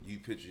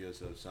picture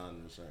yourself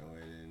sounding a certain way,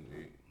 then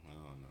I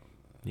don't know.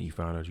 Then you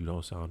find out you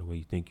don't sound the way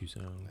you think you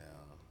sound. Yeah.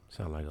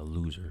 Sound like a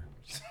loser.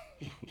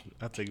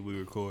 I think we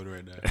record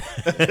right now.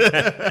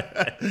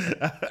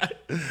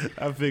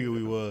 I figured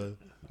we was.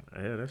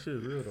 Yeah, that shit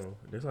is real though.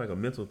 It's like a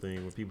mental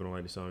thing when people don't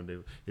like the sound they.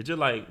 It's just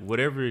like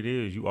whatever it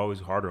is, you always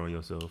harder on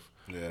yourself.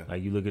 Yeah.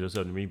 Like you look at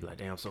yourself and be like,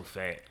 "Damn, I'm so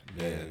fat."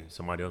 Yeah. And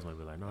somebody else might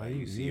be like, "No, Like,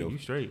 you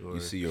straight." Or,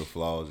 you see your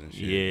flaws and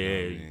shit.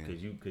 yeah,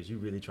 because you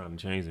really trying to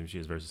change them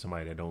shits versus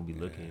somebody that don't be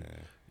looking. Yeah.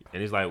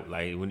 And it's like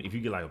if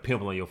you get like a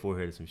pimple on your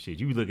forehead or some shit,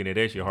 you be looking at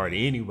that shit harder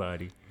than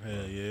anybody.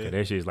 Hell yeah. Cause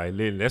that shit's like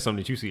that's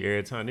something that you see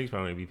every time. Niggas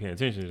probably ain't be paying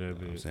attention to that. I'm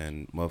Bitch.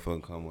 saying,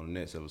 motherfucker, come on the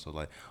next episode,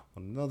 like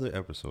on another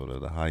episode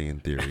of the High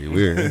End Theory.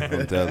 Weird.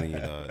 I'm telling you,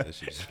 that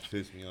shit just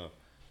pissed me off.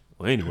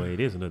 Well, anyway, it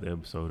is another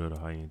episode of the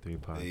High End 3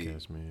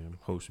 podcast, man.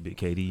 Host Big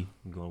KD,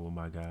 going with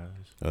my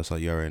guys. So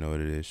you already know what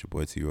it is. Your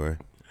boy T-Roy.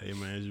 Hey,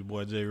 man, it's your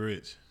boy Jay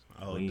Rich.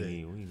 All we day.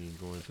 ain't even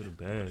going into the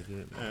bag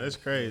yet. Man, that's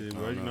crazy,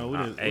 bro. You know,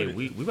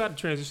 we about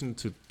to transition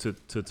to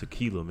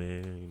tequila,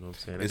 man. You know what I'm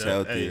saying? It's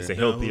healthier. It's a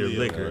healthier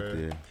liquor.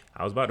 Healthier.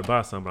 I was about to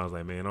buy something. I was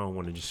like, man, I don't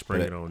want to just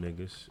spring it on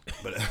niggas.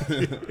 But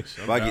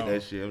if I get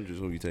that shit, I'm just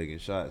gonna be taking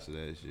shots of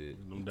that shit.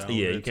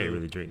 Yeah, you can't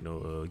really drink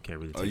no. You can't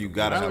really. Oh, you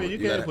gotta. I mean, you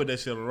can't put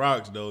that shit on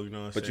rocks though. You know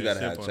what I'm saying?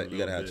 But you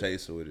gotta have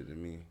chaser with it. To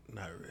me,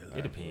 not really.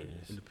 It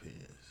depends. It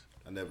depends.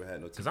 I never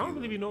had no. Cause I don't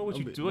really know what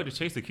you do to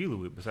chase tequila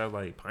with besides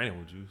like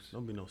pineapple juice.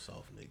 Don't be no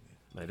soft nigga.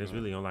 Like that's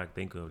really all I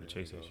think of to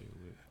chase that shit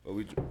with. Well,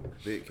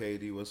 Big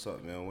KD, what's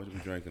up, man? What you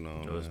drinking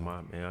on? It's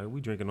my man.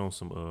 We drinking on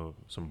some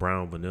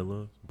brown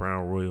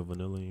royal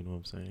vanilla. You know what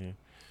I'm saying?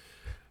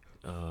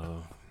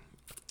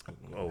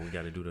 We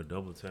got to do the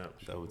double tap.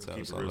 Double tap.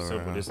 Keep it real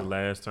simple. This is the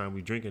last time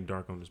we drinking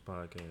dark on this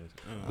podcast.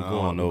 I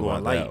don't know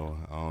about that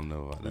one. I don't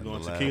know about that.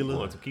 Going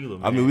tequila. Tequila.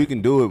 Man. I mean, we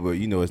can do it, but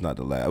you know it's not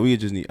the last. We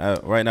just need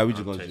right now. We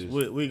just gonna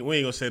we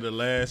ain't gonna say the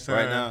last time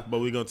right now, but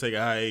we gonna take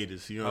a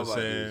hiatus. You know what I'm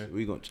saying?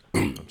 We gonna.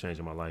 I'm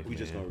changing my life. We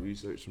just gonna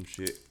research some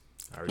shit.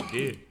 I already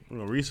did. We're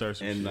gonna research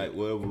some and shit. Like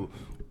whatever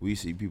we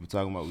see people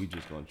talking about, we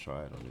just gonna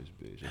try it on this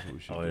bitch. That's what we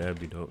should do. That'd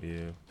be dope.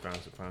 Yeah,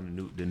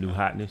 find the new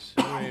hotness.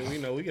 I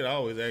mean, we can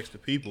always ask the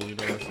people. You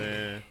know what I'm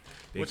saying?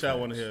 What y'all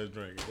want to hear us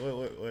drinking?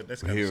 What,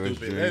 that's kind of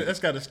stupid. That's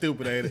kind of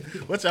stupid, ain't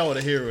it? What y'all want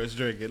to hear us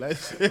drinking?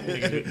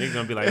 Niggas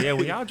gonna be like, yeah,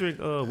 when y'all drink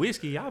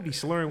whiskey, y'all be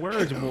slurring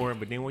words more,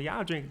 but then when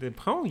y'all drink the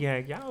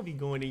cognac, y'all be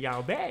going in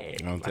y'all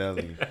bag. I'm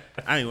telling you.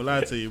 I ain't gonna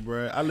lie to you,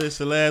 bro. I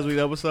listened to last week's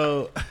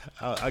episode.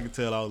 I can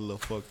tell I was a little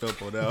fucked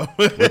up on that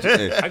one.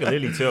 I can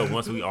literally tell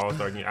once we all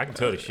start getting, I can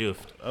tell the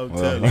shift. I'm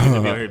telling you.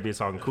 Niggas be out here be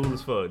talking cool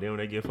as fuck. Then when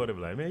they get fucked, they be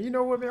like, man, you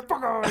know what, man,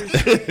 fuck all this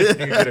shit.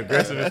 Niggas get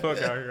aggressive as fuck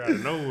out here out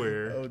of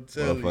nowhere. I'm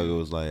telling you. Motherfucker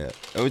was like,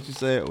 what you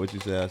said? What you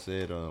said? I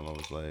said, I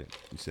was like,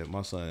 you said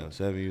my son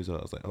 7 years old.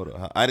 I was like, hold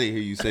on, I didn't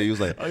hear you say. You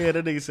was like, oh yeah,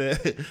 that nigga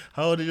said,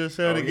 how old is your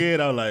son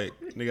again? I was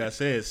like, nigga, I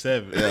said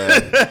 7.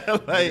 Yeah.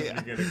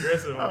 Like, get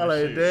aggressive. I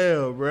was like,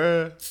 damn,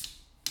 bro.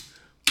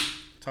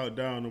 Talk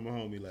down on my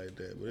homie like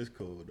that, but it's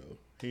cool though.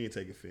 He ain't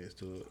take offense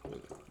to it.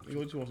 You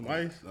want some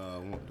ice? I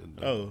want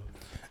the. Oh.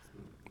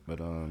 But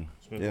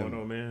what's been going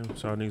on, man?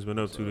 What's all niggas been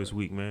up to this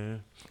week,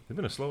 man? It's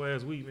been a slow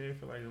ass week, man. I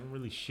feel like ain't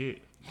really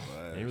shit.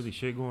 Ain't really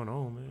shit going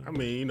on, man. I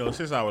mean, you know,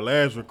 since our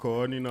last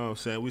recording, you know what I'm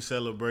saying, we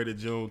celebrated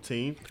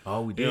Juneteenth.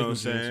 Oh, we did. You know what I'm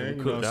saying?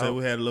 You know what I'm saying?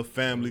 We had a little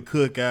family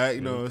cookout,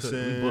 you know what I'm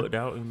saying? We booked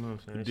out, you know what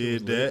I'm saying?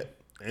 Did that.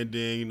 And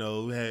then, you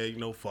know, we had, you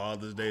know,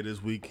 Father's Day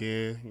this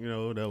weekend. You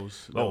know, that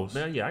was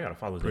man, yeah, I got a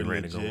Father's Day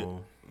rant to go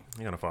on.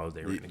 I got a Father's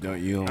Day rant to go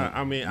on.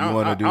 I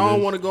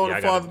don't want to go on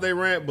the Father's Day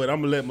rant, but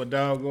I'm going to let my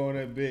dog go on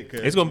that bit.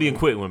 It's going to be a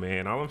quick one,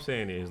 man. All I'm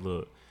saying is,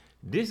 look,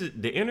 this is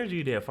the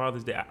energy that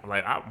Father's Day,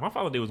 my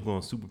Father's Day was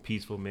going super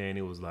peaceful, man.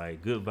 It was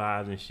like good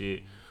vibes and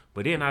shit.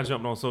 But then I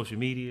jumped on social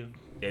media,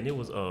 and it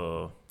was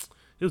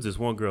this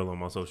one girl on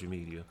my social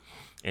media.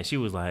 And she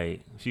was like,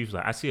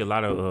 I see a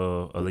lot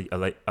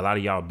of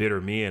y'all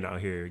bitter men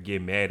out here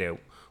getting mad at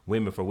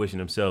women for wishing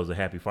themselves a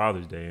happy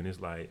Father's Day. And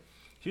it's like,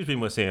 she was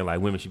pretty much saying like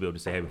women should be able to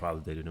say happy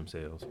Father's Day to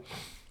themselves.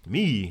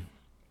 Me,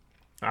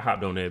 I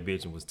hopped on that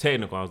bitch and was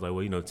technical. I was like,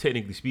 well, you know,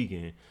 technically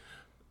speaking,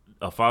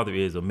 a father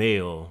is a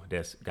male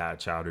that's got a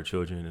child or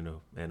children,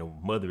 and a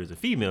mother is a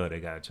female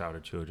that got a child or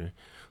children.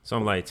 So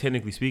I'm like,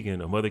 technically speaking,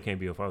 a mother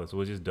can't be a father.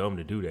 So it's just dumb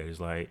to do that. It's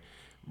like,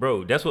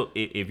 bro, that's what,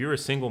 if you're a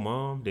single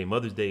mom, then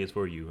Mother's Day is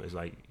for you. It's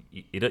like,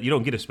 you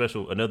don't get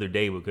another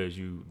day because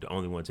you the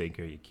only one taking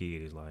care of your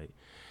kid. It's like,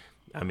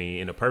 I mean,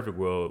 in a perfect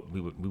world,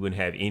 we wouldn't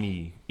have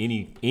any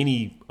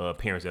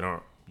parents that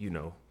aren't, you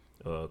know,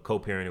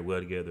 co-parented well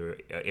together.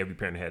 Every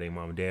parent had their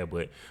mom and dad,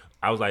 but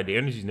I was like, the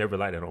energy's never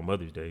like that on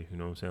Mother's Day. You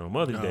know what I'm saying? On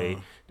Mother's Day,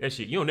 that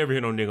shit, you don't never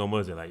hear no nigga on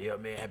Mother's Day like, yeah,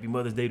 man, happy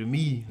Mother's Day to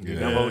me.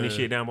 Yeah. I'm holding this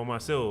shit down by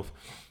myself.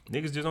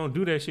 Niggas just don't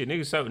do that shit.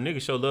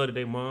 Niggas show love to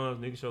their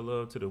moms. Niggas show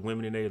love to the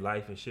women in their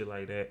life and shit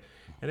like that.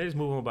 And they just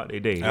move on about their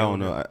day. I don't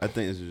know. I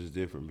think it's just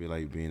different. Be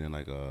like being in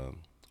like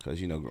because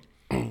you know,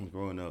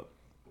 growing up,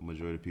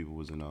 majority of people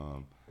was in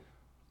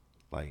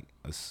like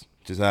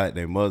just out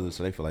their mother,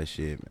 so they feel like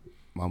shit.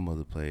 My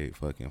mother played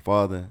fucking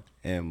father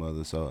and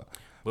mother, so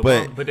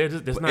But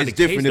that's not it's the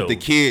different case, if the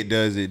kid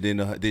does it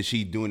than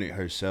she doing it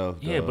herself.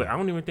 Yeah, though. but I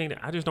don't even think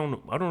that. I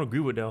don't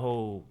agree with that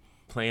whole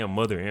playing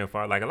mother and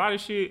father. Like a lot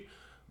of shit.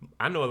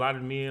 I know a lot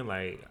of men.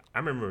 Like I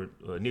remember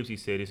Nipsey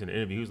said this in an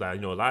interview. He was like,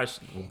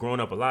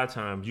 growing up, a lot of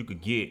times you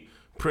could get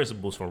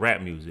principles from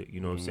rap music. You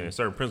know what I'm saying?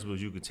 Certain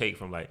principles you could take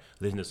from like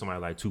listening to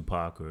somebody like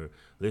Tupac or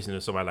listening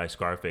to somebody like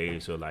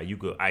Scarface or like you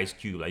could Ice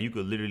Cube. Like you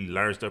could literally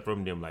learn stuff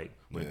from them. Like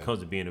when it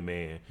comes to being a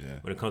man,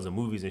 when it comes to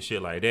movies and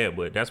shit like that.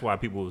 But that's why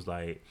people was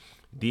like.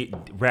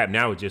 Rap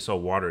now is just so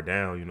watered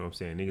down, you know what I'm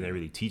saying? Niggas ain't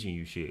really teaching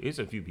you shit. It's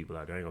a few people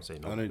out there, I ain't gonna say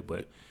no,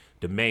 but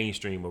the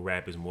mainstream of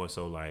rap is more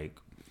so like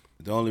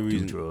the only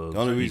reason I feel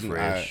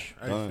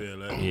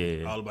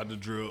that. All about the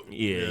drip.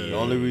 The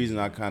only reason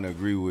I kind of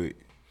agree with,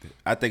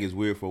 I think it's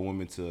weird for a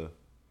woman to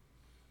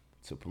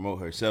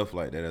promote herself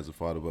like that as a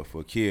father, but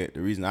for a kid,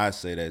 the reason I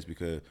say that is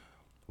because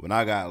when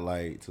I got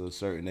like to a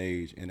certain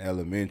age in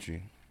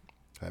elementary,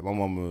 like my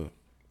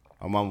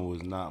mama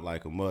was not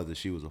like a mother;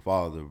 she was a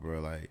father, bro.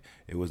 Like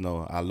it was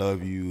no "I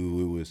love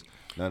you." It was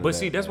none of that. But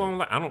see, that's why I'm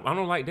like, I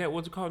don't like that.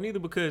 What's it called neither?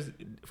 Because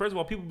first of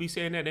all, people be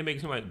saying that they make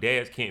it seem like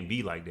dads can't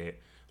be like that.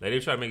 Like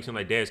they try to make it seem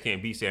like dads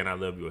can't be saying "I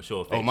love you" or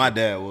show affection. Oh, my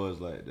dad was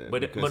like that,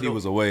 because he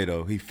was away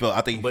though. He felt,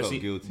 I think he felt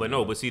guilty.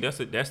 But see, that's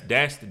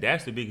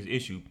the biggest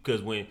issue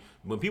because when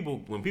people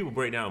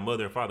break down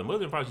mother and father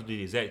should do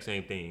the exact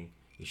same thing.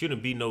 It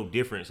shouldn't be no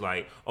difference.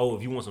 Like, oh,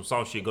 if you want some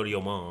soft shit, go to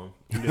your mom.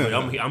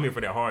 I'm here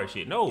for that hard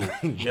shit. No,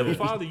 as a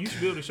father, you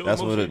should be able to show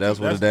emotion. That's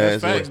what a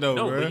dad says. No,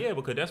 but yeah,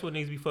 because that's what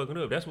needs to be fucking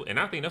up. And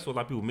I think that's what a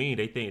lot of people mean.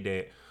 They think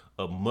that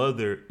a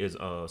mother is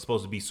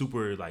supposed to be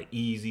super like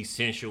easy,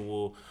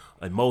 sensual,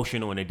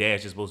 emotional, and the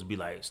dad's just supposed to be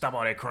like, stop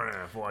all that crying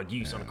before I give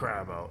you something to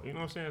cry about. You know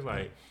what I'm saying? It's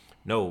like,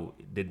 no,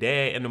 the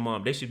dad and the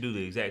mom, they should do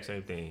the exact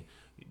same thing.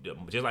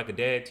 Just like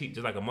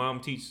a mom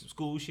teach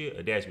school shit,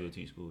 a dad should be able to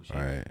teach school shit.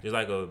 Right. Just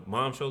like a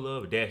mom show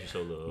love, a dad should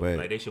show love. But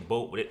like they should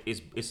both.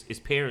 It's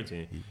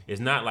parenting.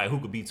 It's not like who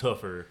could be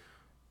tougher.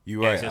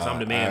 You right. Since I'm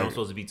the man, I'm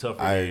supposed to be tougher.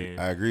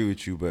 I agree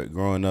with you, but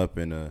growing up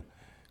in I'm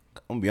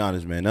gonna be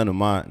honest, man. None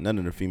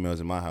of the females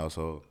in my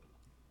household,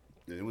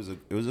 it was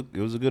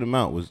a good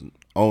amount was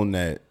on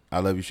that I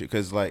love you shit,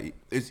 because like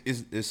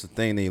it's a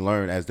thing they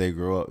learn as they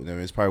grow up. I mean,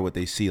 it's probably what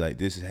they see. Like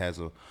this has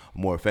a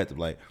more effective.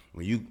 Like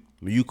when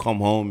you come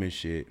home and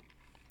shit,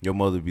 your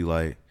mother be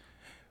like,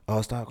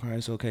 "Oh, stop crying,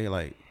 it's okay."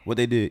 Like what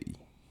they did,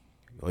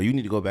 or you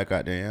need to go back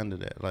out there and handle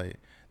that. Like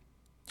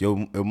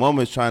your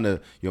mother's trying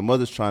to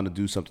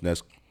do something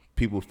that's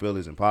people feel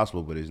is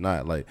impossible, but it's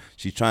not. Like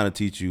she's trying to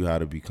teach you how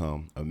to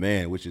become a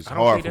man, which is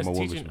hard from a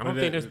woman. I don't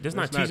think that's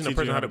not teaching a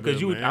person how to.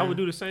 Because I would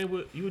do the same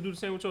with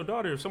your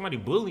daughter. If somebody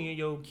bullying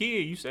your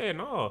kid, you said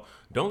no,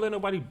 don't let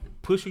nobody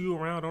push you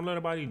around. Don't let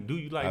nobody do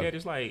you like that.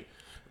 It's like.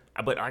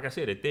 But like I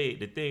said,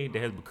 the thing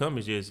that has become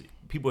is just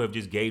people have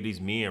just gave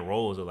these men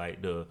roles of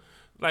like a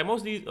lot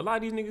of these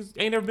niggas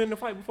ain't never been in a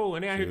fight before,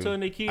 and they out here telling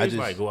their kids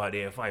like go out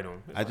there and fight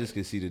them. I just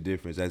can see the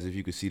difference, as if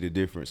you could see the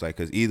difference, like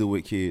because either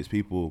with kids,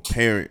 people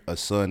parent a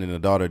son and a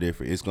daughter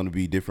different. It's going to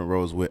be different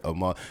roles with a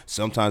mom.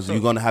 Sometimes you're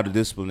going to have the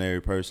disciplinary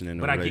person in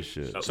the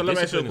relationship. So let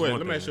me ask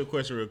you a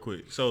question real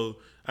quick. So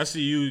I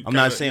see you. I'm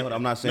not saying I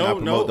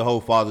promote the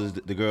whole fathers,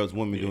 the girls,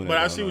 women doing it. But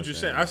I see what you're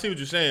saying. I see what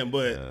you're saying.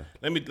 But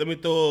let me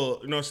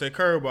throw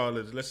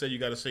curveball. Let's say you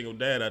got a single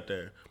dad out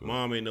there.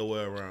 Mom ain't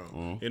nowhere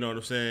around. You know what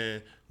I'm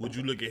saying? Would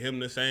you look at him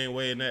the same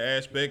way in that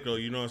aspect, or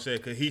you know what I'm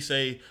saying? Could he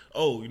say,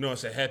 "Oh, you know what I'm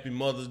saying, Happy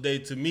Mother's Day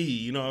to me"?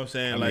 You know what I'm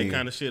saying? Like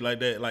kind of shit like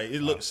that. Like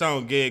it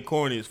sound gay,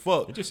 corny as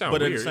fuck. It just sound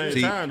weird. But at the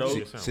same time,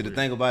 though. See, the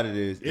thing about it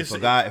is, if a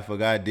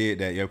guy did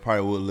that, you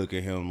probably would look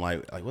at him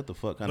like what the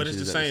fuck kind of shit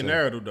is that? But it's the same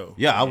narrative though.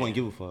 Yeah, I wouldn't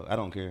give a fuck. I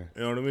don't care.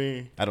 You know what I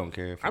mean? I don't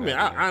care.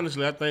 I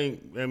honestly, I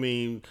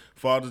think,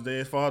 Father's Day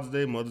is Father's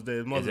Day, Mother's Day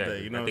is Mother's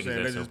Day. You know what I'm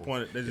saying? There's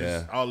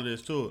just all of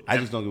this to it. I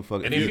just don't give a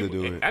fuck if you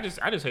do it. I just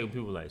hate when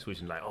people like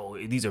switching like, oh,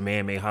 these are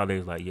man-made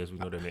holidays. Like, yes, we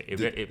know that. You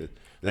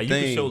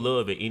can show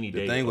love at any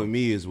day. The thing with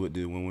me is when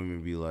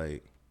women be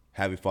like,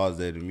 "Happy Father's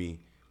Day" to me,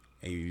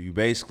 and you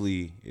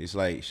basically, it's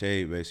like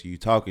shade. Basically, you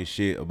talking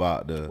shit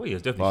about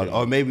the father,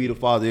 or maybe the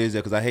father is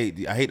there. Because I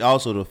hate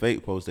also the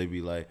fake posts. They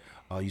be like,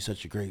 "Oh, you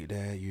such a great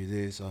dad. You're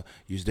this.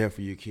 You're there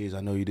for your kids.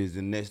 I know you this."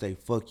 The next day,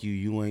 fuck you.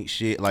 You ain't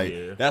shit.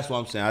 Like that's what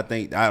I'm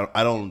saying.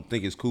 I don't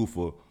think it's cool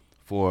for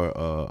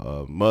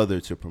a mother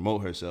to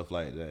promote herself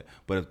like that.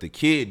 But if the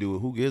kid do it,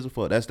 who gives a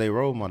fuck? That's their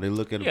role model. They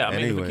look at it. Yeah, I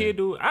mean, anyway. if a kid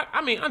do it,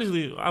 I mean,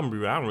 honestly, I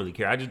don't really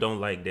care. I just don't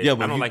like that. Yeah,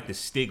 I don't like the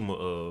stigma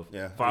of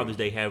Father's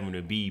Day having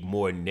to be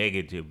more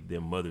negative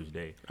than Mother's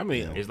Day. I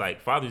mean, it's like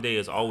Father's Day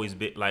has always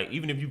been like,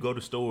 even if you go to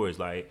stores,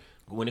 like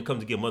when it comes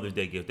to get Mother's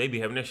Day gifts, they be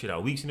having that shit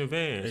out weeks in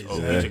advance.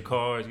 Exactly. Oh, get your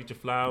cards, get your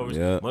flowers.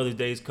 Yep. Mother's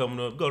Day's coming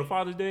up. Go to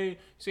Father's Day,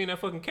 seeing that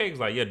fucking cake. It's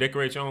like,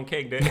 decorate your own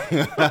cake day.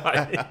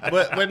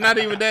 but not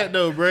even that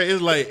though, bro. It's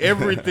like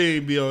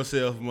everything be on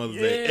sale for Mother's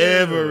Day.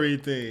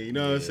 Everything. You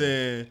know what I'm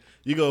saying?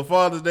 You go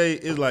Father's Day,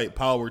 it's like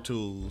power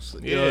tools.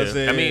 You know what I'm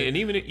saying? I mean, and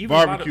even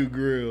barbecue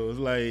grills,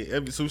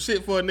 like some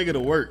shit for a nigga to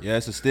work. Yeah,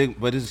 it's a stigma,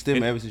 but it's a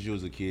stigma ever since you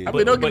was a kid. I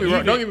mean, don't get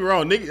me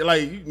wrong, nigga.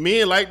 Like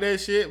men like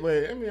that shit,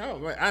 but I mean,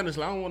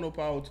 honestly, I don't want no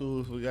power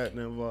tools for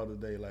goddamn Father's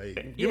Day.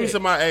 Like, give me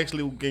something I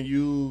actually can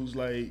use,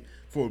 like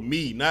for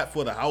me, not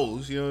for the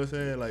house. You know what I'm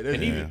saying? Like, that's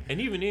and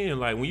even then,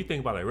 like when you think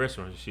about like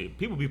restaurants and shit,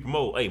 people be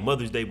promote, hey,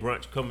 Mother's Day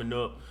brunch coming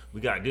up. We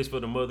got this for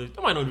the mothers.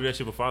 Nobody don't do that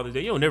shit for Father's Day.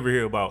 You don't never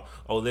hear about,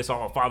 let's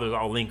all fathers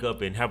all link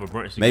up and have a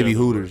brunch together. Maybe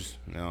Hooters.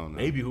 I don't know.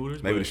 Maybe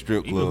Hooters. Maybe the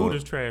strip club. Even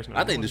Hooters trash now.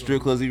 I think the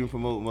strip clubs even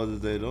promote Mother's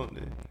Day, don't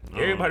they?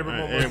 Everybody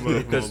promote Mother's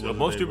Day because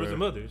most strippers are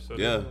mothers. So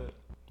yeah.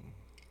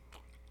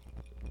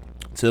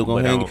 So go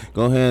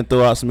ahead and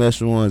throw out some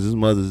extra ones. It's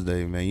Mother's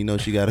Day, man. You know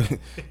she got to.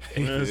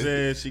 You know what I'm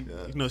saying?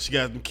 She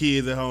got some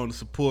kids at home to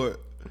support.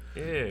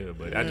 Yeah,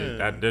 but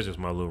that's just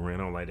my little rant.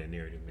 I don't like that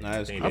narrative, man.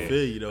 I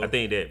feel you though. I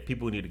think that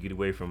people need to get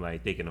away from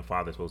like thinking a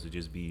father's supposed to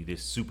just be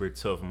this super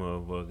tough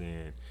motherfucker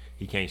and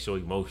he can't show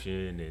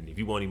emotion. And if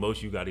you want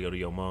emotion, you got to go to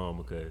your mom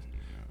because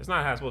it's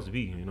not how it's supposed to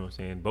be. You know what I'm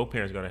saying? Both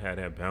parents got to have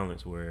that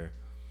balance where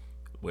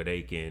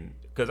they can.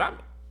 Because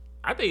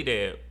I think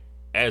that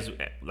as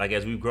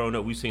we've grown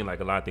up, we've seen like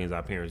a lot of things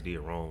our parents did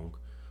wrong,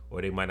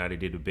 or they might not have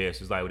did the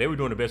best. It's like they were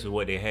doing the best with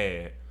what they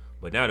had,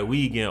 but now that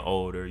we getting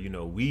older, you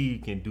know, we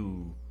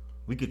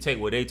could take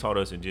what they taught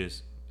us and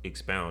just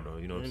expound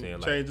on. You know what I'm saying?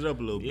 Like, change it up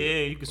a little bit.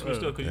 Yeah, you can switch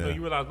up because you know you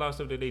realize a lot of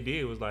stuff that they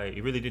did was like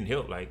it really didn't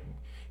help. Like,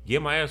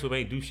 get my ass up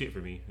ain't do shit for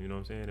me. You know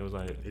what I'm saying? It was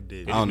like it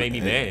did. It just made me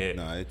mad.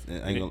 Nah, it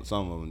ain't gonna,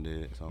 some of them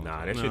did.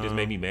 That shit just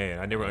made me mad.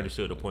 I never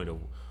understood the point of.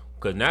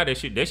 Because now that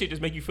shit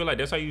just make you feel like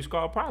that's how you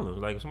solve problems.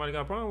 Like if somebody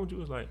got a problem with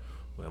you, it's like,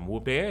 well, I'm gonna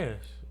whoop their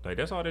ass. Like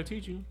that's all they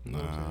teach you. You know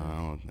what I'm saying? I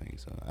don't think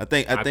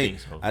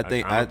so.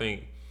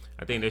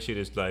 I think that shit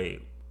is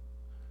like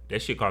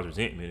that shit causes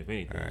resentment if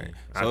anything. All right.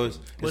 So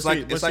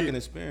it's like an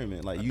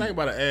experiment. Like think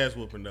about an ass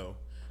whooping though.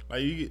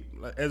 Like you get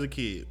as a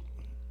kid,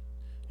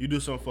 you do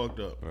something fucked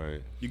up.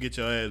 Right. You get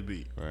your ass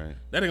beat. Right.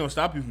 That ain't gonna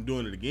stop you from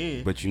doing it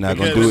again. But you're not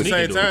gonna do it at the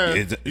same time.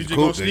 You just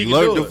gonna sneak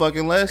learn the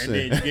fucking lesson.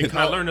 And then you get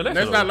caught.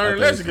 That's not learning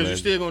a lesson because you're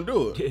still gonna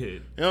do it.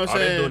 You know what I'm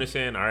saying? All they're doing is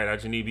saying, all right, I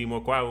just need to be more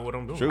quiet with what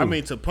I'm doing. True. I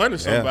mean, to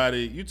punish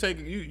somebody, you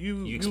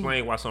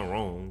explain why something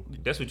wrong.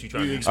 That's what you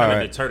try to do. You try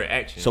to deter the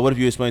action. So what if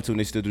you explain to them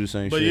they still do the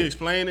same shit? But you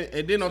explain it,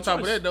 and then on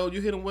top of that though,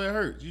 you hit them where it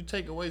hurts. You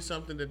take away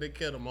something that they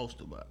care the most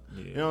about.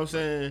 You know what I'm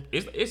saying?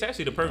 It's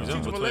actually the perfect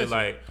difference between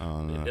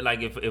like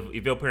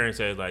if your parents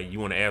says like you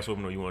want to ass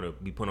whooping or you want to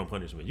be put on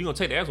punishment, you're gonna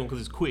take the ass whooping because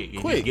it's quick.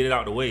 You just get it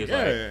out the way. It's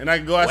like, and I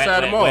can go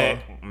outside tomorrow.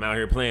 I'm out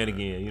here playing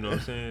again. You know what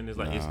I'm saying? It's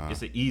like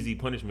it's an easy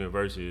punishment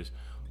versus,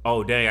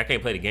 oh dang, I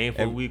can't play the game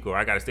for a week or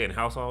I gotta stay in the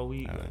house all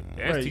week. Like,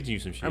 that's teaching you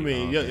some shit. I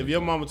mean, if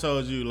your mama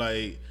told you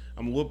like,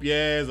 I'm gonna whoop your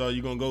ass, or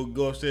you gonna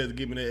go upstairs and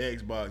give me that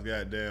Xbox,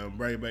 goddamn,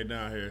 bring it back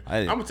down here.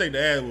 I'm gonna take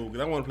the ass whoop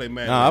because I want to play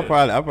Madden. Nah, I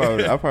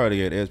probably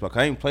get the Xbox.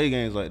 I ain't play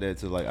games like that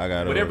till like I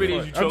got whatever it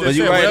is you chose. But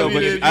you're right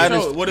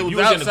though. What it was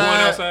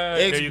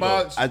outside,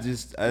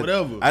 Xbox,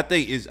 whatever.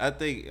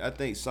 I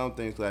think some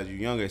things as you're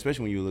younger,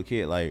 especially when you're a little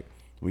kid, like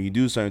when you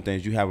do certain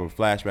things, you have a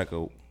flashback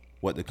of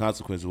what the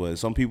consequence was.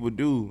 Some people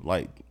do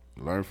like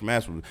learn from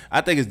ass whooping.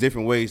 I think it's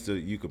different ways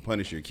you can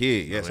punish your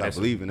kid. Yes, I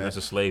believe in that. That's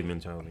a slave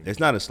mentality. It's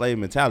not a slave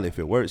mentality. If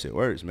it works, it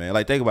works, man.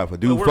 Like think about it.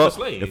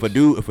 If a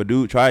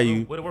dude try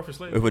you, what it work for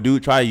slaves? If a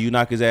dude try you,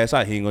 knock his ass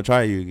out, he ain't gonna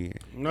try you again.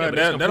 No,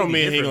 that don't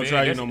mean he ain't gonna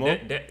try you no more.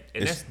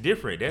 That's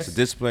different. That's a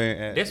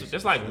discipline.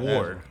 That's like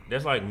war.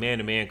 That's like man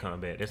to man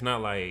combat. That's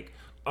not like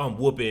I'm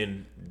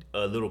whooping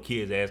a little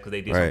kid's ass because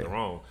they did something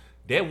wrong.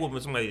 That whooping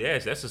somebody's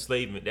ass, that's a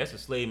slave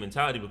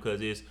mentality because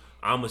it's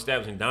I'm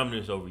establishing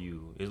dominance over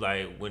you. It's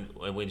like when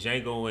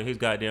Django and his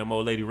goddamn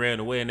old lady ran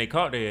away and they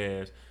caught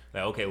their ass.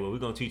 Like, okay, well, we're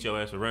going to teach your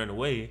ass to run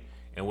away.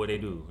 And what they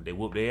do? They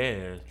whoop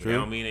their ass. True. That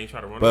don't mean they try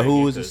to run away. But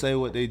who was to say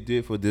what they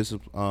did for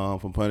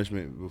for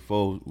punishment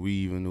before we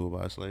even knew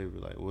about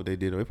slavery? Like, what they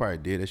did. They probably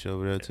did that shit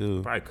over there,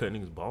 too. Probably cut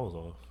niggas' balls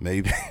off.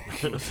 Maybe.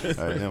 All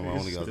right, now I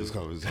only got this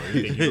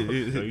conversation.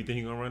 You think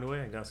he going to run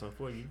away? I got something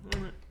for you.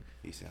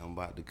 He said, I'm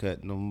about to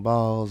cut them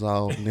balls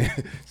off.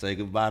 Say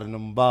goodbye to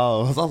them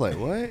balls. I was like,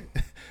 what?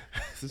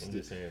 I'm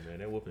just saying, man,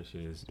 that whooping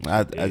shit is.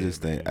 I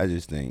just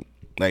think,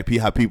 like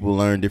how people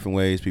learn different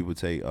ways. People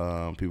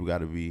people got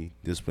to be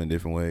disciplined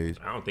different ways.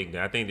 I don't think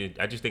that.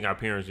 I just think our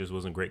parents just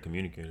wasn't great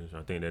communicators.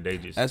 I think that they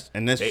just. I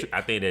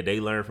think that they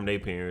learned from their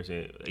parents,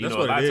 and you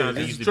know, a lot of times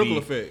it used to be.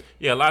 Effect.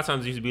 Yeah, a lot of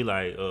times it used to be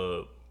like,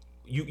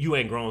 You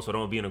ain't grown, so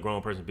don't be in a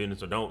grown person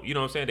business, or don't, you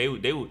know what I'm saying? They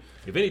would,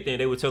 if anything,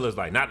 they would tell us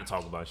like not to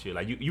talk about shit.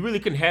 Like you really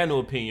couldn't have no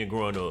opinion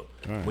growing up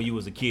when you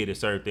was a kid at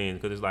certain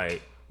things, because it's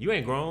like you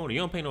ain't grown, or you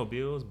don't pay no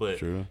bills. But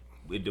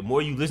the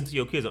more you listen to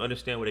your kids and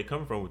understand where they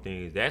come from with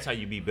things, that's how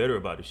you be better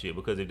about the shit.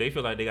 Because if they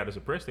feel like they got to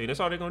suppress things, that's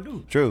all they're gonna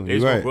do. True, they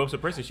just gonna grow up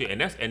suppressing shit,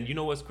 and you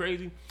know what's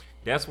crazy?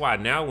 That's why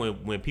now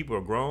when people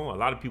are grown, a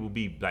lot of people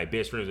be like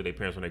best friends with their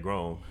parents when they're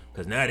grown,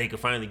 because now they can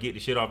finally get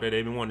the shit off that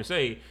they've been wanting to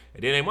say,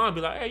 and then their mom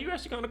be like, "Hey, you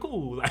actually kind of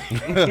cool." Like,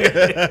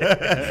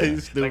 I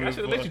should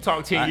have let you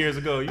talk 10 years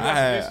ago. You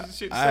got some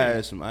shit to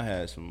say. I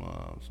had some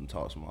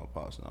talks with my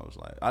pops, and I was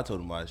like, I told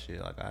him about shit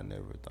like I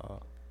never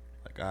thought.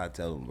 Like I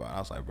tell him, bro. I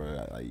was like,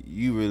 bro, like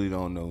you really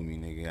don't know me,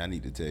 nigga. I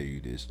need to tell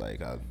you this.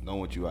 Like I don't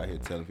want you out here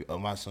telling people, oh,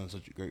 my son's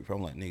such a great friend.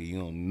 I'm like, nigga, you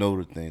don't know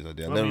the things like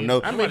that. Let them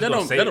know. I mean,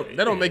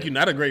 that don't make you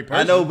not a great person.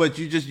 I know, but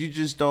you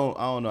just don't.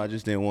 I don't know. I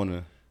just didn't want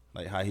to.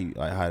 Like how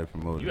to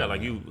promote it. You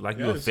got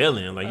you a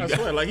felon. Like I you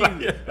swear, like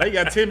he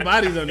got 10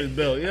 bodies on his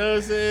belt. You know what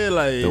I'm saying?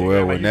 Like the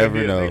world would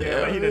never know.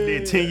 Like he done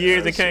did 10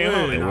 years and came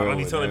home. And world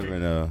I'm telling never people,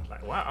 know.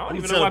 like, wow, I don't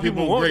even telling know why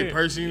people want I'm a great it.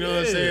 person. You know what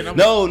I'm saying?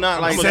 No,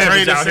 not like I'm a that.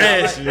 trained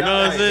assassin. You know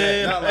what I'm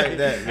saying? Not like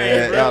that, Hey,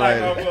 man. bro, Not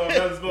like, like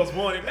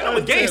man, I'm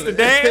a gangster,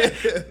 dad.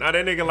 Now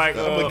that nigga like,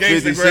 I'm a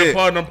gangster 50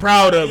 grandpa and I'm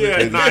proud of it.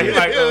 yeah, nah, he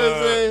like You know what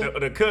I'm saying?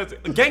 the cousin,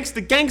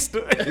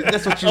 gangster.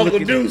 That's what you Uncle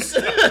looking at. Deuce.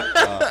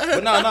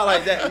 But no, not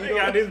like that. Nigga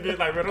got this bitch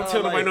like, bro, don't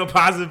tell nobody no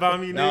positive about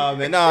me, nigga. Nah,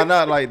 man, no,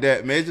 not like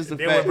that, man. It's just the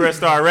Then when fact. Brett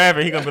start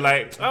rapping, he gonna be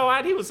like,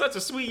 "Oh, he was such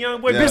a sweet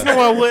young boy. Bitch, no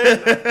one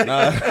would.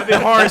 I've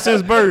been hard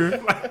since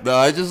birth."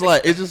 No, it's just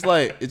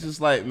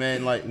like,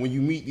 man, like when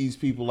you meet these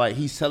people, like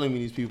he's telling me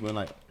these people, and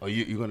like, oh,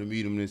 you're gonna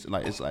meet them. This,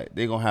 like, it's like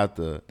they're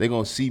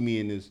gonna see me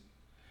in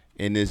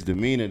this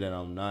demeanor that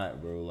I'm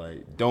not, bro.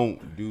 Like,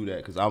 don't do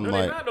that, cause I'm No,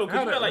 like, they not though. Cause I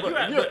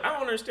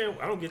don't understand.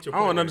 I don't get your. I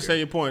don't understand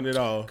your point at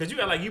all. Cause you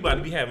got like you about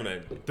to be having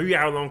a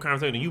 3-hour long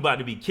conversation, and you about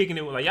to be kicking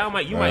it with like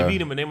you might meet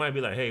them, and they might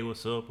be like, "Hey,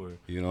 what's up?" Or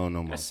you don't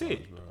know my. that's pops,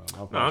 it. bro.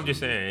 No, I'm just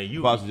saying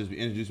you. Pops would just be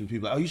introducing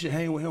people like, oh, you should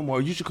hang with him,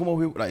 or you should come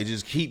over here. Like,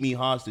 just keep me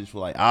hostage for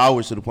like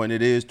hours to the point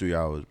it is 3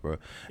 hours, bro.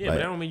 Yeah, like, but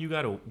that don't mean you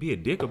gotta be a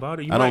dick about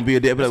it. I don't be a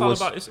dick, but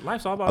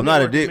life's all about. I'm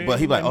not a dick, man. but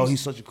he like, oh, he's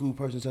such a cool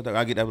person.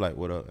 I get that, like,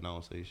 what up? And I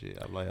don't say shit.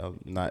 I'm like, I'm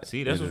not.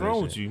 See, that's what's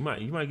wrong with you. You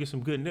might get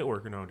some good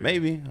networking out there.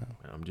 Maybe.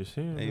 I'm just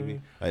saying. Maybe.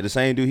 Man. Like the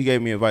same dude, he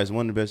gave me advice.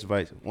 One of the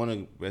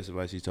best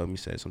advice he told me,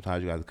 said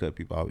sometimes you got to cut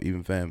people off,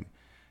 even family.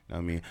 You know what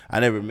I mean? I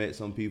never met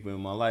some people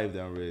in my life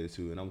that I'm ready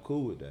to, and I'm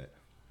cool with that.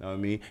 You know what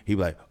I mean? He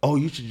be like, oh,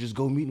 you should just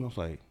go meet them. I was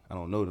like, I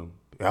don't know them.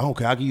 I don't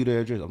care. I'll give you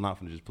their address. I'm not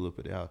finna just pull up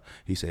at their house.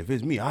 He said, if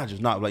it's me, I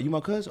just not. Like, you my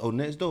cousin? Oh,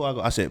 next door.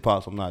 I said,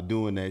 Pops, I'm not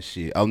doing that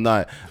shit. I'm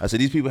not. I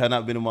said, these people have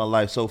not been in my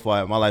life so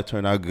far. My life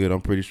turned out good.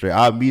 I'm pretty straight.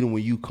 I'll meet them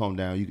when you come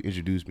down. You can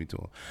introduce me to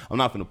them. I'm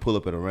not finna pull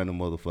up at a random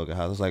motherfucker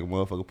house. It's like a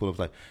motherfucker pull up. It's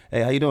like,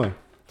 hey, how you doing?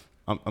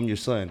 I'm your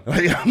son.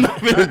 Like, I'm not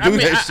finna do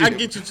that shit. I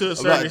get you to a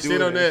certain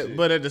extent on that,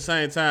 but at the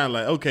same time,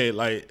 like, okay,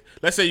 like,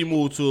 let's say you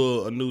move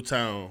to a new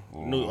town,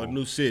 a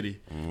new city,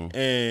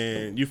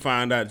 and you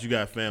find out you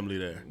got family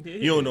there. Yeah.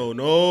 You don't know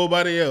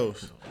nobody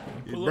else.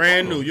 You're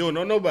brand new. You don't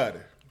know nobody.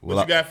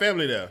 But you got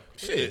family there.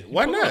 Shit,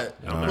 why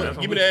not?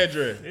 Give me the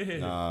address.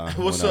 Nah,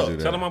 What's up?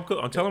 Tell them I'm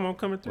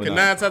coming through. 9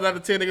 times out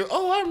of 10, they go,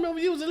 "Oh, I remember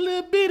you was a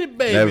little bitty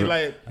baby." Never.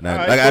 Like,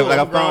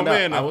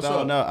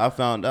 I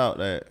found out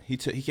that he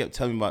kept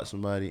telling me about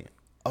somebody.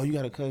 Oh, you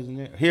got a cousin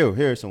there?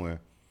 Here somewhere.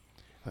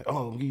 Like,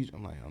 oh,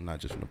 I'm like, I'm not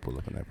just gonna pull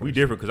up on that person. We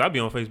different because I be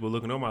on Facebook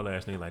looking on my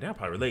last name like that. I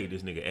probably relate to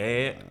this nigga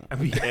ad. I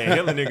be adding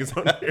hella niggas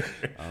on there.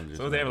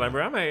 So they be like,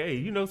 bro, I'm like, hey,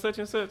 you know such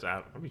and such.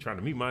 I be trying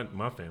to meet my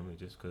family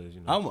just because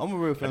you know. I'm a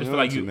real family.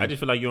 I just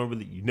feel like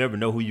you never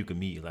know who you can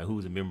meet, like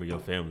who's a member of your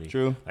family.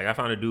 True. Like I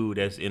found a dude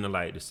that's into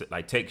like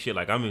tech shit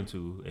like I'm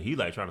into, and he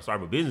like trying to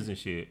start a business and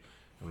shit.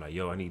 I'm like,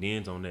 yo, I need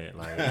ends on that.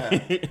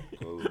 Like,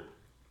 Cool.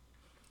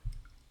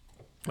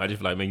 I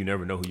just feel like, man, you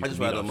never know who you I can just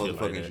meet. rather Like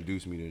motherfucker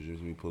introduce me than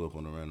just me pull up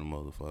on a random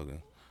motherfucker.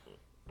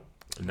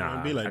 Nah,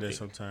 it be like that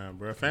sometimes,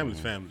 bro. Family's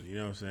family. You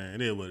know what I'm saying?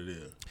 It is what it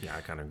is. Yeah, I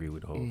kind of agree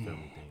with the whole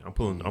family thing. I'm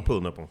pulling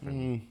up on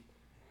family.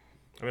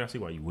 I mean, I see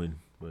why you win,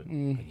 but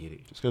I get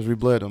it. Just because we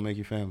blood don't make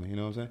you family. You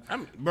know what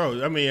I'm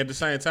saying? I mean, at the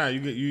same time,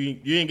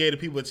 you ain't gave the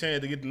people a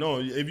chance to get to know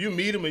him. If you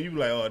meet him and you be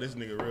like, oh, this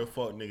nigga real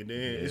fuck nigga,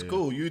 then it's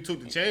cool. You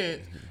took the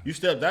chance. You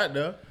stepped out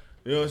there.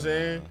 You know what I'm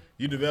saying?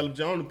 You developed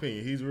your own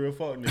opinion. He's a real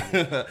fuck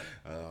nigga.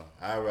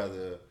 I'd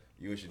rather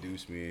you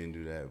introduce me and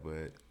do that,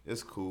 but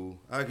it's cool.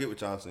 I get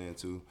what y'all saying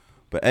too.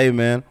 But hey,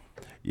 man,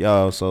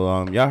 y'all.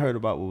 So y'all heard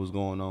about what was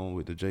going on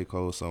with the J.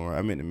 Cole summer.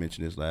 I meant to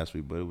mention this last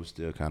week, but it was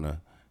still kind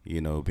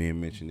of being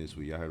mentioned this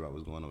week. Y'all heard about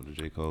what's going on with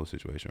the J. Cole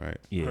situation, right?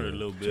 Yeah, heard a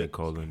little bit. J.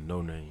 Cole and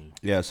No Name.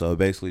 Yeah. So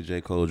basically,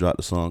 J. Cole dropped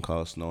a song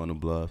called "Snow on the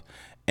Bluff,"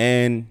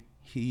 and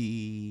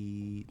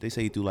they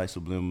say he threw like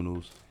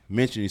subliminals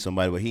mentioning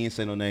somebody, but he didn't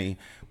say no name.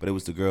 But it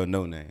was the girl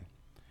No Name.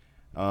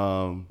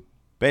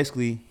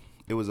 Basically,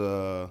 it was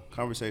a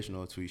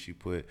conversational tweet she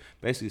put,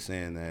 basically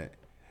saying that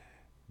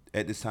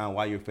at this time,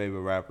 why your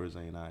favorite rappers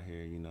ain't out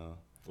here, you know?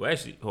 Well,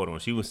 actually, hold on.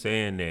 She was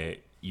saying that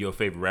your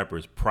favorite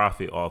rappers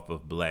profit off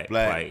of black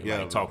like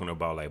talking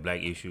about like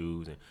black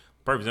issues. And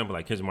for example,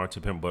 like Kendrick Lamar,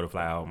 Pimp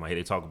Butterfly album, like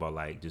they talk about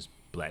like just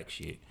black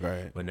shit.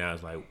 Right. But now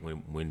it's like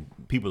when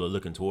people are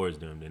looking towards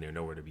them, then they're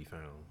nowhere to be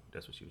found.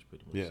 That's what she was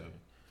pretty much saying.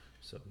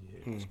 So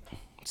yeah.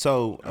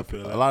 So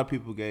a lot of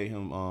people gave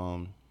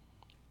him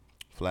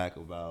flack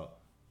about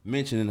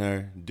mentioning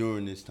her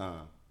during this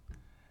time.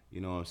 You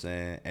know what I'm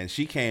saying? And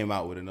she came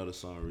out with another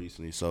song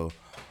recently, so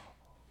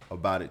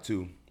about it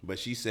too. But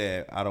she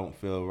said, I don't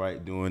feel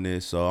right doing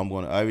this, so I'm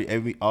gonna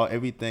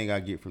everything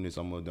I get from this,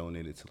 I'm gonna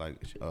donate it to like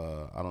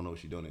I don't know what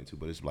she donated to,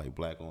 but it's like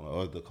black on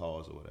other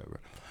cause or whatever.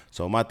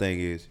 So my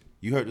thing is,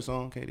 you heard the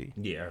song, KD?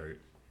 Yeah, I heard.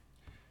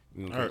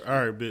 I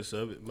heard bits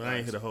of it, but I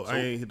ain't hit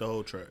the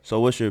whole track.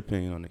 So what's your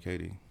opinion on the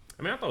KD?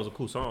 I mean, I thought it was a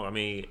cool song. I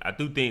mean, I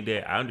do think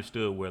that I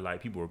understood where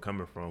like people were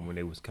coming from when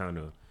they was kind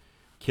of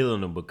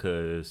killing them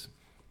because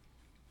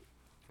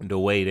the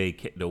way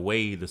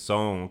the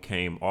song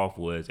came off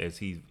was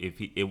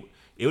it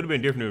would have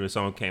been different if the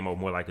song came off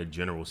more like a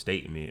general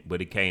statement,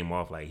 but it came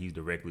off like he's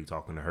directly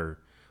talking to her.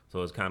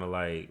 So it's kind of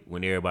like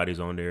when everybody's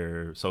on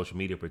their social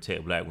media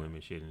protect black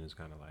women shit, and it's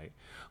kind of like,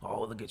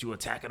 oh, look at you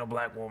attacking a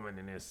black woman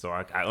and this. So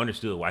I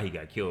understood why he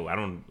got killed. I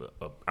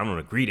don't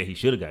agree that he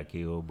should have got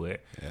killed,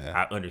 but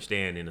I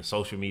understand in the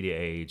social media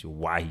age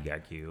why he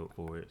got killed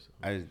for it.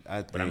 So.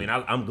 But I mean,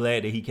 I'm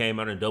glad that he came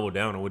out and doubled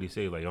down on what he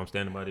said. Like, I'm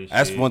standing by this.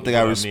 That's shit. one thing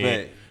I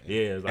respect.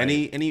 Yeah, like,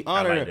 and he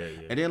honored like her. that,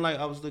 yeah. And then like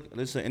I was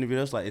listening to an interview.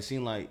 That's like it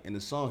seemed like in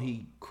the song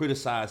he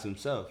criticized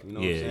himself. You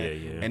know what I'm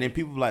saying? Yeah. And then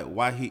people like,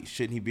 why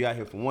shouldn't he be out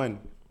here for one?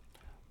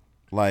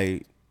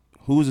 Like,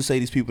 who's to say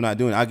these people not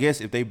doing it? I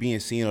guess if they being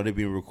seen or they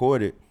being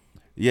recorded,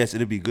 yes,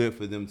 it'd be good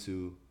for them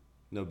to,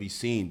 be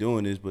seen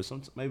doing this. But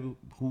maybe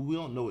we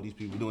don't know what these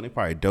people doing. They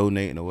probably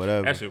donating or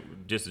whatever. Actually,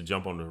 just to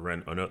jump on the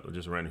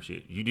random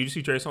shit. Did you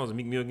see Trey Songz and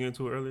Meek Mill get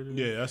into it earlier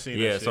today? Yeah, I seen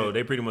that shit. So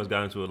they pretty much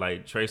got into it.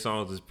 Like, Trey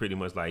Songz is pretty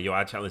much like, yo,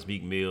 I challenge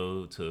Meek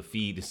Mill to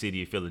feed the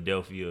city of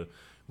Philadelphia.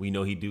 We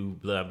know he do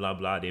blah, blah,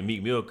 blah. Then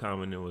Meek Mill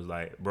commented and was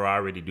like, bro, I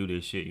already do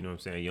this shit. You know what I'm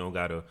saying? You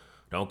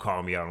don't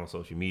call me out on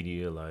social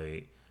media.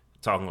 Like,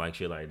 talking like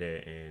shit like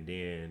that. And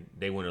then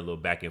they went a little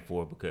back and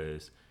forth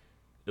because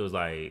it was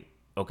like,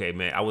 okay,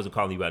 man, I wasn't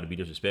calling you out to be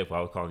disrespectful.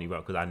 I was calling you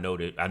out because I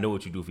know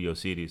what you do for your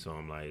city. So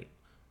I'm like,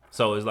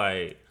 so it's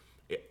like,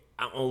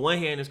 on one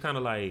hand, it's kind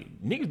of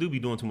like niggas do be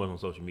doing too much on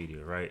social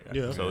media, right?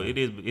 Yeah. So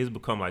it's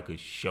become like a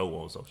show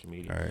on social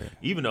media. Right.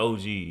 Even the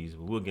OGs,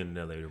 we'll get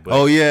into that later. But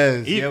oh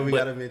yes, we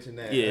gotta mention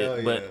that. Yeah,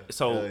 Hell but yeah.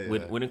 so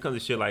when it comes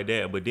to shit like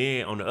that, but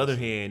then on the other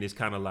hand, it's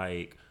kind of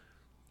like,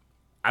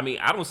 I mean,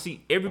 I don't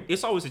see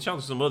it's always a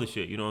challenge for some other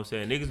shit, you know what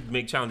I'm saying? Niggas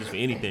make challenges for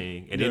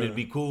anything, and then it'd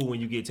be cool when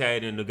you get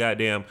tagged in the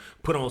goddamn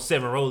put on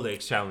 7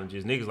 Rolex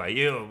challenges. Niggas like,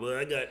 yeah, but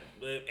I got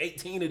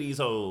 18 of these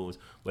hoes.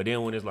 But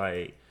then when it's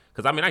like,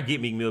 because I mean, I get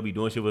Meek Mill be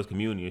doing shit for his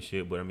community and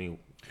shit, but I mean,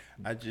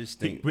 I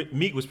just think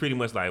Meek was pretty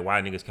much like, why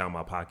niggas count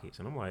my pockets?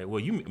 And I'm like,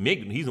 well,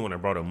 Meek, he's the one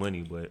that brought up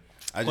money, but.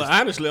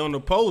 Honestly, on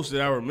the post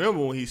that I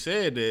remember when he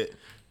said that,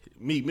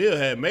 Meek Mill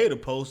had made a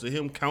post of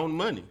him counting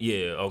money.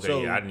 Yeah, okay,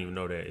 so I didn't even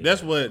know that.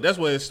 That's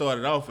what it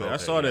started off at. Okay, I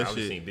saw that I've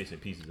shit. seen bits and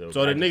pieces of it.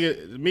 So the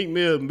nigga Meek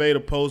Mill made a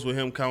post with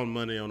him counting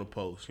money on the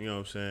post. You know what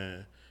I'm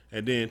saying?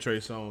 And then Trey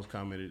Songz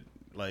commented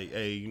like,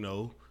 "Hey,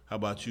 how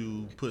about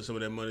you put some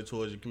of that money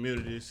towards your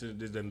community? This, and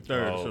the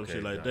third, or some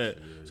shit like that."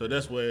 Yeah, so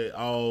that's where it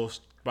all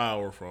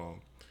spiraled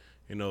from.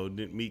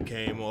 Then Meek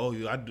came,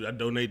 I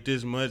donate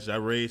this much. I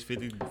raised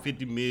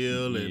 50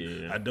 mil,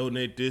 and I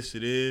donate this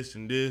to this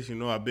and this.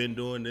 I've been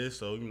doing this,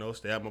 so,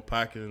 stay out my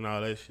pocket and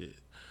all that shit.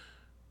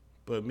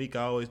 But Meek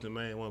always the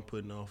main one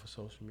putting on for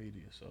social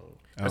media, so.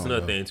 That's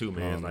another thing, too,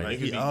 man. Like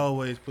he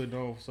always putting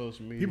on for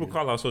social media. People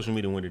call out social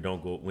media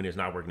when it's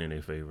not working in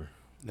their favor.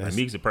 Like,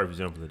 Meek's a perfect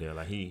example of that.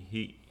 Like,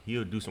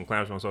 he'll do some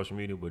clown shit on social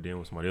media, but then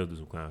when somebody else do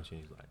some clown shit,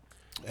 he's like,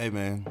 hey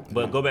man,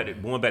 but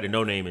going back to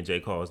No Name and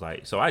J. Cole, it's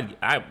like, so I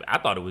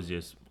thought it was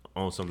just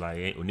on some like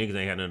niggas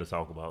ain't had nothing to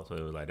talk about, so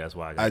it was like that's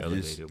why I got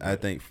elevated. I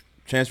think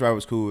Chance Rapper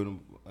was cool with him,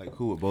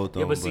 cool with both of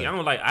them. Yeah, but see, I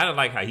don't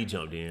like how he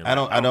jumped in. I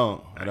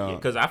don't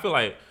because I feel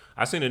like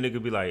I seen a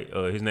nigga be like,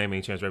 his name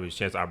ain't Chance Rapper, it's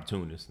Chance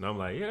Opportunist, and I'm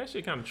like, yeah, that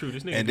shit kind of true.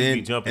 This nigga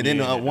be jumping. And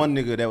then one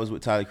nigga that was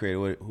with Tyler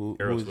Creator, who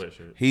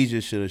he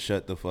just should have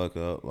shut the fuck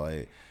up,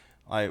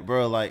 Like,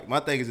 bro, my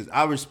thing is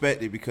I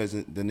respect it because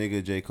the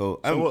nigga J. Cole.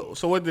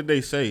 So what did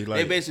they say?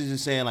 They basically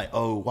just saying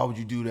oh, why would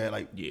you do that?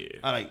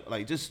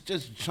 I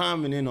just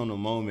chiming in on the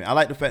moment. I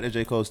like the fact that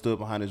J. Cole stood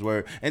behind his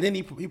word, and then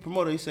he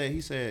promoted. He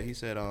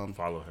said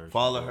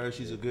follow her.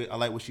 She's a good. I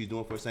like what she's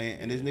doing for saying.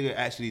 And this nigga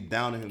actually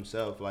down to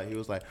himself. Like he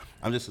was like,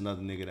 I'm just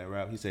another nigga that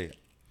rap. He said,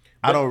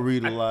 I don't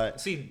read a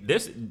lot. See,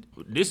 this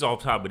is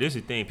off top, but this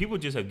is the thing. People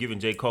just have given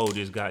J. Cole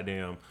this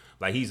goddamn.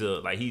 Like he's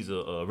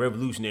a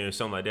revolutionary or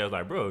something like that. I was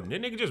like, bro, that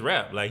nigga just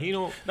rap. Like he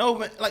don't. No,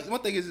 man. Like one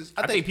thing is,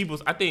 I think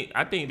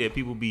that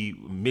people be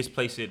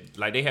misplaced it.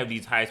 Like they have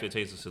these high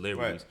expectations of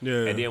celebrities, right.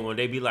 Yeah. And then when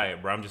they be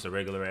like, bro, I'm just a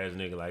regular ass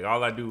nigga. Like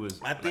all I do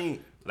is, I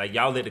think like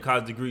y'all let the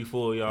college degree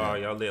fool y'all.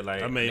 Yeah. Y'all let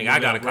I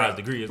got a college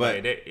degree. It's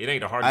like that. It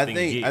ain't the hardest thing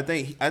to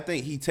get. I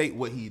think he take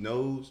what he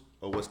knows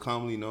or what's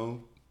commonly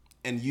known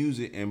and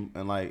use it and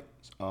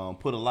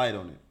put a light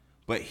on it.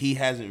 But he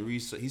hasn't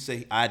researched. He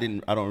said I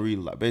don't read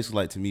a lot. Basically,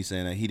 like to me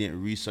saying that he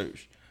didn't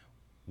research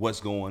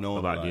what's going on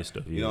about this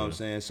stuff. You know what I'm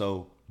saying?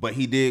 So, but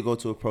he did go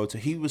to a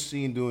protest. He was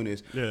seen doing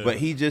this, but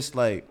he just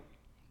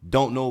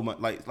don't know.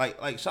 Like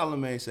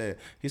Charlamagne said.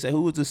 He said,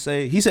 "Who was to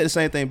say?" He said the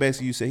same thing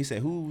basically you said. He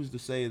said, "Who was to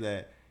say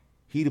that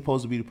he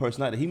supposed to be the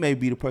person out there? He may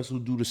be the person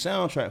who do the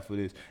soundtrack for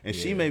this, and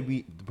she may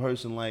be the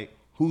person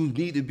who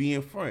need to be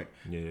in front."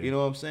 Yeah. You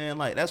know what I'm saying?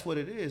 That's what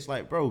it is.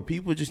 Bro,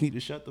 people just need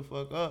to shut the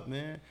fuck up,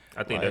 man.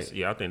 I think that's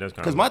kind of.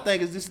 Because my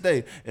thing is this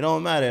day, it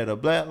don't matter. The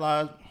Black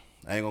Lives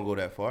I ain't gonna go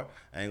that far.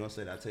 I ain't gonna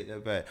say that. I take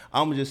that back.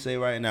 I'm gonna just say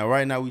right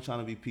now we trying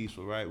to be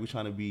peaceful, right? We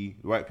trying to be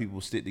right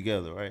people stick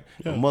together, right?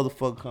 Yeah. If a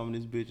motherfucker come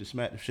in this bitch and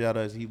smack the shit out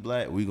of us, he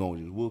black, we gonna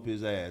just whoop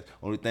his ass.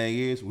 Only thing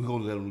is, we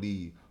gonna let him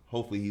leave.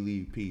 Hopefully he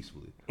leave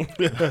peacefully.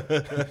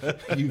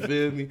 You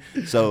feel me?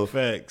 So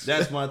Facts.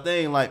 that's my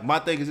thing. Like my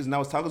thing is this, and I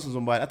was talking to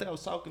somebody. I think I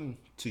was talking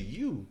to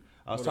you.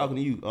 I was talking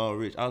to you,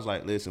 Rich. I was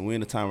like, listen, we're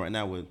in a time right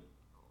now where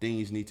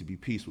things need to be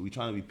peaceful. We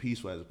trying to be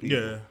peaceful as a people.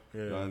 Yeah.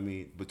 You know what I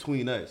mean?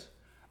 Between us.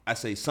 I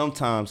say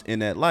sometimes in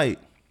that light,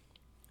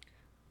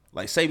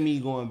 like say me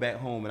going back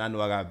home and I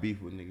know I got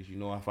beef with niggas, you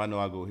know, if I know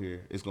I go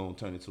here, it's gonna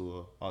turn into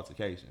an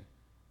altercation.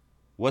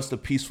 What's the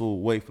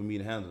peaceful way for me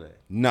to handle that?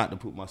 Not to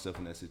put myself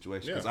in that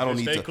situation. Because I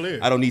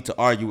don't need to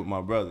argue with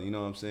my brother, you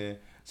know what I'm saying?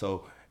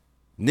 So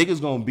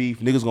niggas gonna beef,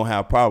 niggas gonna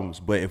have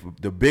problems. But if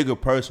the bigger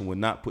person would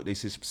not put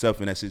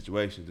themselves in that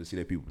situation to see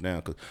their people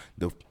down, because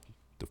the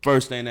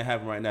first thing that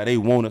happened right now, they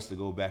want us to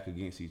go back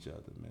against each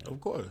other, man.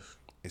 Of course.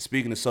 And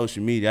speaking of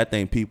social media, I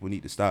think people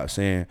need to stop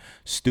saying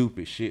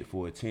stupid shit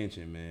for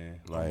attention, man.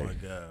 Like, oh my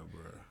God,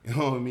 bro. You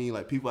know what I mean?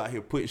 Like people out here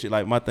putting shit.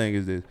 Like my thing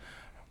is this: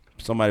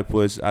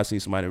 I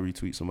seen somebody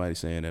retweet somebody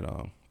saying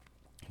that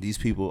these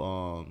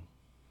people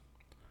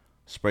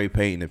spray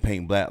painting and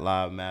paint Black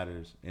Lives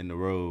Matters in the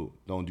road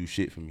don't do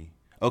shit for me.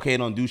 Okay, it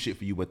don't do shit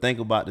for you, but think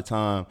about the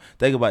time.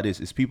 Think about this: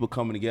 it's people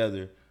coming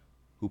together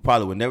who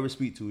probably would never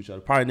speak to each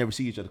other, probably never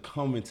see each other,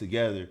 coming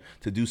together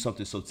to do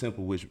something so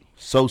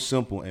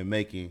simple and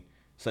making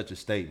such a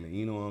statement.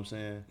 You know what I'm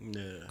saying?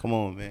 Yeah. Come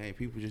on, man.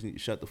 People just need to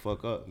shut the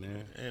fuck up,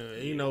 man.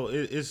 And, you know,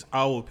 it's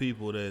our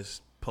people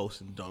that's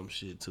posting dumb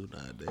shit too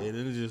nowadays.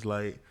 And it's just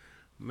like,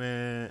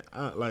 man,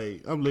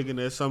 I'm looking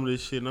at some of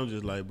this shit and I'm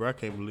just like, bro, I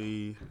can't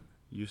believe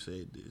you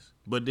said this.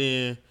 But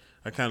then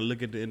I kind of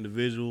look at the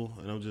individual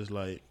and I'm just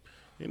like,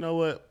 you know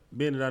what?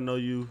 Being that I know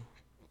you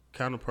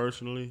kind of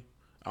personally,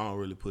 I don't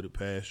really put it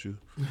past you.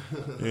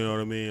 You know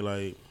what I mean?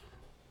 Like,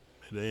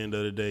 at the end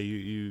of the day,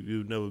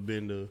 you've never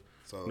been the,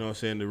 you know what I'm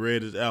saying, the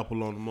reddest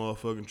apple on the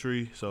motherfucking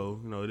tree. So,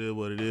 you know, it is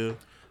what it is.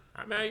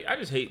 I mean, I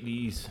just hate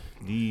these.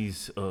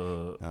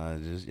 Y'all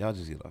just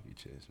get off your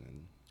chest,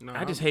 man. No,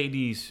 I just hate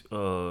these.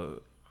 I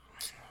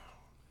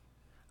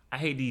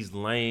hate these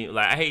lame.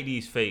 Like I hate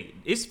these fake.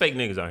 It's fake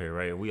niggas out here,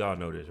 right? We all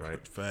know this,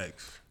 right?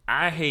 Facts.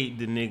 I hate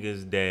the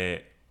niggas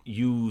that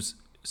use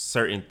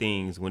certain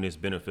things when it's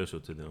beneficial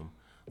to them.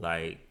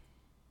 Like,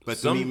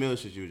 but the Meek Mill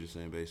shit you were just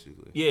saying,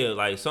 basically. Yeah,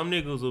 like some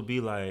niggas will be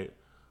like,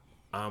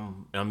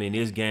 I'm in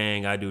this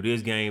gang, I do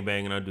this gang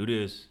bang, and I do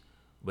this.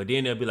 But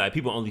then they'll be like,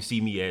 people only see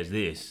me as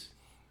this.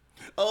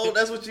 Oh,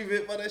 that's what you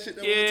meant by that shit?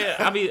 Yeah,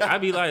 I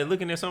be like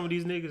looking at some of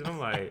these niggas, and I'm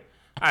like,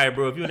 all right,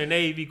 bro, if you're in the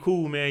Navy,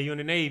 cool, man, you're in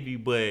the Navy,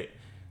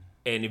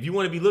 and if you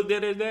want to be looked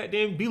at as that,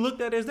 then be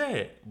looked at as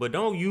that. But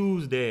don't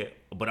use that,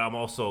 but I'm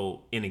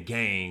also in a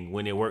gang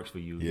when it works for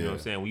you. Yeah. You know what I'm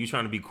saying? When you're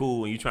trying to be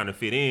cool and you're trying to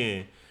fit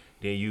in,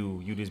 then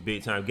you this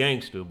big time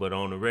gangster. But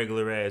on a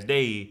regular ass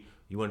day,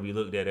 you want to be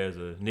looked at as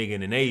a nigga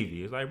in the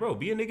Navy. It's like, bro,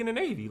 be a nigga in the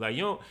Navy. Like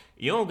you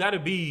don't gotta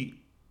be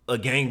a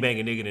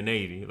gangbanging nigga in the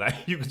Navy. Like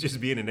you could just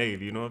be in the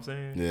Navy. You know what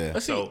I'm saying? Yeah.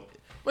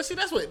 But see,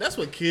 that's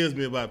what kills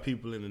me about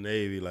people in the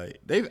Navy.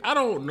 Like I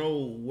don't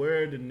know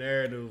where the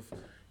narrative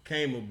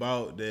came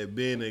about that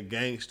being a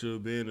gangster,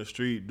 being a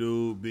street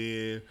dude,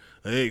 being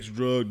an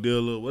ex-drug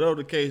dealer, whatever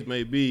the case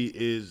may be,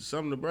 is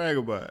something to brag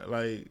about.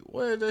 Like,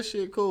 where is that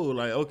shit cool?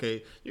 Like,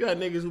 okay, you got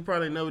niggas who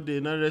probably never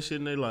did none of that shit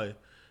in their life.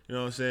 You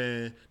know what I'm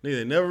saying? Niggas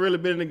ain't never really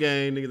been in the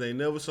gang. Niggas ain't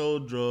never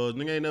sold drugs.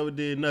 Niggas ain't never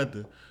did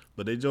nothing.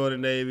 But they joined the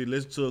Navy,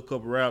 listened to a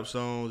couple rap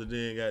songs, and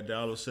then got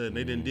all of a sudden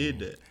they didn't did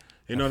that.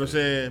 You know what I'm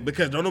saying?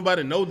 Because don't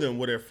nobody know them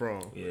where they're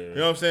from. Yeah. You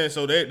know what I'm saying?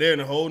 So they're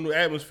in a whole new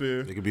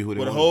atmosphere. They could be who they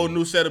with a whole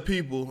new set of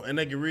people, and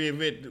they can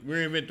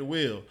reinvent the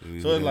wheel.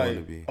 So it's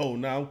like, oh,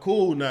 now I'm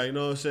cool now. You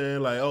know what I'm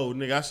saying? Like, oh,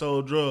 nigga, I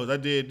sold drugs. I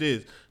did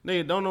this.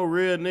 Nigga, don't no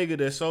real nigga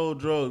that sold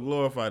drugs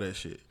glorify that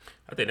shit.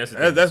 I think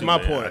that's my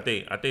point. I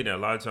think that a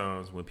lot of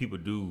times when people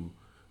do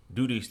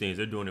these things,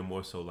 they're doing it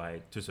more so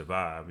like to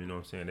survive. You know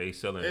what I'm saying? They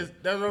selling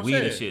weed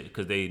and shit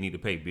because they need to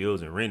pay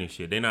bills and rent and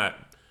shit. They're not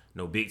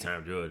no big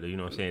time drug. You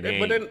know what I'm saying?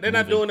 But they're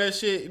not doing that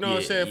shit. You know what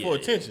I'm saying, for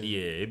attention. Yeah,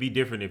 it'd be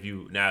different if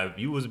you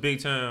was a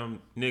big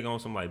time nigga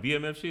on some like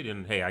BMF shit,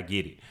 and hey, I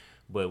get it.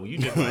 But when you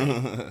just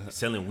like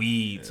selling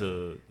weed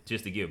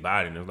just to get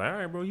by, and it's like, all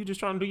right, bro, you just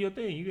trying to do your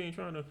thing. You ain't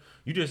trying to.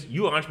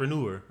 You an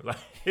entrepreneur. Like,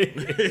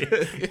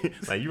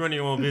 like you running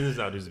your own business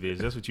out this bitch.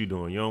 That's what you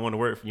doing. You don't want to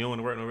work. You don't want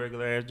to work no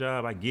regular ass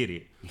job. I get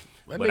it.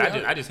 But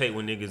I just hate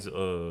when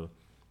niggas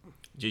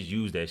just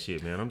use that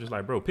shit, man. I'm just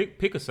like, bro,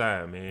 pick a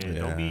side, man. Yeah.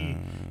 Don't be,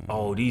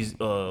 these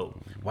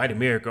white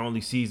America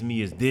only sees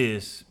me as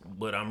this,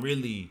 but I'm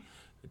really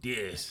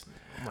this.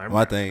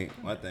 My thing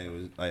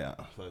was like,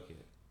 fuck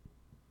it.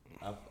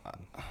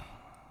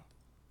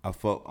 I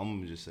fuck. I'm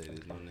gonna just say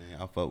this, no name.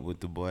 I fuck with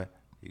the boy.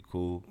 He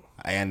cool.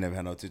 I ain't never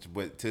had no attention,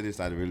 but to this,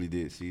 I really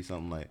did see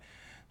something like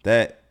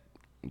that.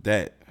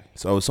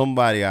 So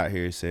somebody out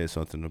here said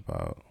something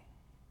about.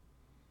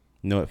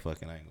 You know what?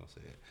 Fucking, I ain't gonna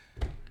say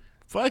it.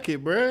 Fuck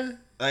it, bruh.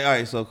 Like, all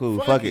right, so cool.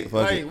 Fuck it.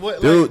 Like,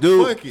 what, dude.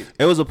 Fuck it.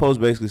 It was a post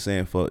basically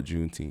saying fuck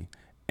Juneteenth,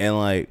 and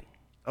like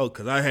Oh,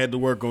 because I had to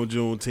work on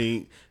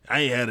Juneteenth.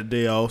 I ain't had a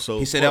day off, so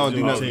He said that don't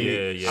do nothing.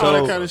 Yeah. All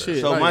that kind of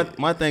shit. So like,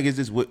 my thing is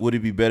this: would it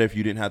be better if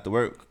you didn't have to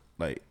work?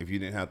 Like if you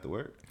didn't have to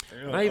work?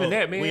 Not even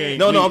that, man.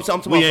 No, I'm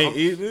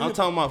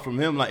talking about from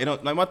him. Like,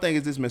 like my thing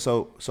is this, man.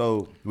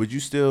 So would you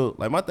still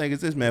like? My thing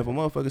is this, man. If a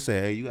motherfucker say,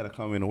 "Hey, you gotta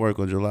come in to work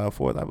on July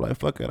 4th," I'd be like,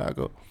 "Fuck it, I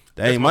go."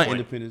 That ain't my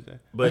Independence Day.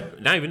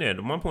 But not even that.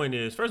 My point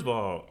is, first of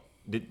all,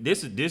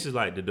 this is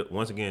like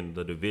once again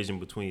the division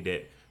between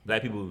that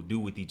black people do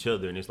with each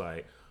other, and it's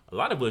like a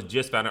lot of us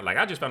just found out. Like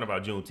I just found out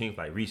about Juneteenth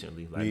like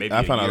recently, like maybe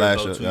I found a out year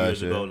last ago, year, 2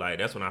 years ago. Like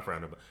that's when I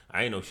found out.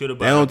 I ain't know shit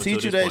about. They don't it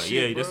teach you this that point.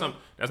 shit. Yeah,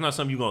 that's not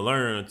something you gonna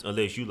learn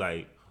unless you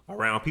like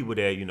around people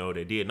that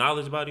that did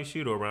knowledge about this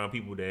shit, or around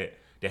people that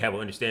have an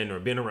understanding, or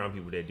been around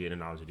people that did the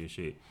knowledge of this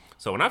shit.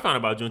 So when I found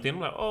out about Juneteenth, I'm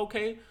like, oh,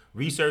 okay,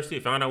 researched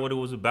it, found out what it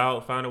was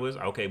about, found out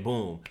okay,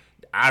 boom.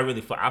 I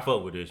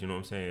fuck with this, you know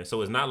what I'm saying?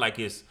 So it's not like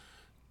it's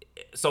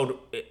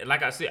so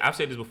like I've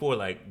said this before,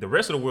 like the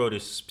rest of the world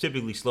is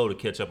typically slow to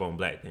catch up on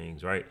black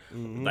things, right?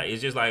 Mm-hmm. Like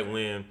it's just like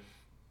when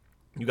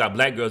you got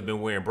black girls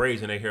been wearing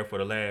braids in their hair for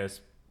the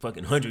last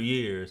fucking 100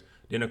 years.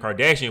 Then a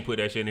Kardashian put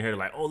that shit in their hair,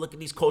 like, oh, look at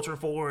these culture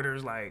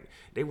forwarders, like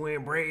they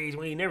wearing braids.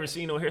 We ain't never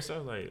seen no hair. So I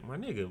was like, my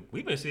nigga,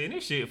 we been seeing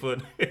this shit for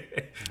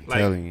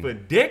for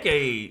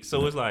decades.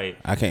 So it's like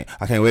I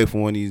can't wait for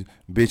one of these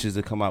bitches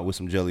to come out with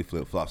some jelly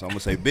flip flops. I'm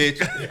gonna say, bitch,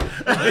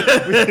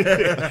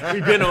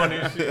 we been on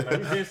this shit. Like,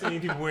 we been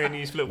seeing people wearing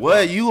these flip flops.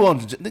 What you on?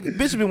 Nigga,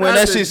 bitches been wearing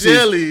that shit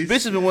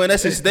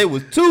since they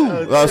was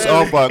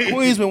 2.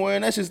 Queens been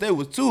wearing that shit since they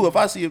was 2. If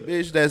I see a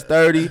bitch that's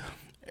 30.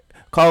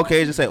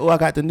 Caucasian say, "Oh, I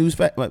got the news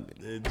fact."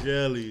 The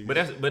jelly. But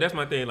that's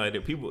my thing. Like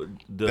the people,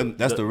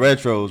 that's the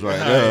retros right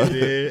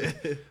there.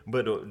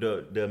 But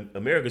the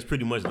America's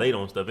pretty much late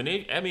on stuff, and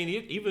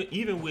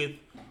even with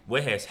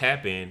what has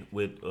happened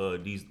with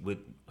with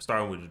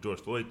starting with the George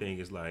Floyd thing,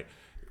 is like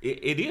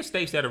it is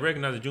states that are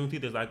recognizing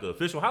Juneteenth as like an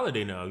official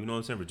holiday now. You know what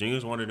I'm saying?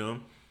 Virginia's one of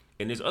them.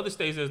 And there's other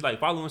states that's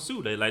like following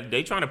suit.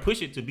 They trying to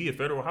push it to be a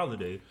federal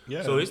holiday.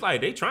 Yeah. So it's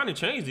like they trying to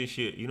change this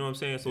shit. You know what I'm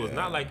saying? So it's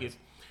not like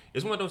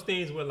it's one of those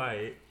things where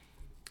like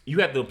you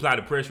have to apply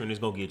the pressure and it's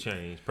gonna get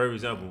changed. For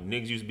example,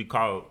 niggas used to be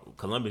called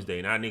Columbus Day.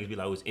 Now niggas be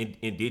like,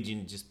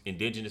 it's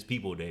indigenous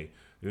people day.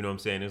 You know what I'm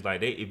saying? It's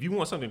like if you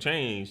want something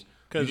changed,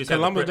 you just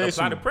Columbus have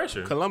to apply the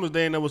pressure. Columbus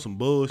Day ain't there was some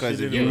bullshit.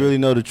 Because if you really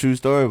know the true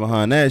story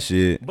behind that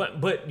shit.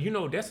 But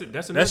that's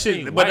another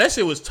thing. But that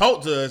shit was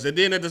taught to us, and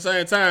then at the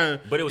same time,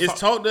 it's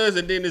taught to us,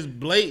 and then it's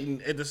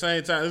blatant at the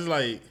same time. It's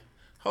like,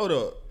 hold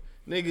up.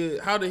 Nigga,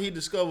 how did he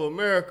discover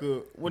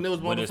America when there was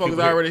motherfuckers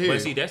already here?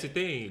 But see, that's the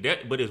thing.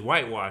 But it's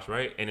whitewash,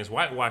 right? And it's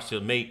whitewash to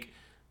make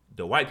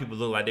the white people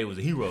look like they was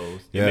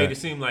heroes. It made it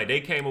seem like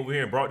they came over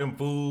here and brought them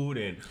food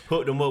and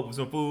hooked them up with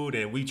some food,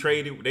 and they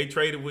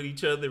traded with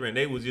each other, and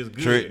they was just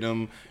good. Tricked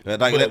them.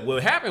 But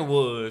what happened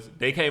was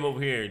they came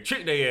over here and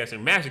tricked their ass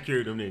and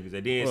massacred them niggas,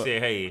 and then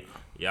said, hey,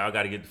 y'all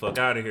got to get the fuck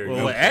out of here.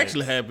 Well, what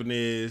actually happened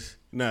is,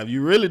 now if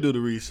you really do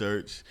the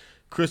research,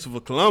 Christopher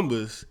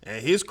Columbus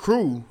and his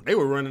crew, they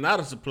were running out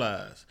of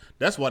supplies.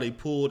 That's why they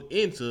pulled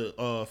into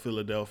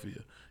Philadelphia,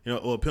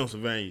 or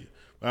Pennsylvania.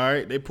 All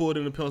right, they pulled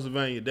into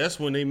Pennsylvania. That's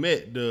when they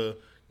met the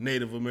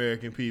Native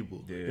American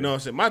people. Yeah. You know what I'm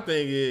saying? My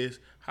thing is,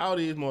 how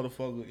these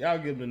motherfuckers, y'all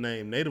give them the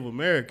name Native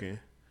American,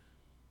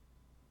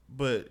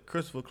 but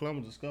Christopher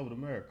Columbus discovered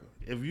America.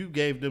 If you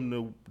gave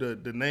them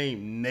the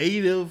name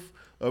Native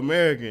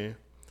American,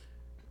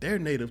 they're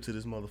native to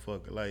this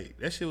motherfucker. Like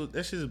that shit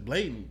is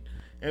blatant.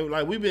 And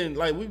like we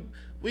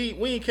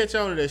ain't catch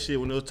on to that shit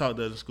when it was taught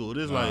to us in school.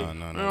 This you know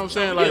what I'm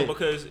saying? Yeah,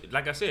 because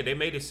like I said, they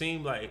made it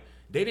seem like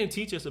they didn't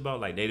teach us about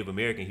like Native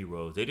American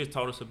heroes. They just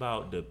taught us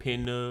about the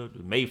Pinta,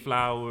 the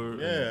Mayflower,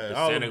 the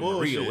Santa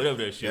Maria,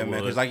 whatever that shit was.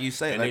 Because like you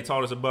said, and they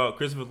taught us about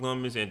Christopher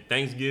Columbus and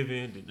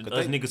Thanksgiving,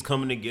 us niggas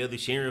coming together,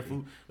 sharing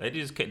food.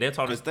 They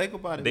taught us. Think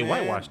about it. They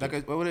man. whitewashed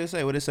it. What did they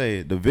say? What they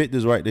say? The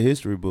victors write the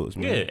history books,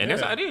 man. Yeah, and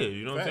that's how it is.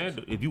 You know what I'm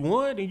saying? If you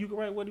won, then you can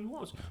write what you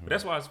want. But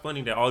that's why it's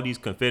funny that all these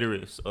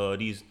Confederates,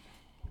 these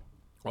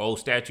old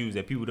statues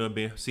that people done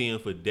been seeing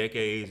for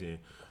decades, and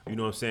you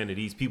know what I'm saying, that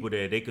these people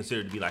that they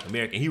consider to be like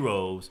American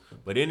heroes,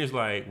 but then it's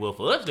like, well,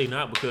 for us they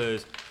not,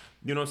 because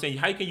you know what I'm saying,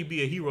 how can you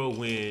be a hero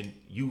when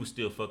you was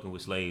still fucking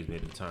with slaves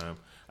at the time?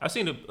 I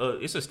seen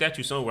it's a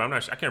statue somewhere, I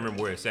can't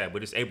remember where it's at,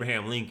 but it's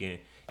Abraham Lincoln,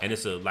 and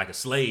it's like a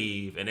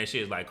slave, and that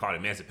shit is like called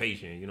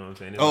emancipation. You know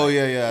what I'm saying?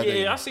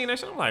 It's I seen that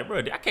shit. I'm like, bro,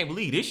 I can't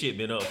believe this shit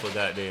been up for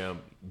goddamn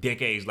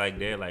decades like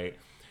that. Like,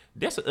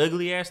 that's an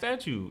ugly ass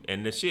statue,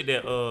 and the shit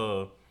that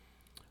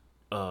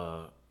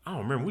I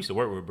don't remember. We used to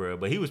work with bro,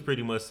 but he was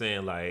pretty much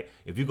saying like,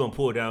 if you're gonna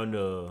pull down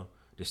the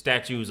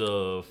statues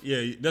of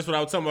that's what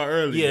I was talking about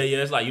earlier.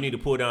 Yeah, it's like you need to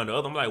pull down the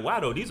other. I'm like,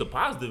 why though? These are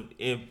positive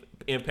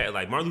impact.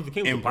 Like Martin Luther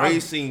King was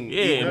embracing.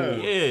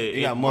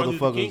 You got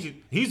motherfuckers.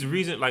 King, he's the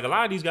reason. Like a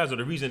lot of these guys are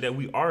the reason that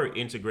we are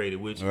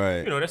integrated. Which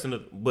that's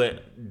another.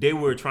 But they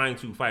were trying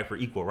to fight for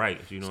equal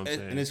rights. You know what I'm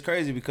saying? And it's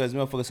crazy because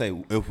motherfuckers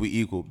say if we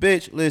equal,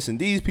 bitch. Listen,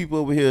 these people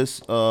over here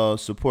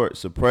support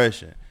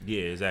suppression.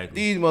 Yeah, exactly.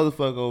 These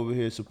motherfuckers over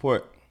here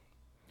support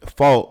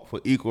fought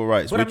for equal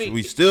rights, But I which mean,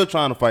 we still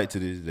trying to fight to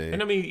this day.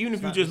 And I mean, even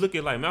if you just look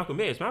at like Malcolm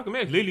X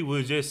literally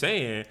was just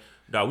saying,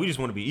 "Dog, we just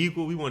want to be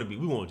equal. We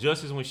want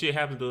justice when shit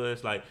happens to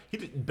us." Like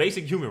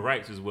basic human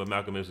rights is what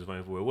Malcolm X was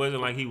fighting for. It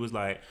wasn't like he was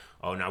like,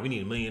 "Oh, now we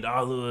need $1 million.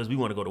 We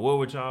want to go to war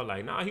with y'all."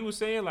 Like, nah, he was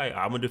saying like,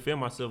 "I'm gonna defend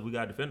myself. We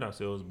gotta defend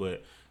ourselves."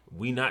 But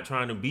we not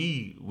trying to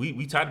be.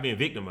 We tired of being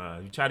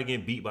victimized. We tired of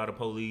getting beat by the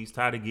police.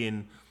 Tired of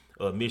getting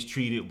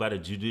mistreated by the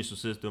judicial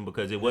system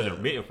because it wasn't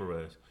written for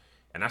us.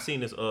 And I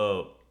seen this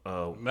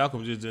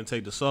Malcolm just didn't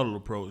take the subtle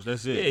approach.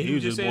 That's it. Yeah, he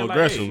was just more like,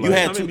 aggressive. hey, You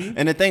had I two, mean,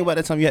 and the thing about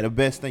that time, you had the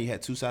best thing. You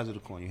had two sides of the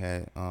coin. You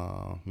had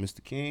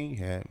Mr. King, you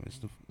had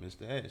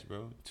Mr. X,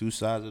 bro. Two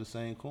sides of the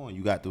same coin.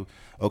 You got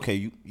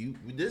you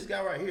this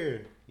guy right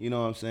here. You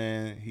know what I'm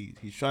saying?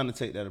 He's trying to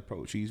take that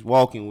approach. He's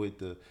walking with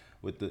the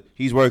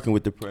he's working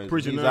with the president.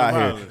 Preaching he's out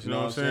here. nonviolence. You know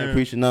what I'm saying?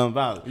 Preaching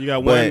nonviolence. You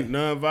got one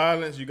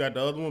nonviolence. You got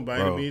the other one by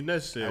any means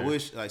necessary. I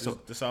wish like so.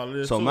 That's all it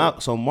is.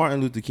 So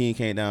Martin Luther King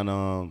came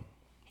down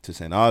to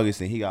St.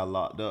 Augustine, he got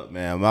locked up,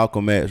 man.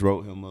 Malcolm X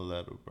wrote him a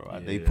letter, bro. Yeah.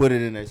 They put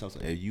it in there. So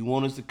if you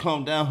want us to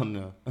come down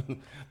now,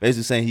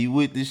 basically saying he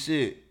with this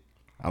shit.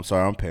 I'm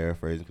sorry, I'm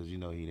paraphrasing because you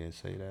know he didn't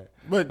say that.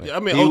 But I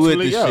mean, he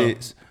ultimately, with the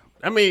shits.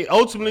 I mean,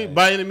 ultimately,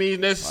 by any means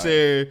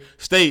necessary,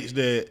 states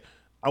that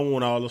I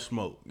want all the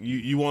smoke.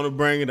 You want to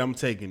bring it, I'm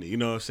taking it. You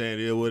know what I'm saying?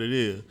 It is what it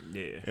is.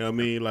 Yeah. You know what I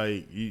mean?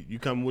 Like, you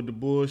come with the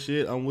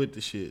bullshit, I'm with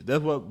the shit.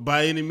 That's what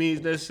by any means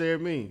necessary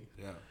means.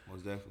 Yeah.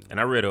 Definitely. And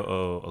I read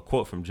a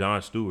quote from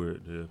Jon Stewart.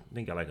 I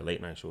think got like a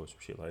late night show or some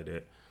shit like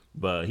that.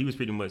 But he was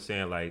pretty much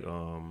saying like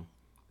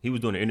he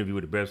was doing an interview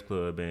with the Breakfast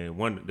Club, and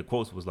one of the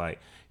quotes was like,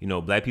 you know,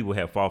 black people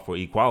have fought for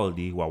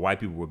equality while white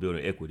people were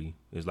building equity.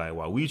 It's like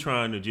while we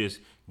trying to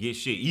just get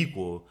shit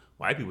equal,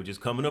 white people just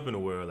coming up in the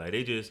world. Like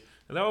they're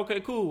like,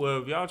 okay, cool.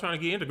 Well, if y'all trying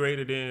to get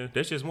integrated, then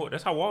that's just more.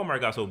 That's how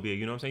Walmart got so big.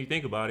 You know what I'm saying? You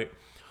think about it.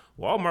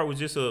 Walmart was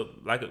just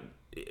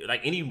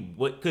like any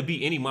what could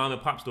be any mom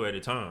and pop store at the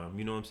time,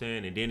 you know what I'm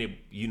saying? And then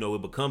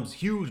it becomes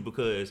huge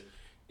because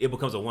it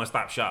becomes a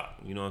one-stop shop.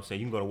 You know what I'm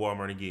saying? You can go to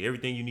Walmart and get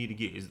everything you need to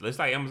get. It's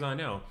like Amazon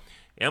now.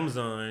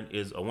 Amazon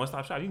is a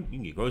one-stop shop. You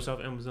can get groceries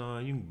off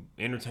Amazon. You can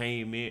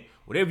entertainment,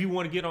 whatever you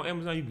want to get on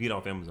Amazon, you can get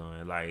off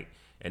Amazon.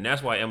 And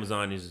that's why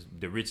Amazon is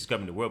the richest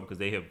company in the world because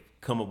they have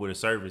come up with a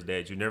service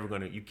that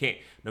you can't,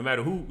 no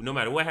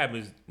matter what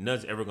happens,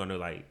 none's ever gonna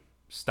like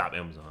stop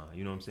Amazon.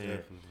 You know what I'm saying?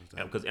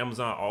 Because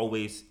Amazon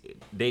always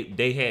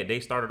they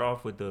started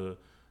off with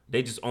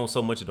they just own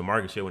so much of the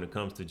market share when it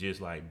comes to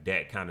just like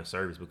that kind of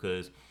service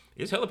because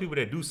it's hella people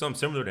that do something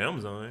similar to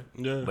Amazon,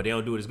 but they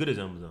don't do it as good as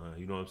Amazon.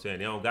 You know what I'm saying?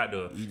 They don't got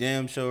the. You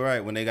damn sure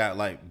right when they got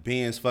like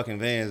Benz fucking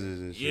vans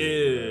and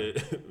shit.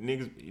 Yeah,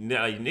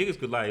 niggas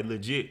could like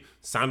legit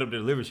sign up to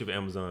deliver shit for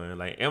Amazon.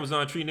 Like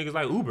Amazon treat niggas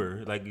like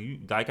Uber.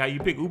 Like how you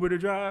pick Uber to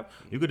drive,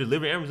 you could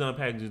deliver Amazon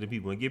packages to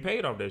people and get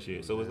paid off that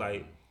shit. So it's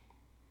like.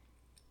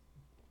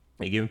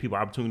 They giving people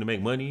opportunity to make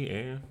money,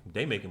 and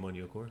they making money,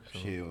 of course. So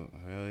shit,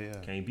 hell yeah.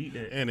 Can't beat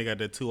that. And they got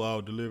that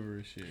 2-hour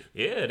delivery shit.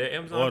 Yeah, that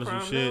Amazon order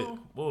Prime some shit. now.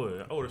 Boy,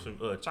 I ordered some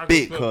chocolate.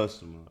 Big club,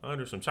 customer. I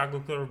ordered some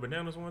chocolate covered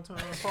bananas one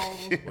time. Paul,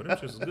 but them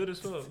shit's good as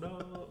fuck,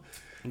 dog.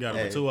 You got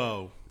them for 2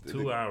 hours.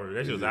 2 hours.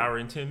 That shit was an hour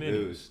and 10 minutes.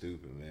 It was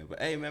stupid, man. But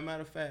hey, man,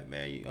 matter of fact,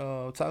 man, you,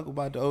 talk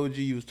about the OG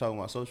you was talking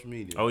about, social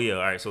media. Oh yeah,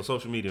 all right. So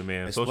social media,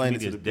 man. Explain social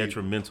media it is to the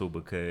detrimental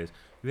because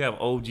you have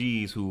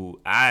OGs who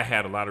I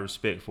had a lot of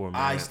respect for,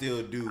 man. I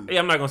still do. Yeah,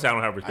 I'm not gonna say I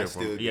don't have respect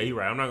for him. do. Yeah, you're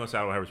right. I'm not gonna say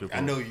I don't have respect for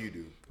him. I know you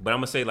do. But I'm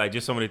gonna say like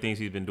just some of the things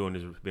he's been doing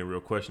has been real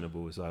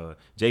questionable. It's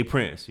Jay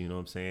Prince, you know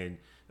what I'm saying?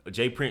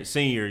 Jay Prince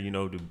Sr., you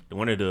know,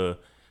 one of the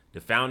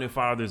founding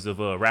fathers of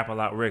Rap A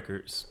Lot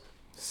Records.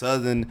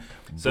 Southern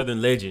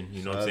legend,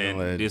 you know what I'm saying?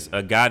 Legend. This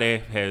a guy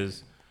that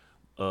has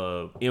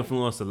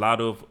influenced a lot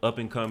of up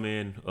and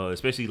coming,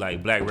 especially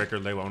like black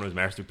record label owners,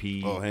 Master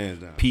P, hands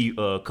down. P,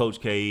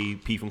 Coach K,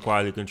 P from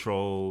Quality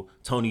Control,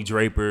 Tony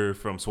Draper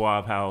from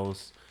Suave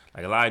House.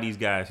 Like a lot of these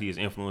guys, he has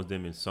influenced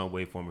them in some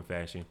way, form, or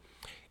fashion.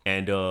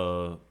 And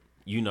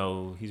you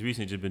know, he's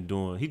recently just been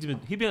doing. He's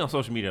been on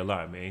social media a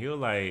lot, man. He'll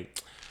like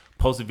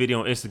post a video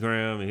on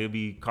Instagram and he'll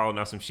be calling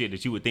out some shit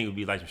that you would think would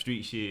be like some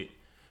street shit.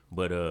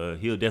 But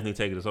he'll definitely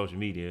take it to social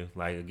media.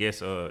 Like I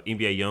guess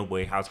NBA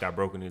YoungBoy house got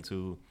broken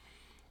into,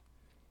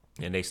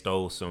 and they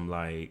stole some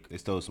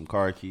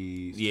car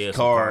keys. Yeah, some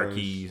car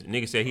keys.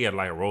 Nigga said he had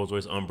like a Rolls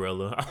Royce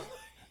umbrella.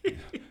 Like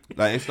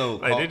they stole.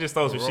 Like they just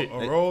stole some shit.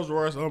 A Rolls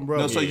Royce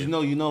umbrella. No, so you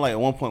know, like at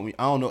one point,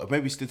 I don't know,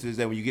 maybe still to this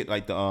day, when you get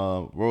like the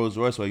Rolls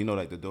Royce, where you know,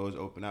 like the doors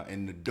open out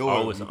and the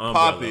door, it's you an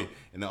pop umbrella. it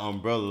and the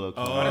umbrella.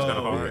 That's kind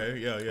of hard. Okay.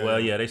 Yeah.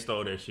 Well, yeah, they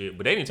stole that shit,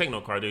 but they didn't take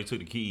no car. They took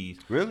the keys.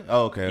 Really?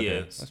 Oh, okay.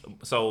 Yeah.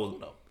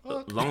 So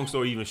long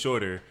story even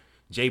shorter,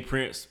 Jay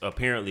Prince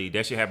apparently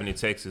that shit happened in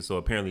Texas. So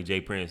apparently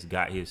Jay Prince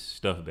got his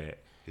stuff back.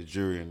 His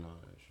jury and all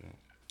that shit.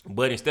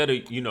 But instead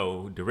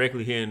of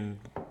directly hitting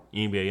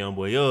NBA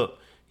YoungBoy up,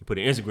 he put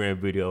an Instagram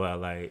video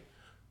out like,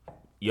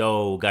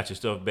 "Yo, got your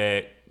stuff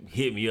back.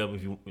 Hit me up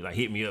if you like.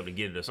 Hit me up to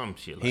get it or some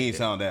shit like that." He ain't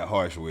sound that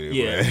harsh with it.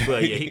 Yeah,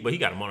 man. but he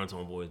got a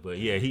monotone voice. But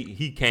yeah,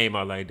 he came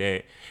out like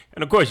that.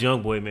 And of course,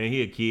 YoungBoy, man,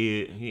 he a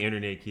kid, he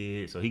internet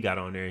kid, so he got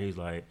on there. And he's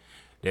like,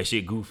 that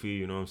shit goofy.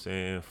 You know what I'm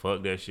saying?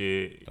 Fuck that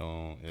shit.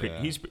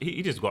 Yeah.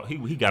 He just got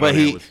he got. But on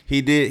there with,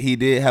 he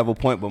did have a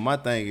point. But my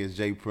thing is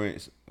Jay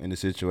Prince in the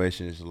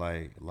situation is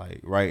like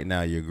right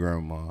now your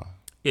grandma.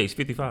 yeah, he's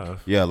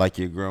 55. Yeah, like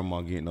your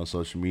grandma getting on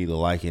social media,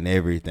 liking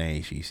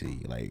everything she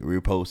see, like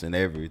reposting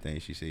everything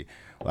she see.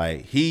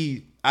 Like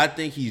I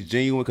think he's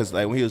genuine because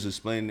like when he was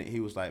explaining it, he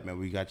was like, "Man,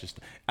 we got your."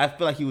 I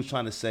feel like he was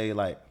trying to say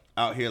like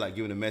out here like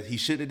giving a message. He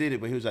should have did it,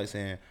 but he was like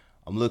saying,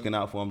 "I'm looking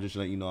out for him, just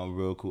letting you know I'm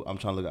real cool. I'm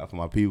trying to look out for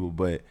my people."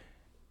 But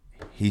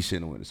he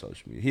shouldn't have went to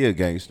social media. He a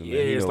gangster, man.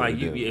 Yeah, He it's know like what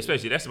to do.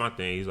 especially that's my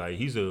thing. He's like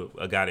he's a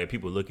guy that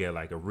people look at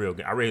like a real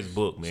guy. I read his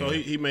book, man. So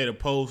he made a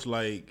post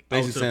like out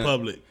Basically to saying- the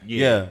public.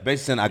 Yeah, basically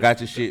saying I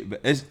got your shit.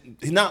 But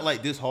he's not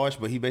like this harsh,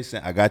 but he basically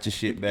saying I got your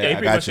shit back. Yeah, he I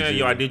pretty got much saying,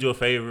 you. yo, I did you a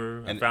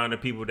favor. I And- found the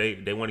people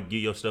they want to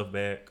give your stuff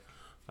back.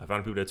 I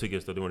found the people that took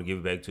your stuff. They want to give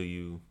it back to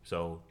you.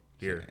 So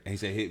here. And he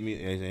said hit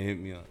me. And he said hit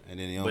me up. And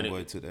then the young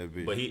boy took that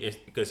bitch. But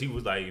because he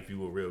was like, if you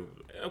were real,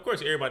 of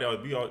course everybody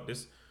always be all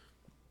this.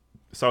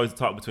 It's always a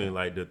talk between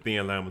like the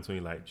thin line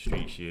between like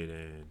street shit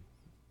and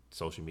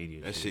social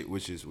media. That shit,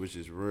 which is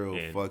real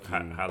and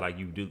fucking how like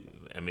you do.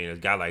 I mean, a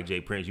guy like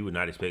Jay Prince, you would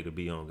not expect to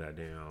be on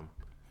goddamn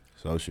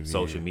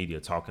social media.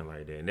 talking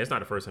like that. And that's not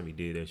the first time he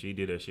did that shit. He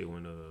did that shit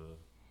when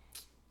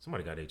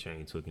somebody got their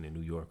chain taken in New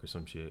York or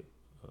some shit.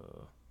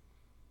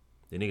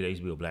 The nigga that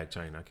used to be a Black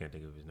China, I can't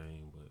think of his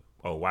name,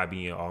 but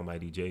YBN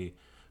Almighty J,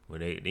 when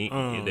they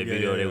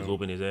video they was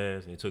whooping his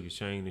ass and they took his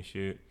chain and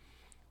shit.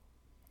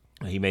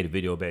 And he made a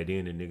video back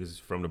then, and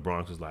niggas from the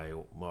Bronx was like,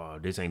 "Wow,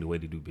 this ain't the way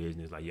to do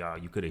business. Like, y'all,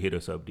 you could have hit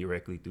us up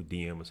directly through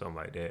DM or something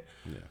like that."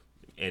 Yeah.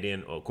 And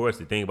then, of course,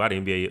 the thing about the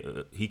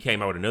NBA, he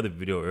came out with another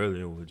video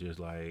earlier, was just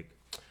like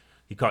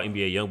he called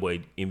NBA young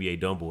boy NBA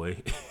dumb boy,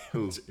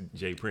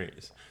 Jay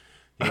Prince.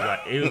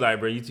 He was like,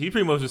 bro, he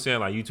pretty much was saying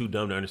like, you too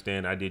dumb to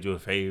understand. I did you a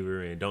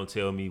favor, and don't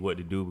tell me what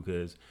to do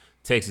because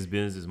Texas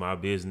business is my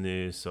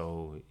business.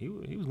 So he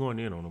was going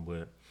in on him,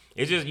 but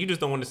it's just you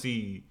just don't want to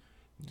see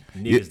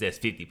niggas that's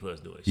 50 plus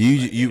doing shit.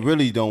 You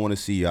really don't want to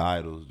see your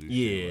idols do shit.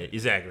 Yeah,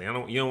 exactly.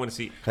 You don't want to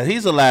see. Cause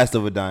he's the last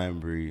of a dying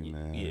breed,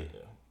 man. Yeah.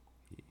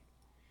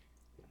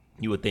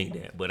 You would think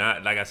that, but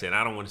like I said,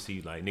 I don't want to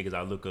see like niggas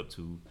I look up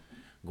to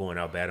going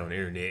out bad on the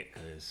internet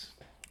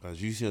Cause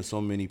you see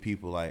so many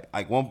people like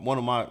one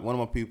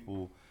of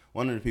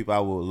the people I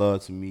would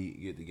love to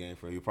meet, get the game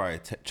from. You probably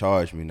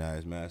charge me now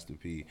is Master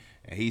P,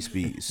 and he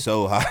speaks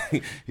so high.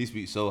 He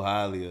speaks so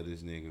highly of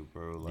this nigga,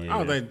 bro. Like, Yeah.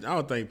 I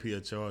don't think P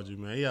will charge you,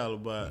 man. He all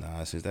about.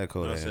 nah, since that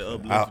Kodak. I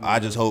said I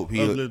just hope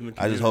he. uplifting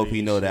the I just hope he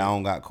community know and that I shit.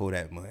 don't got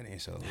Kodak money,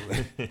 so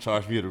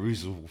charge me at a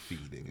reasonable fee,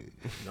 nigga.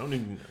 Don't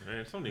niggas,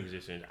 man, some niggas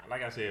just shouldn't.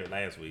 Like I said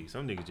last week,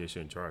 some niggas just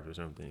shouldn't charge for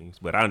some things.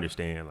 But I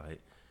understand.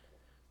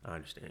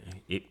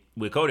 It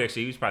with Kodak shit.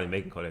 He was probably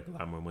making Kodak a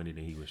lot more money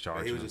than he was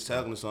charging. He was just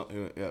telling him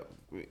something.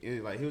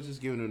 Like he was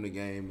just giving him the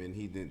game, and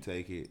he didn't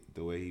take it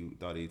the way he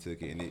thought he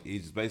took it, and he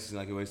just basically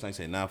like he was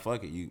saying, "Nah,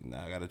 fuck it,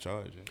 I gotta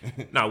charge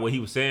it." No, what he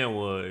was saying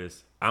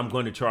was, I'm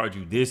going to charge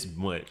you this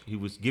much.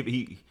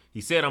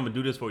 He said, I'm gonna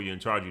do this for you and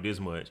charge you this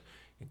much.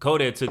 And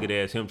Kodak took it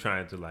as him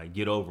trying to like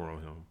get over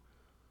on him.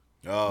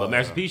 Oh, But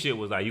Master P shit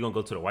was like, you gonna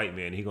go to the white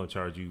man, and he gonna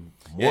charge you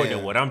more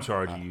than what I'm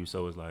charging you.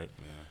 So it's like.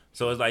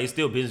 So it's like it's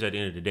still business at the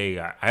end of the day.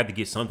 I have to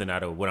get something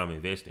out of what I'm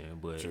investing,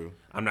 but True.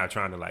 I'm not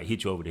trying to like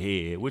hit you over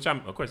the head. Which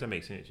of course that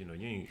makes sense. You know,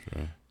 you ain't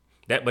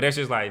that, but that's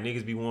just like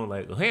niggas be wanting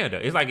like a hand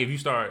up. It's like if you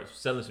start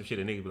selling some shit,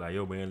 and niggas be like,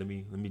 yo man, let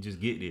me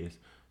just get this.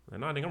 Like,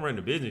 no, I think I'm running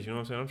the business. You know what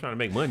I'm saying? I'm trying to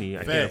make money.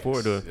 I can't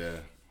afford to. Yeah.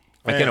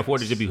 I can't afford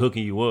to just be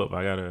hooking you up.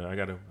 I got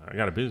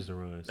a business to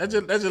run. So.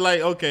 That's just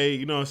like, okay,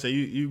 you know what I'm saying?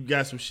 You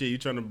got some shit you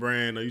trying to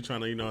brand or you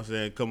trying to, you know what I'm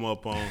saying, come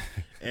up on.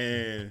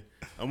 And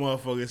a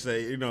motherfucker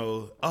say, you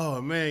know,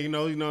 oh man, you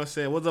know what I'm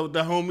saying? What's up with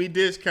the homie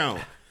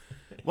discount?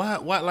 Why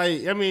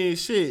like, I mean,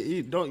 shit,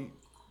 you don't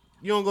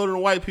go to the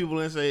white people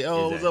and say,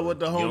 oh, what's up with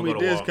the You don't go homie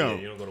to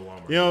discount? you don't go to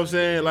Walmart. You know what I'm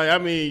saying? Like, I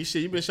mean,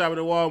 shit, you been shopping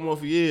at Walmart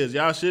for years.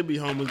 Y'all should be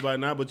homies by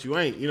now, but you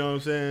ain't. You know what I'm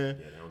saying?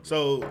 Yeah, they don't do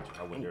So, that.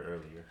 I went there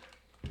earlier.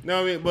 you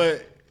know what I mean?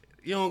 But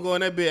you don't go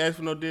in that bit ask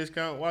for no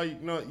discount. Why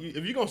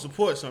if you're gonna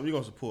support something, you're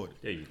gonna support it.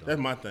 There you go. That's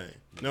my thing.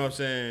 You know what I'm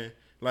saying?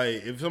 Like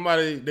if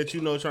somebody that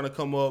you know trying to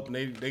come up and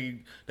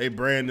they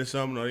branding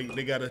something or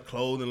they got a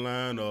clothing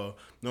line or you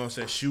know what I'm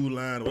saying, shoe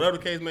line or whatever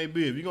the case may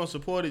be, if you're gonna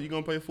support it, you're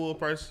gonna pay full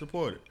price to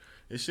support it.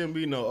 It shouldn't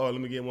be no, oh, let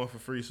me get one for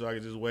free so I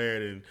can just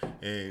wear it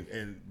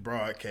and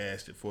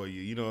broadcast it for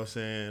you. You know what I'm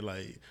saying?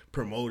 Like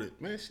promote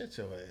it. Man, shut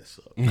your ass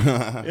up. You know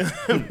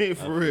what I mean?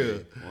 For real.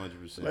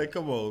 100%. Like,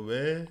 come on,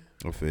 man.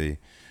 I feel you.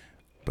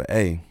 But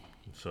hey,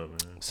 What's up,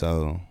 man?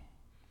 so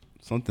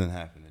something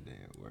happened today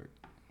at work.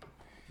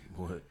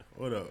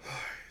 What up?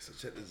 So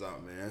check this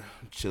out, man.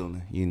 I'm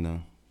chilling, you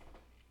know.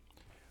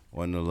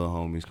 One of the little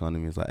homies come to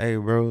me. He's like, hey,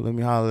 bro, let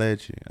me holler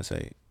at you. I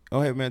say,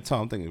 oh, hey, man,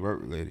 Tom, I'm thinking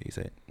work related. He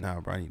said, nah,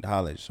 bro, I need to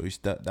holler at you. So he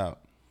stepped out.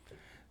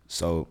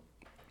 So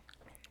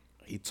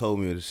he told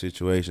me of the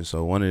situation.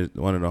 So one of the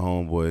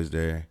homeboys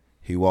there,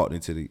 he walked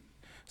into the.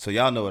 So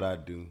y'all know what I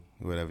do.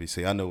 whatever you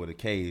say. I know what a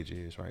cage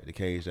is, right? The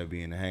cage that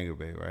be in the hangar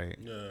bay, right?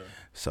 Yeah.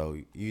 So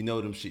you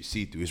know them shit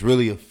see through. It's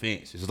really a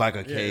fence. It's like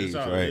a cage,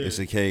 right? It's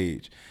a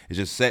cage. It's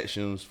just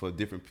sections for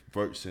different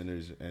vert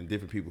centers and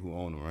different people who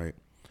own them, right?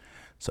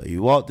 So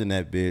you walked in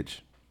that bitch.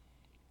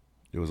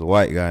 There was a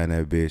white guy in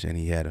that bitch, and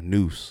he had a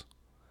noose.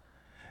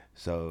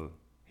 So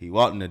he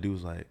walked in, the dude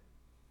was like,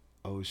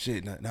 "Oh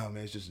shit, no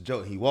man, it's just a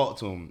joke." He walked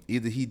to him.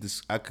 Either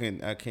I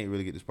can't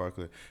really get this part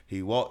clear.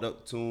 He walked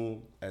up to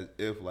him as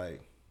if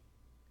like,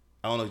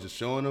 I don't know, just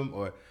showing him,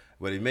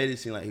 but he made it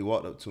seem like he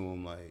walked up to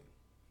him like,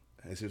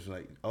 and he was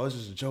like, "Oh, it's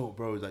just a joke,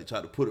 bro." He's like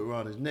tried to put it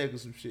around his neck or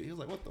some shit. He was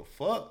like, "What the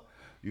fuck?"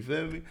 You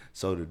feel me?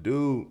 So the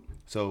dude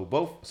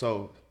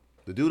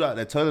out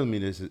there telling me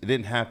this, it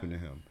didn't happen to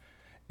him.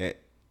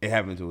 It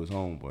happened to his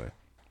homeboy.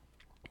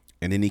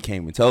 And then he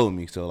came and told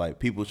me. So, like,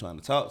 people trying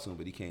to talk to him,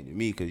 but he came to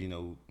me because, you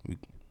know,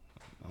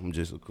 I'm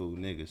just a cool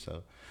nigga.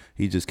 So,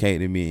 he just came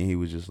to me and he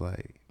was just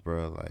like,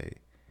 bro,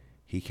 like,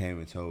 he came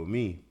and told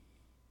me.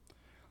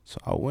 So,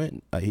 I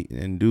went,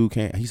 and dude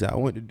came, he said, I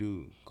went to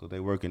dude because they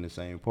work in the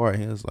same part.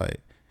 He was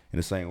like, in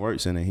the same work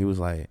center. He was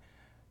like,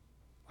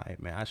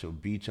 man, I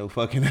should beat your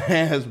fucking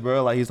ass,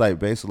 bro. Like, he's like,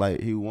 basically,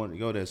 like, he wanted to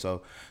go there.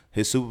 So,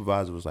 his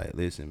supervisor was like,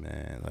 listen,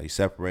 man. Like,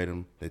 separate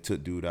him. They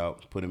took dude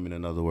out, put him in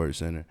another work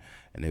center.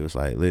 And they was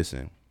like,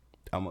 listen,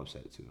 I'm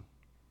upset too.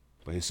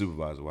 But his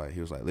supervisor, white,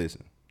 he was like,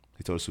 listen.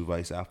 He told the supervisor,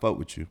 he said, I fuck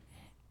with you.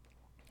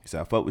 He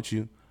said, I fuck with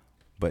you,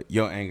 but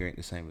your anger ain't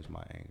the same as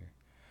my anger.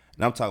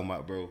 And I'm talking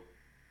about, bro,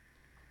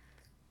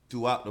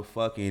 throughout the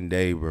fucking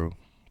day, bro,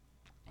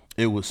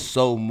 it was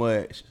so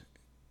much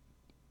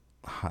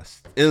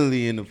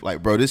hostility in the,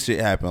 like, bro, this shit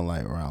happened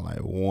like around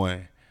like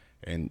 1,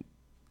 and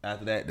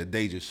after that the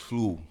day just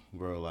flew,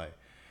 bro. Like,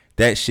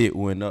 that shit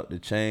went up the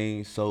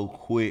chain so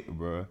quick,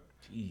 bro.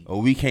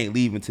 Or we can't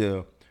leave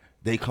until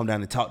they come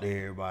down and talk to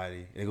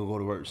everybody. They go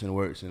to works,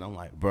 and I'm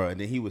like, bro. And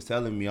then he was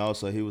telling me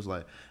also, he was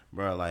like,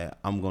 bro, like,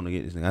 I'm gonna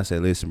get this thing. I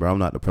said, listen, bro, I'm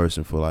not the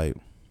person for like.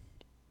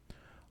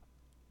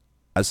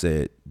 I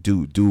said,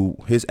 do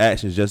his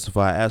actions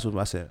justify ass with him?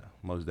 I said,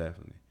 most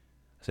definitely.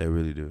 I said,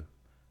 really do.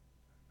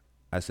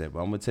 I said, but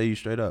I'm gonna tell you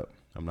straight up,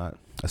 I'm not.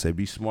 I said,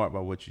 be smart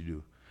about what you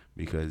do,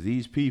 because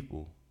these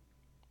people,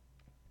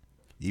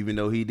 even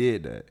though he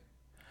did that,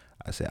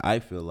 I said, I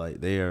feel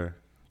like they are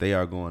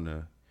going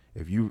to,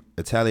 if you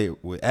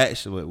retaliate with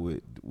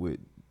action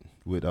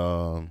with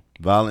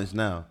violence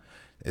now,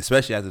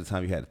 especially after the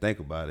time you had to think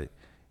about it,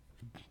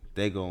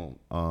 they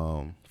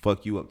gonna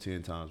fuck you up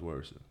 10 times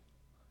worse.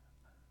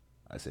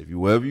 I said,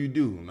 whatever you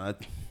do, I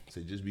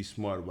said, just be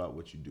smart about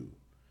what you do.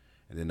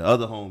 And then the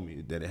other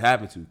homie that it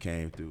happened to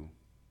came through.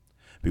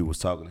 People was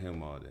talking to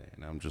him all day,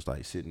 and I'm just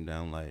like sitting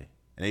down, like,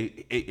 and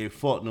it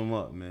fucked them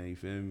up, man. You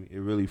feel me? It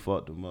really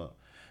fucked them up.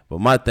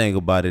 But my thing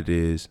about it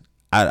is,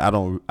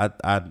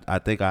 I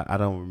think I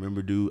don't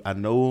remember dude. I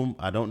know him.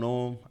 I don't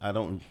know him. I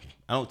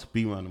don't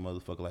be around a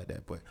motherfucker like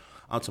that. But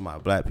I'm talking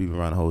about black people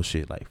around the whole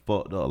shit, like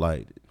fucked up,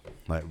 like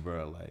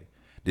bro, like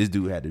this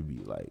dude had to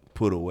be like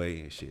put away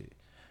and shit.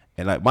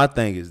 And like my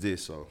thing is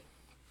this, so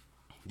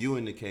you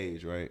in the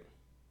cage, right?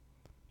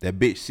 That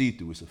bitch see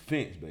through. It's a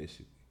fence,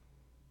 basically.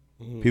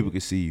 Mm-hmm. People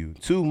can see you.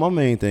 2, my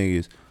main thing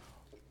is,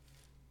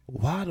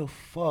 why the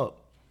fuck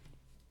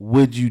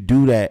would you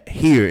do that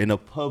here in a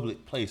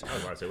public place? I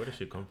was about to say, where does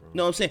shit come from? You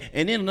know what I'm saying?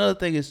 And then another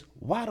thing is,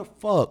 why the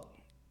fuck?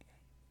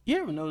 You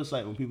ever notice,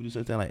 like, when people do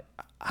something like,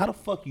 how the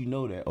fuck you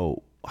know that?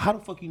 Oh, how the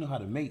fuck you know how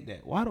to make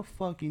that? Why the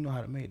fuck you know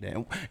how to make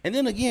that? And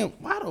then again,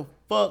 why the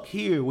fuck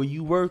here where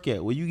you work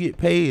at, where you get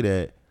paid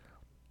at,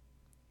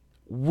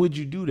 would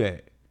you do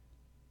that?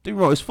 Think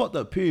wrong, it's fucked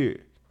up,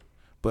 period.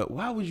 But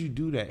why would you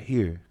do that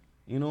here?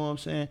 You know what I'm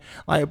saying?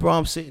 Like, bro,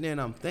 I'm sitting there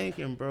and I'm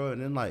thinking, bro,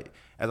 and then like,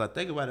 as I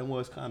think about it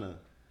more, it's kind of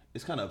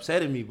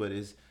upsetting me, but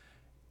it's,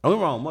 don't get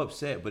me wrong, I'm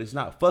upset, but it's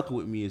not fucking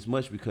with me as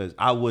much because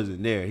I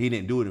wasn't there. He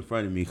didn't do it in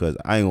front of me, because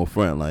I ain't gonna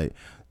front, like,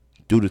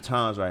 through the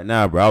times right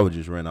now, bro, I would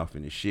just run off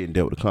in this shit and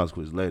deal with the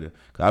consequences later.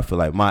 Because I feel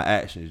like my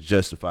actions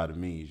justify the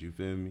means, you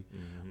feel me?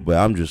 Mm-hmm. But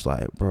I'm just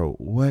like, bro,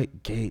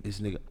 what gate this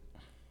nigga?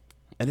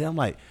 And then I'm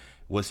like,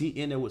 was he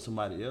in there with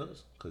somebody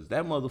else? Because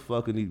that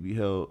motherfucker need to be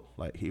held.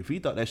 Like, if he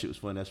thought that shit was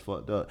fun, that's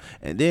fucked up.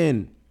 And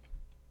then,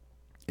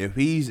 if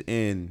he's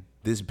in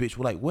this bitch,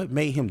 like, what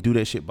made him do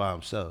that shit by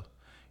himself?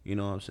 You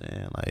know what I'm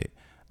saying? Like,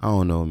 I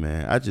don't know,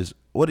 man. I just,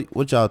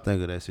 what y'all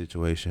think of that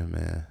situation,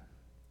 man?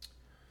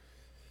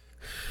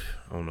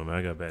 I don't know, man.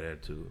 I got bad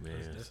attitude, man.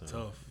 That's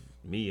tough.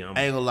 Me, I ain't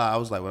gonna lie. I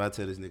was like, when I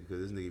tell this nigga,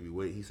 because this nigga be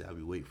waiting, he said, I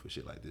be waiting for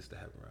shit like this to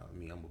happen around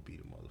me. I'm gonna beat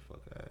a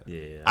motherfucker ass.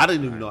 Yeah. I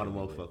didn't even know how the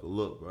motherfucker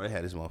looked, bro. I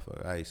had this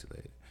motherfucker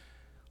isolated.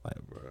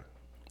 Like, bro.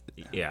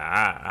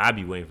 Yeah, I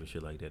be waiting for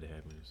shit like that to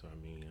happen. So, I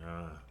mean,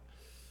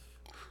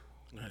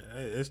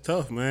 it's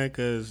tough, man,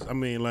 because, I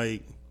mean,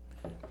 like,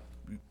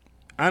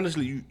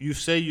 honestly, you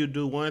say you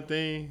do one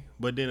thing,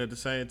 but then at the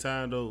same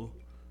time, though,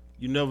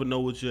 you never know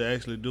what you're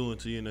actually doing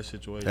till you're in that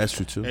situation. That's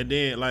true, too. And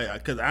then, like,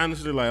 because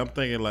honestly, like, I'm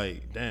thinking,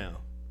 like, damn.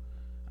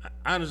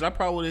 Honestly, I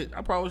probably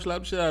would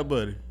slap the shit out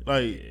of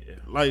Buddy.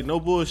 Like, no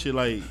bullshit.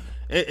 Like,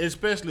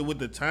 especially with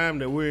the time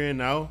that we're in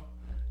now,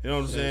 You know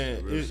what I'm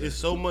saying? It's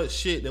so much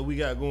shit that we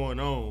got going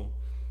on,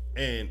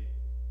 and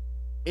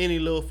any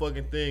little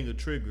fucking thing will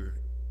trigger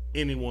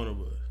any one of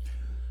us.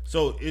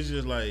 So it's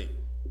just like,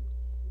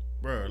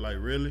 bro, like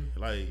really,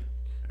 like,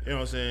 you know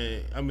what I'm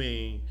saying? I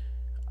mean,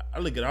 I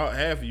look at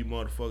half of you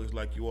motherfuckers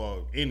like you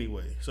all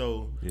anyway.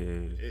 So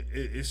Yeah.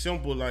 it's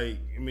simple. Like,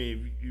 I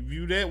mean, if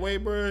you that way,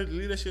 bro,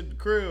 leave that shit at the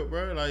crib,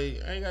 bro.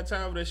 Like, I ain't got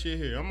time for that shit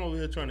here. I'm over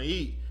here trying to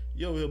eat.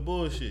 You over here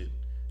bullshit.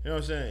 You know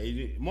what I'm saying?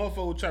 If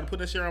motherfucker would try to put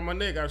that shit around my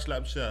neck, I'd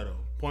slap the shit out of him.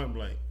 Point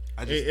blank.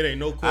 It ain't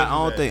no question.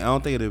 I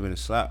don't think it'd have been a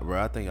slap,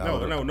 bro. I think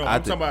no. I'm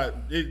talking about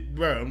it,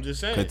 bro. I'm just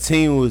saying.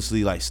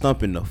 Continuously like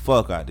stumping the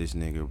fuck out this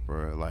nigga,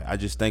 bro. Like I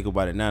just think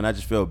about it now, and I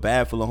just feel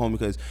bad for the homie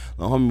because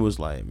the homie was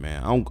like,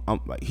 man, I'm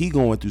like he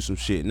going through some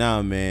shit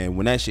now, man.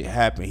 When that shit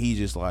happened, he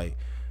just like,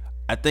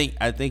 I think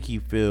he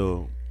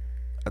feel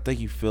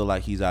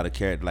like he's out of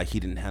character, like he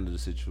didn't handle the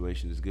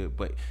situation as good,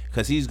 but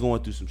because he's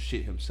going through some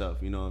shit himself,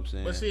 you know what I'm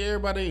saying? But see,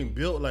 everybody ain't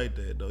built like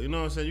that though. You know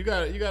what I'm saying? You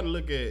gotta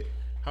look at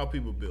how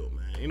people built,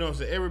 man. You know what I'm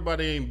saying?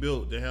 Everybody ain't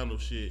built to handle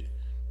shit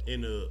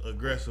in an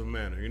aggressive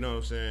manner. You know what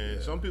I'm saying?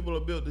 Yeah. Some people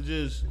are built to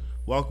just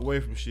walk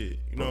away from shit.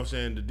 You know what I'm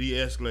saying? To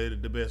de-escalate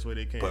it the best way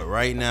they can. But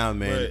right now,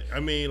 man. But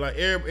I mean, like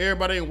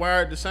everybody ain't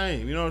wired the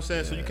same. You know what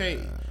I'm saying? Yeah. So you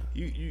can't.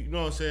 You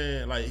know what I'm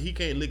saying? Like he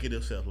can't look at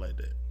himself like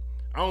that.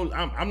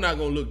 I'm not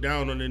gonna look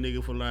down on that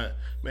nigga for like,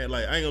 man,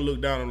 like I ain't gonna look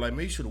down on him like,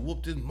 man, you should have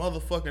whooped this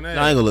motherfucking ass.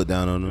 No, I ain't gonna look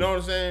down on him. You know what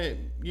I'm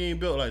saying? You ain't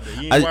built like that.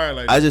 You ain't wired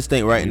like that. I just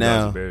think right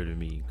now. Better than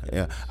me.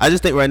 Yeah, I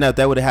just think right now if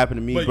that would have happened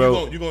to me, but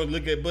bro. You gonna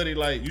look at Buddy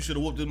like you should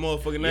have whooped this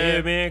motherfucking ass.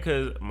 Yeah, man,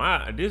 because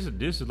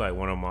this is like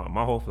one of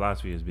my whole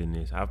philosophy has been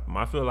this.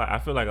 I feel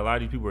like a lot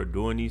of these people are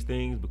doing these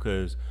things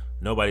because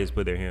nobody's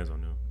put their hands on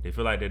them. They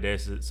feel like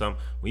that's some.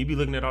 When you be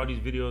looking at all these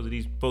videos of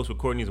these folks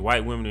recording these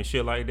white women and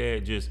shit like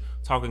that, just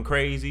talking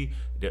crazy.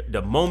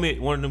 The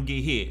moment one of them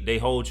get hit, they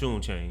whole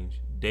tune change.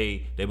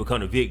 They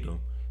become a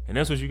victim, and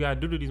that's what you gotta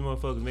do to these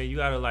motherfuckers, man. You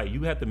gotta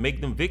you have to make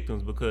them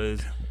victims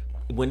because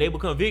when they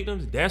become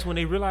victims, that's when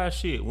they realize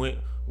shit. When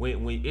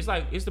it's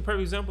like it's the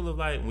perfect example of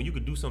like when you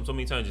could do something so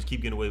many times, just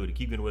keep getting away with it,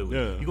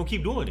 Yeah. You gonna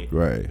keep doing it,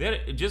 right?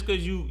 That just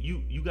because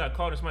you got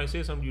caught and somebody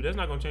said something to you, that's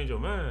not gonna change your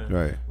mind,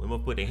 right? When they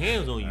put their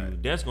hands on you,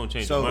 that's gonna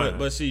change your mind.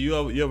 But see,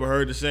 you ever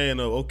heard the saying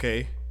of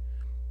okay,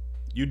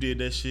 you did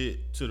that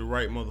shit to the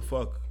right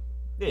motherfucker?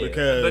 Yeah,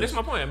 because but that's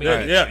my point. I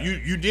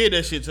mean, you did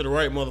that shit to the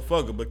right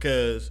motherfucker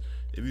because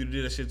if you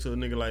did that shit to a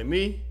nigga like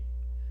me,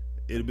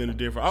 it'd have been a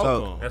different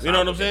outcome. You know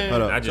what I'm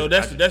saying? So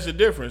that's the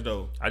difference,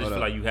 though. I just feel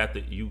like you have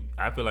to.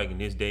 I feel like in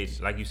this day,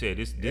 like you said,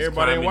 this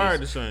everybody ain't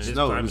wired the same.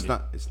 No, it's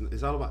not.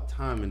 It's all about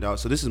timing, dog.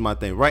 So this is my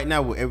thing. Right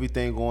now, with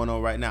everything going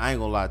on right now, I ain't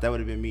gonna lie. That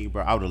would have been me,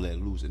 bro. I would have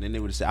let loose, and then they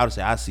would have said, I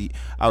would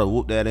have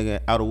whooped that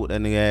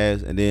nigga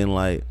ass, and then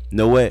like, you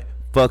know what?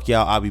 Fuck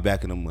y'all, I'll be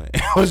back in the month.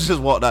 I was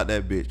just walked out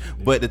that bitch.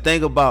 But the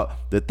thing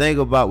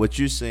about what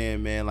you're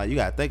saying, man, like you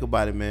gotta think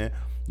about it, man.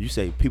 You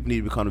say people need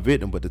to become a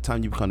victim, but the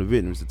time you become a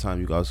victim is the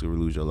time you also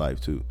lose your life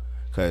too.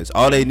 Cause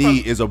all they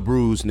need is a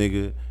bruise,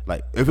 nigga.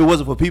 Like if it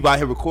wasn't for people out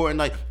here recording,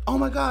 like, oh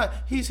my god,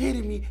 he's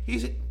hitting me.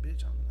 Bitch,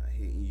 I'm not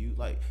hitting you.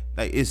 Like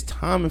it's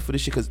timing for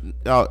this shit. Cause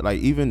like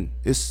even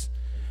it's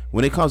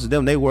when it comes to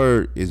them, they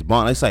word is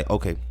bond. It's like,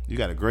 okay, you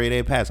got a grade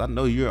A pass. I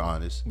know you're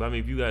honest. But I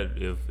mean,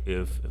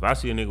 if I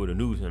see a nigga with a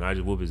noose and I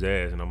just whoop his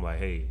ass and I'm like,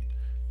 hey,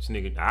 this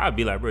nigga, I'd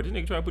be like, bro, this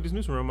nigga try to put this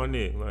noose around my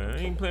neck. Like I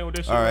ain't playing with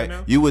that shit right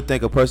now. You would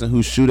think a person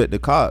who shoot at the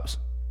cops,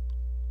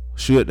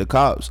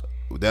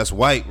 that's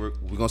white. We're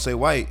gonna say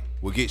white.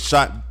 Will get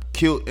shot,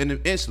 killed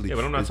instantly. Yeah,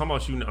 but I'm not talking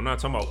about shooting. I'm not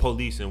talking about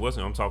police and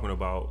whatnot. I'm talking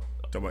about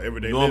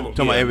everyday normal. living.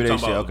 Talking about everyday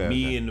shit. Okay.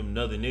 Me and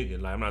another nigga.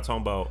 Like I'm not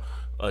talking about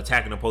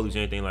attacking the police or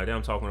anything like that.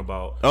 I'm talking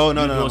about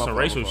doing some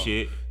racial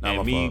shit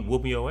and me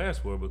whooping your ass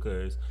for it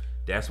because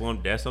that's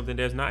something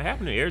that's not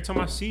happening. Anytime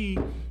I see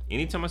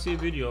a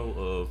video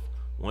of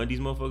one of these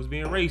motherfuckers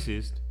being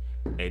racist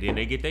and then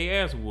they get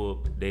their ass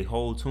whooped, they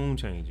whole tune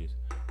changes.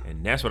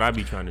 And that's what I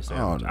be trying to say.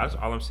 All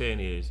I'm saying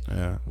is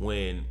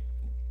when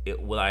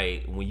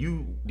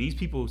these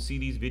people see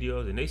these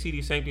videos and they see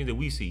these same things that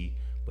we see,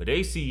 but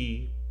they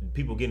see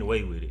people getting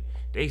away with it.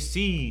 They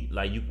see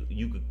like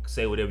you could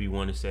say whatever you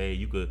want to say,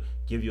 you could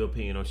give your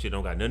opinion on shit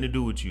don't got nothing to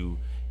do with you,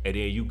 and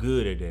then you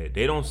good at that.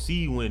 They don't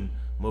see when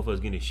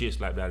motherfuckers getting shit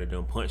slapped out of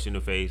them, punched in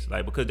the face,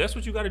 like because that's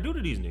what you got to do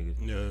to these niggas.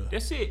 Yeah,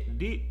 that's it.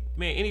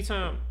 Man,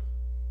 anytime,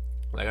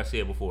 like I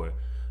said before,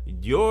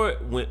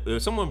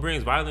 if someone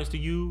brings violence to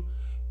you,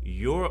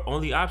 your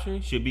only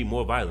option should be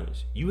more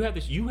violence. You have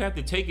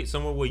to take it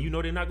somewhere where you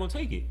know they're not gonna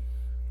take it.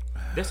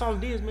 That's all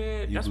it is,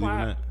 man. That's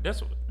why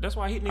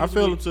I hit niggas. I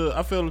feel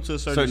it to a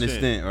certain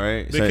extent,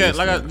 right? Because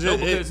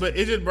but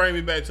it just brings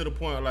me back to the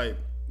point, like,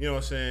 you know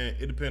what I'm saying?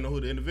 It depends on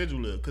who the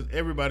individual is, because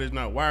everybody's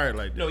not wired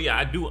like that. No, yeah,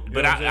 I do,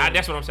 but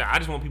that's what I'm saying. I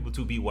just want people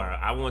to be wired.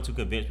 I want to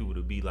convince people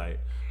to be like,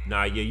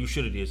 nah, yeah, you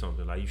should have did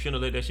something. Like you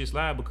shouldn't have let that shit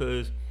slide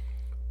because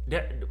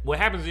what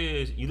happens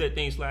is you let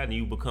things slide and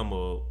you become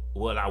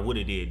I would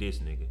have did this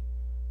nigga.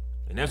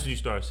 And that's what you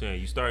start saying.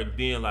 You start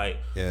being like,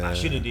 I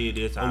should have did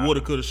this. I woulda,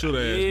 coulda,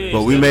 shoulda. Yeah,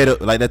 but we made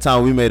that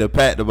time we made a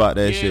pact about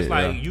that shit. It's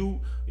like you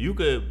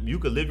could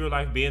live your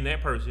life being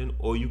that person,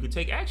 or you could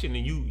take action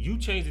and you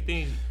change the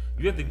things.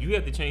 You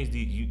have to change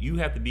you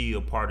have to be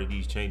a part of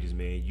these changes,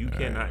 man. You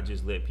cannot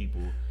just let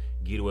people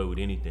get away with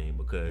anything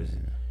because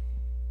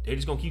they're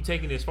just gonna keep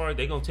taking it as far as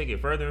they're gonna take it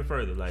further and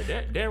further. Like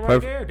that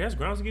right there, that's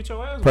grounds to get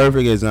your ass.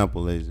 Perfect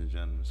example, ladies and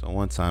gentlemen. So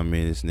one time,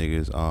 me and this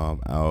nigga's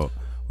out,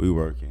 we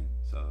working.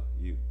 So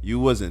you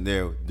wasn't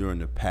there during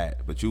the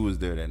pact, but you was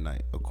there that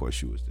night. Of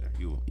course, you was there.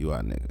 You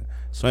our nigga.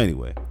 So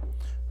anyway,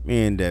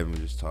 me and Devin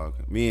was just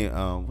talking. Me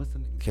and what's the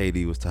nigga?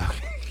 KD was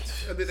talking.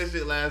 I did that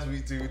shit last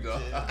week too,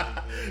 dog.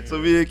 So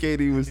me and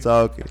KD was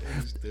talking,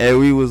 and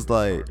we was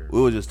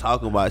just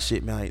talking about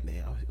shit, man.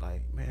 I was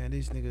like, man,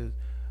 these niggas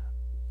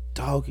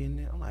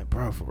talking. I'm like,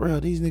 bro, for real,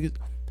 these niggas.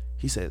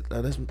 He said,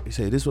 this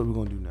is what we're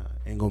gonna do now.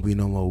 Ain't gonna be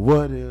no more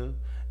what if.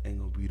 Ain't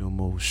gonna be no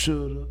more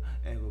shoulda.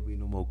 Ain't gonna be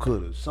no more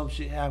coulda. Some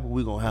shit happen,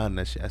 we gonna handle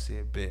that shit. I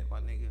said, bet, my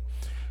nigga.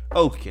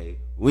 Okay,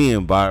 we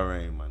in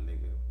Bahrain, my nigga.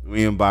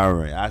 We in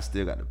Bahrain. I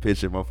still got the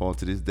picture of my phone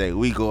to this day.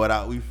 We going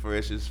out, we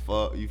fresh as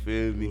fuck, you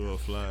feel me?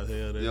 Fly as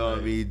hell, you know what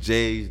I mean?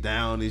 J's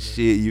down and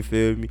shit, you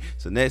feel me?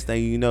 So next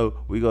thing you know,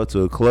 we go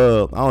to a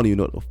club. I don't even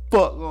know what the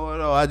fuck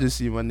going on. I just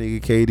see my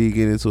nigga KD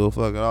get into a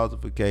fucking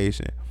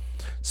altercation.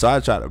 So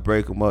I try to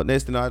break him up.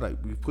 Next thing I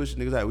we push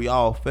niggas out. We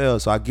all fell.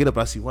 So I get up.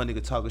 I see one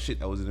nigga talking shit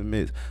that was in the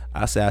midst.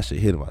 I say I should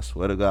hit him. I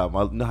swear to God.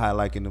 You know how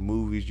like in the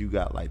movies you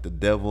got like the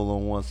devil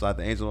on one side,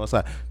 the angel on one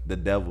side. The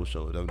devil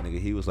showed up,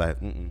 nigga. He was like,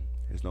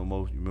 there's no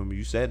more. Remember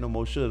you said no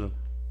more shoulda.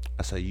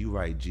 I say you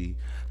right, G.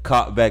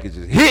 Caught back and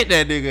just hit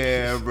that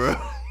nigga ass, bro.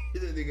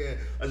 Hit that nigga ass.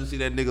 I just see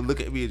that nigga look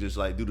at me and just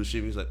like do the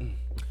shit. He's like,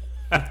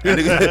 that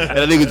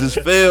nigga just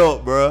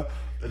failed, bro.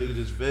 That nigga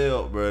just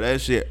failed, bro. That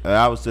shit.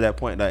 I was to that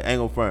point, like, ain't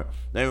gonna front.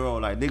 They were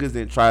wrong. Like, niggas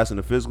didn't try us in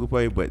the physical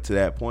play, but to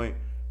that point,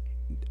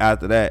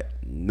 after that,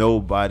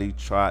 nobody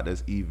tried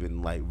us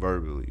even, like,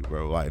 verbally,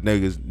 bro. Like,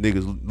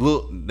 niggas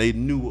look, they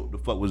knew what the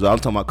fuck was up. I'm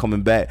talking about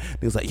coming back.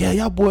 They was like, yeah,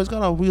 y'all boys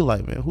got on. We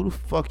like, man, who the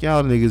fuck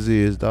y'all niggas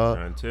is, dog?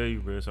 I'm trying to tell you,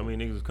 bro. So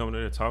many niggas was coming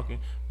there talking.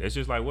 That's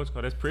just like, what's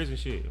called, that's prison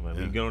shit. Like,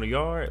 when you get on the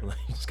yard, like,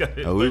 you just got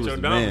to put your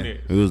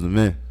dominance. It was the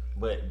man.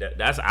 But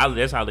that's how I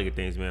look at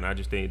things, man. I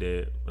just think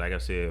that, like I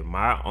said,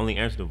 my only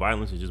answer to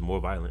violence is just more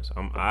violence.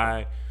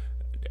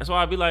 That's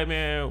why I be like,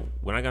 man,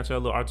 when I got to a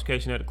little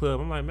altercation at the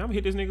club, I'm like, man, I'm gonna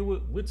hit this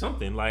nigga with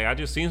something. Like, I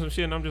just seen some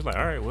shit and I'm just like,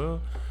 all right, well,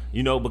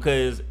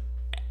 because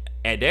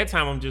at that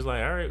time I'm just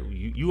like, all right,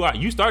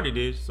 you started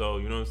this, so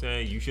you know what I'm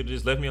saying? You should have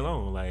just left me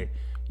alone. Like,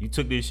 you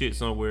took this shit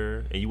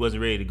somewhere and you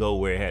wasn't ready to go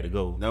where it had to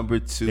go. Number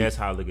 2. That's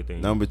how I look at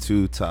things. Number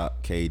 2,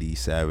 top KD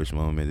Savage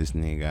moment. This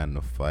nigga got in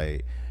a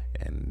fight.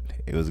 And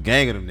it was a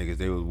gang of them niggas.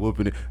 They was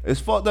whooping it. It's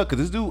fucked up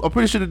because this dude, I'm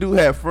pretty sure the dude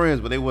had friends,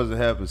 but they wasn't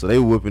happy. So they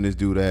were whooping this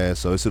dude ass.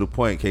 So it's to the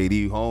point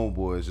KD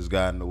homeboys just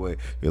got in the way.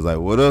 He was like,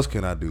 what else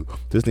can I do?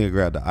 This nigga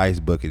grabbed the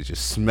ice bucket and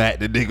just smacked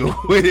the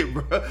nigga with it,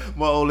 bro.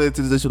 My old lady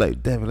to this, she was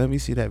like, damn it, let me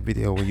see that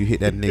video when you hit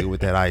that nigga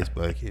with that ice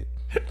bucket.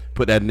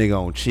 Put that nigga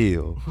on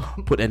chill.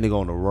 Put that nigga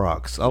on the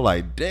rocks. I'm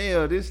like,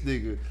 damn, this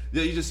nigga.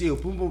 Yeah, you just see a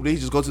boom, boom. Then he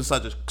just go to the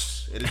side,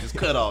 just, and it just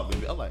cut off.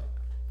 Baby. I'm like,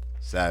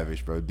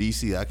 savage, bro.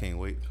 DC, I can't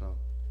wait to come.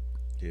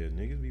 Yeah,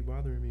 niggas be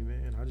bothering me,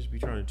 man. I just be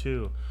trying to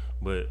chill,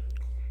 but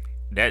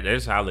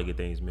that's how I look at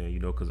things, man. You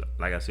know, because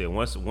like I said,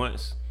 once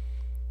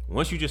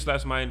you just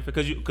slap somebody,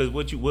 because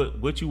what you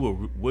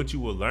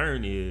will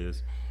learn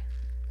is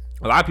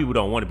a lot of people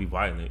don't want to be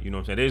violent. You know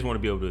what I'm saying? They just want to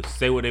be able to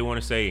say what they want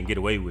to say and get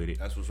away with it.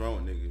 That's what's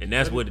wrong with niggas. And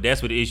that's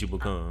what the issue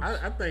becomes.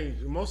 I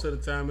think most of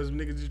the time is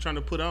niggas just trying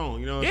to put on.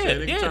 You know what I'm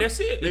saying? That's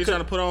it. They trying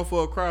to put on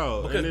for a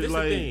crowd. Because and it's this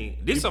like, the thing.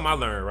 This is something I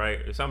learned, right?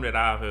 It's something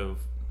that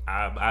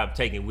I've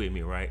taken with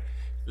me, right?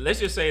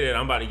 Let's just say that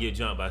I'm about to get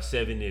jumped by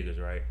 7 niggas,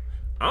 right?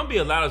 I'm gonna be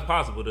as loud as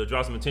possible to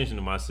draw some attention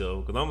to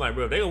myself, because I'm like,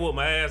 bro, if they gonna whoop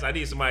my ass, I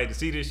need somebody to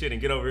see this shit and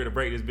get over here to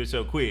break this bitch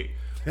up quick.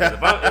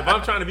 If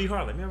I'm trying to be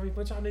hard, like, man,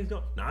 what y'all niggas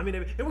going? Nah, I mean,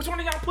 hey, which one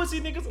of y'all pussy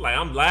niggas? Like,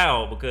 I'm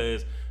loud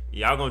because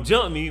y'all gonna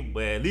jump me,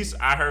 but at least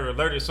I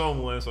alerted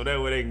someone so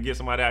that way they can get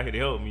somebody out here to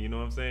help me. You know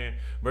what I'm saying?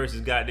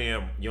 Versus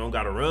goddamn, you don't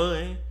gotta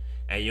run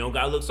and you don't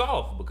gotta look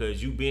soft,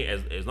 because you being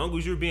as long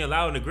as you're being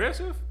loud and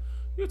aggressive,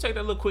 you'll take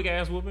that little quick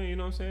ass whooping. You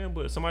know what I'm saying?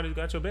 But somebody's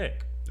got your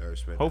back. I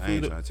respect. Hopefully I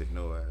ain't trying to take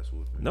no ass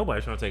whooping.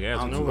 Nobody's trying to take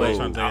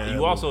ass.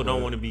 You also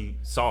don't want to be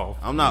soft.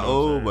 I'm not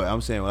old, but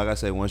I'm saying, like I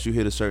said, once you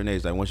hit a certain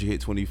age, like once you hit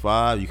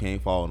 25, you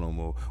can't fall no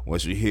more.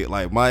 Once you hit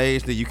like my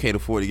age, then you can't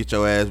afford to get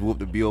your ass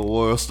whooped to be a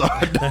world star.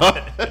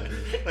 Like,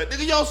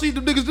 nigga, y'all see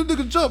them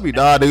niggas jump me.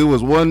 Nah, nigga, it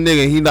was one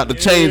nigga and he knocked the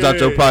chains out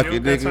your pocket,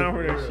 you nigga. Time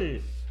for that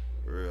shit.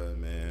 Real,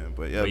 man.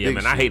 But yeah, man,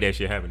 shit. I hate that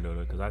shit happening though,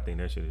 because I think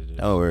that shit is just.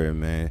 Don't worry,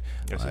 man.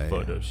 That's some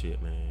fucked up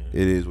shit, man.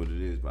 It is what it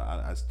is, but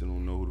I still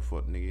don't know who the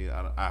fuck nigga is.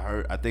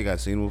 I think I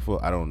seen him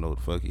before. I don't know who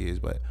the fuck he is,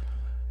 but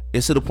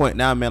it's to the point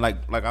now, man.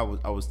 Like I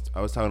was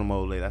talking to my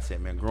old lady. I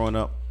said, man, growing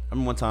up, I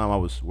remember one time I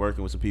was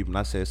working with some people and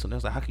I said something. I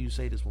was like, how can you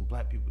say this when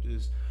black people do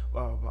this?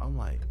 I'm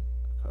like,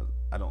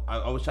 I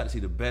always try to see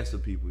the best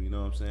of people. You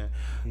know what I'm saying?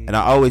 Mm-hmm. And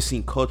I always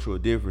seen cultural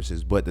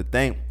differences, but the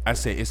thing I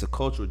say, it's a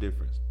cultural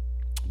difference.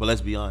 But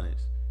let's be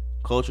honest.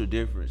 cultural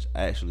difference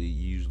actually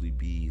usually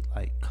be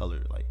like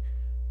color, like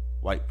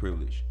white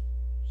privilege.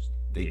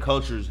 They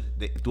cultures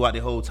throughout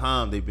the whole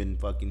time they've been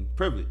fucking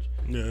privileged.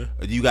 Yeah.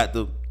 You got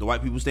the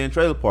white people stay in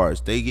trailer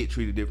parks. They get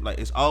treated different. Like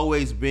it's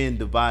always been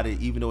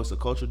divided, even though it's a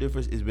cultural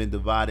difference. It's been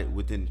divided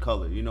within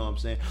color. You know what I'm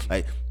saying?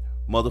 Like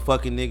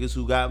motherfucking niggas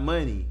who got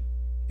money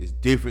is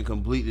different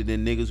completely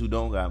than niggas who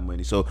don't got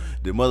money. So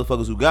the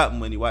motherfuckers who got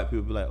money, white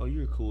people be like, oh,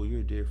 you're cool,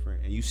 you're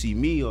different. And you see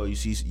me or you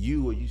see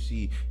you or you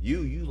see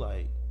you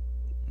like,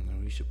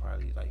 we should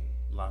probably like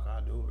lock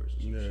our doors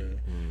or some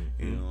shit.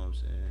 Mm-hmm. You know what I'm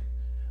saying?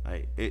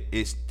 Like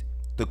it's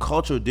the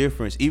cultural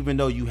difference. Even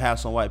though you have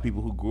some white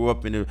people who grew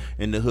up in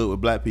the hood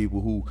with black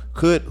people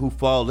who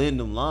fall in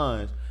them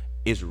lines,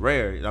 it's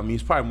rare. I mean,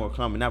 it's probably more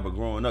common now. But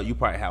growing up, you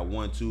probably have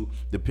 1, 2.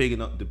 The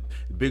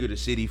bigger the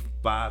city,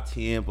 5,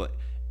 10. But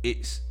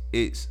it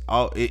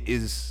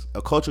is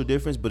a cultural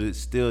difference, but it's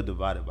still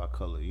divided by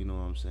color. You know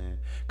what I'm saying?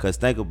 Because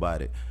think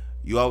about it.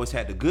 You always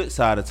had the good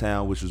side of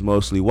town, which was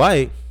mostly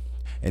white.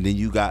 And then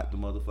you got the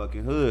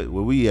motherfucking hood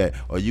where we at,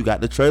 or you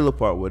got the trailer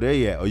park where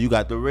they at, or you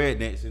got the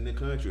rednecks in the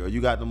country, or you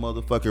got the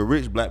motherfucking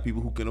rich black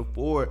people who can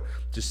afford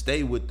to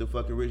stay with the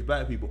fucking rich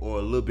black people, or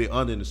a little bit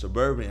under in the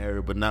suburban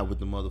area, but not with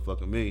the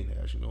motherfucking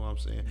millionaires. You know what I'm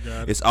saying?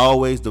 It's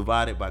always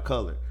divided by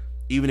color.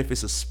 Even if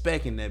it's a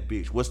speck in that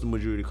bitch, what's the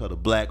majority color?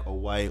 Black or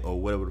white or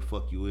whatever the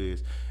fuck you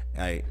is.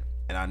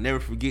 And I never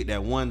forget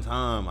that one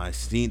time I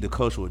seen the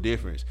cultural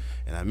difference.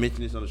 And I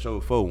mentioned this on the show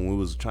before when we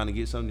was trying to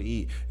get something to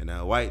eat. And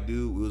that white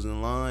dude, we was in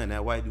line, and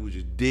that white dude was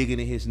just digging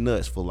in his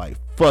nuts for like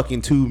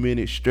fucking 2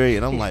 minutes straight.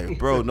 And I'm like,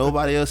 bro,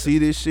 nobody else see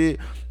this shit?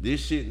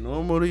 This shit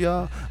normal to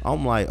y'all?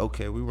 I'm like,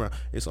 okay,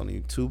 it's only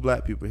 2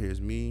 black people here.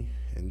 It's me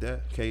and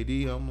that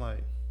KD. I'm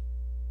like,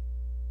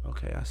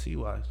 okay, I see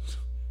why.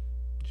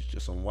 It's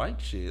just some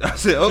white shit. I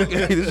said,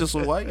 okay, this is just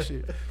some white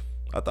shit.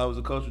 I thought it was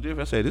a cultural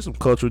difference. I said, this is some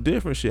cultural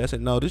different shit. I said,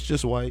 no, this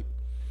just white.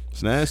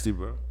 It's nasty,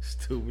 bro.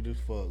 Stupid as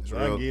fuck.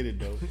 Bro. I get it,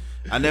 though.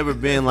 I never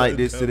been like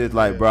this to this.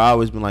 Like, bro, I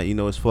always been like,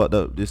 it's fucked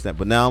up, this, that.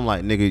 But now I'm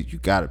like, nigga, you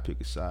gotta pick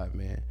a side,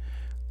 man.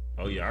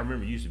 Oh, yeah, I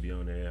remember you used to be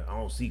on there. I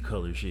don't see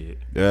color shit.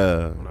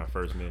 Yeah. When I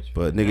first met you.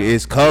 But, nigga,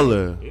 it's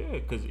color. Yeah,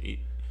 because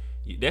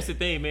that's the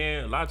thing,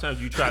 man. A lot of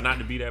times you try not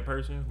to be that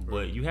person,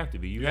 but you have to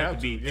be. You have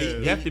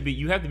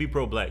to be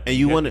pro-black. And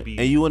you want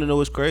to know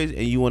what's crazy?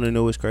 And you want to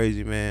know what's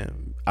crazy,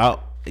 man?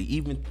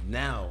 Even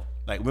now,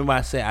 like, remember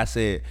I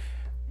said,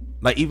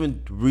 like,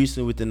 even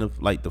recently within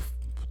the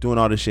doing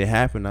all this shit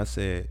happened, I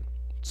said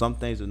some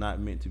things are not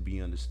meant to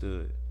be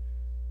understood.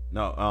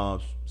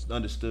 No,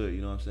 understood,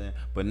 you know what I'm saying?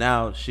 But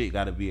now shit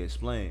got to be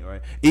explained,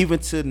 right? Even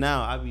to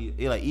now, I be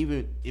like,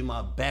 even in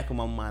my back of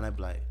my mind, I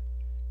be like,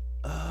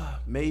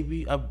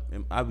 maybe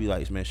I be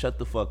like, man, shut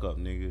the fuck up,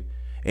 nigga.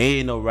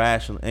 Ain't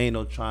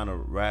no trying to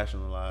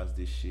rationalize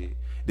this shit.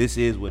 This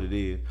is what it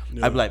is.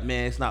 Yeah. I be like,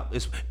 man,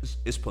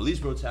 it's police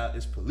brutality.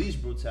 It's police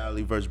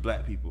brutality versus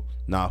black people.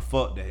 Nah,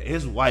 fuck that.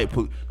 It's white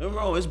people. Don't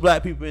wrong. It's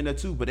black people in there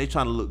too, but they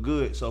trying to look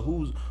good.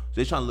 So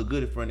they trying to look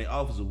good in front of the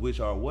officers,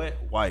 which are what?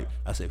 White.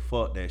 I say,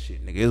 fuck that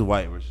shit, nigga. It's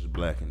white versus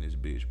black in this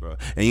bitch, bro.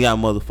 And you got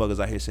motherfuckers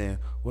out here saying,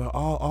 well,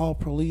 all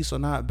police are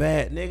not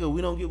bad, nigga.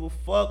 We don't give a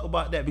fuck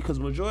about that because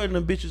majority of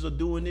them bitches are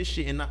doing this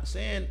shit and not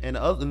saying, and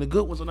the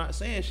good ones are not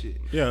saying shit.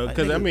 Yeah,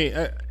 because like, I mean,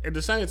 at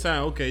the same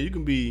time, okay, you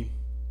can be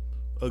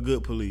a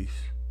good police,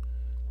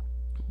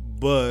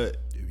 but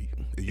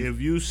if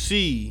you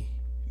see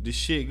the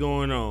shit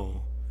going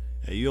on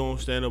and you don't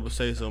stand up and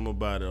say something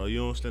about it, or you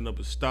don't stand up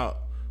and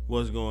stop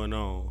what's going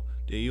on,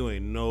 then you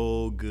ain't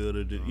no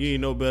good. You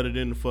ain't no better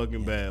than the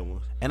fucking bad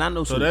ones. And I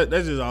know so that's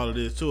just all it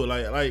is too.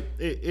 Like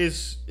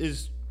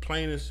it's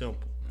plain and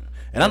simple.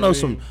 And I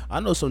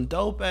know some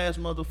dope ass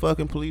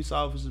motherfucking police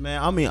officers, man.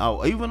 I mean,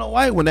 even a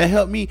white one that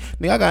helped me,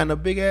 nigga, I got in a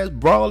big ass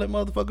brawl that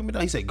motherfucker me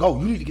down. He said, "Go,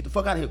 you need to get the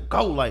fuck out of here,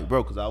 go!" Like,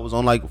 bro, because I was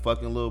on like a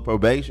fucking little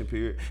probation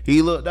period.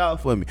 He looked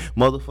out for me,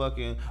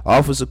 motherfucking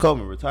Officer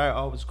Coleman, retired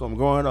Officer Coleman.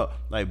 Growing up,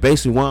 like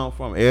basically where I'm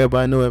from,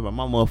 everybody knew everybody.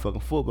 My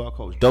motherfucking football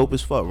coach, dope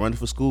as fuck, running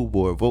for school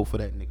board. Vote for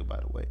that nigga, by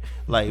the way.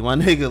 Like my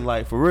nigga,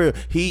 like for real,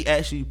 he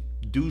actually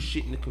do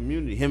shit in the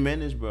community. Him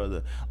and his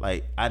brother.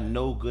 Like I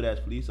know good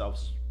ass police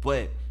officers,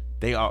 but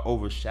they are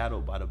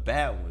overshadowed by the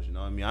bad ones, you know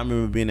what I mean? I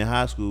remember being in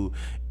high school,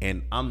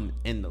 and I'm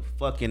in the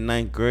fucking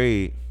 9th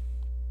grade,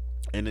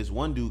 and this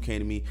one dude came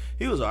to me.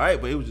 He was all right,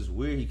 but it was just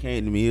weird. He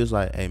came to me. He was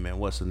like, hey, man,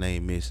 what's her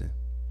name missing?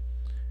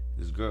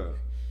 This girl.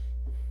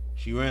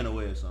 She ran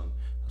away or something.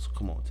 I said,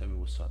 come on, tell me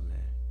what's up,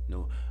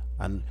 man.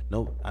 I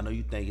know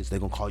you think they're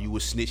going to call you a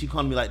snitch. He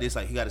called me like this,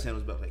 like he got his hand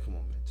on his belt, like, come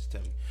on, man, just tell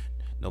me.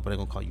 No, but they're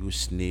going to call you a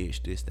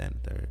snitch, this, that, and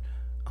the third.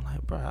 I'm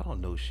like, bro, I don't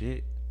know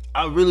shit.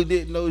 I really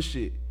didn't know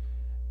shit.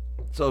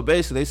 So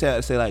basically,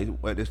 they say like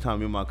at this time,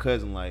 me and my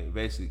cousin, like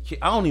basically,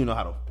 I don't even know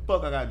how the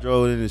fuck I got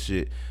drove in this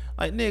shit.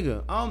 Like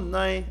nigga,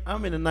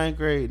 I'm in the 9th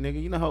grade,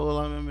 nigga. You know how old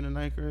I am in the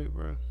 9th grade,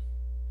 bro?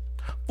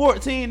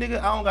 14, nigga.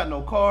 I don't got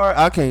no car.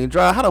 I can't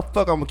drive. How the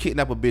fuck I'm gonna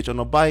kidnap a bitch on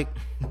a bike?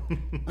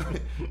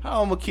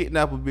 How I'm gonna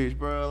kidnap a bitch,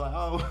 bro? Like,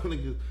 oh,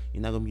 nigga,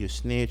 you're not gonna be a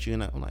snitch. You're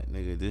not. I'm like,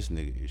 nigga, this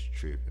nigga is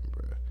tripping,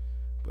 bro.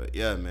 But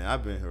yeah, man,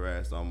 I've been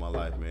harassed all my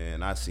life,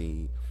 man. I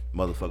seen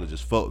motherfuckers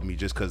just fuck with me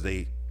just cause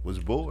they was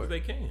bored. They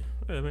can.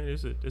 Yeah, man,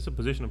 it's a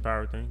position of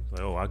power thing.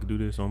 Like, oh, I could do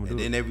this, so I'm gonna do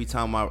it. And then every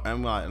time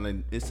I'm like,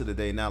 and it's to the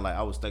day now. Like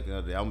I was thinking the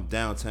other day, I'm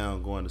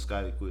downtown going to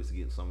Scotty Quicks to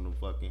get some of them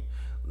fucking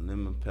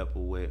lemon pepper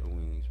wet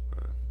wings,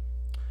 bro.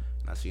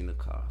 And I seen the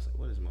car. I was like,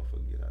 what does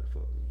motherfucker get out of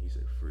fuck me? He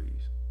said,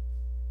 freeze.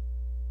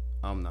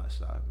 I'm not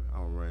stopping.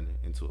 I'm running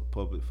into a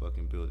public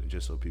fucking building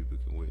just so people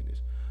can witness.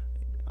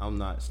 I'm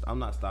not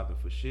stopping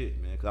for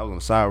shit, man. Cause I was on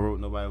the side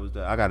road, nobody was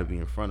there. I gotta be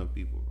in front of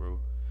people, bro.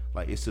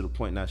 Like it's to the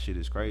point now, shit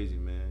is crazy,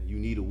 man. You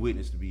need a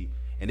witness to be.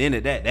 And then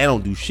at that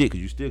don't do shit, cause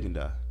you still can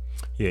die.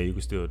 Yeah, you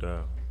can still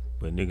die,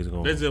 but niggas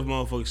gonna. That's if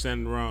motherfuckers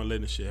standing around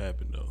letting shit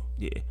happen though.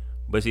 Yeah,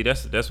 but see,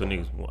 that's what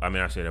niggas. I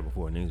mean, I said that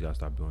before. Niggas gotta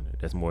stop doing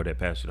that. That's more of that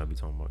past shit I be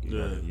talking about.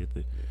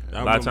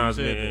 A lot of times,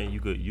 man, you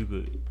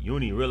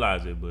don't even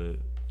realize it, but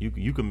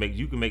you can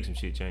make some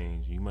shit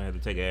change. You might have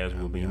to take an ass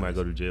whooping. You might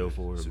go to jail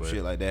for it. Some but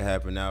shit like that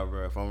happen now,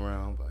 bro. If I'm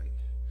around, I'm like,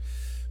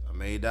 I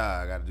may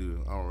die. I gotta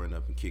do. I don't run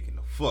up and kicking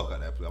the fuck out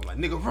of that place. I'm like,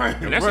 nigga, run.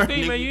 And that's run, the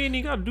thing, nigga. man. You ain't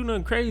even gotta do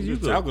nothing crazy. You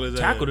tackle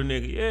the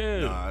nigga. Yeah.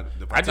 Nah,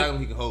 if I tackle him,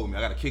 he can hold me.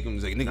 I gotta kick him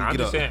and say, nigga, I'm get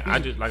just up.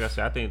 saying. Like I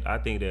said, I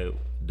think that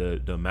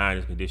the mind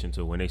is conditioned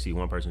to when they see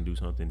one person do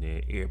something,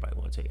 then everybody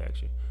want to take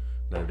action.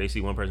 Like if they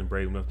see one person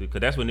brave enough to,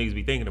 because that's what niggas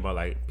be thinking about.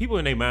 Like people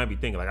in their mind be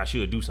thinking like I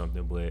should do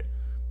something, but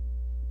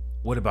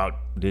what about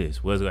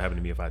this? What's gonna happen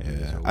to me if I do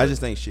this? I just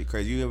think shit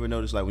crazy. You ever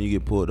notice like when you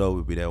get pulled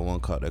over, be that one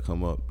car that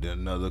come up, then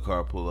another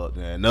car pull up,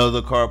 then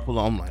another car pull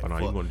up. I'm like, oh no,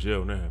 you going to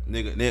jail now?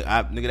 Nigga, that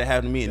happened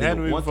to me. And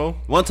happened to me before.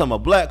 One time a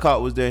black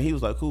cop was there, and he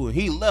was like, cool, and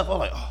he left. I was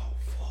like, oh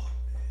fuck,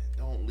 man,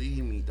 don't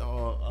leave me,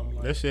 dog. I'm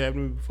like, that shit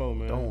happened to me before,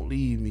 man. Don't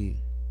leave me.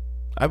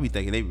 I be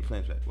thinking they be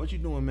playing like, what you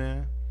doing,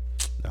 man?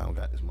 Nah, I don't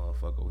got this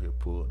motherfucker over here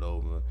pulled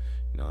over.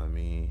 You know what I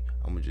mean?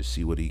 I'm gonna just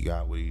see what he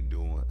got, what he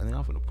doing. And then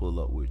I'm finna pull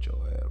up with your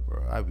ass,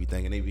 bro. I be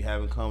thinking they be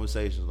having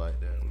conversations like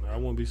that. I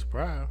wouldn't be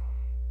surprised.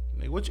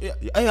 Nigga, what you?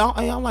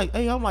 I'm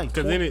like.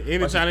 Cause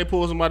anytime they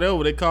pull somebody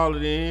over, they call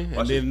it in,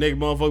 and then the next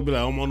motherfucker be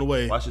like, I'm on the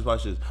way. Watch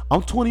this.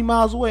 I'm 20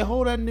 miles away.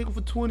 Hold that nigga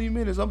for 20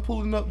 minutes. I'm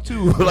pulling up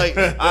too. Like,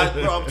 I'm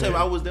telling you,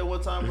 I was there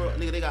one time, bro.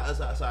 Nigga, they got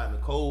us outside in the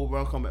cold, bro.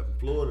 I'm coming back from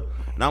Florida,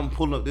 and I'm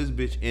pulling up this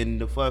bitch in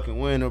the fucking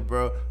winter,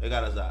 bro. They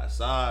got us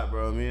outside,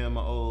 bro. Me and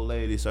my old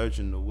lady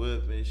searching the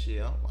whip and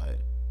shit. I'm like,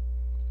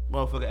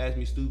 motherfucker asked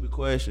me stupid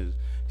questions.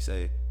 He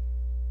say,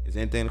 is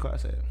anything in the car? I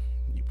said,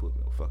 you put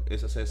me on fuck.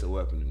 It's a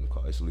weapon in the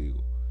car. It's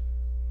legal.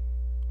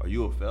 Are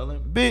you a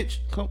felon? Bitch,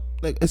 come.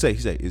 Like, he say,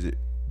 is it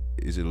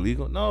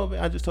illegal? No,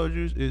 man, I just told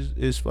you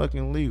it's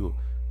fucking legal.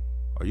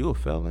 Are you a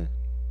felon?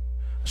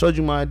 I showed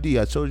you my ID.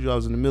 I told you I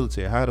was in the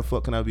military. How the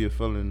fuck can I be a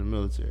felon in the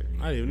military?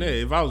 Not even that.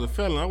 If I was a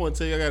felon, I wouldn't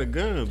tell you I got a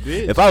gun,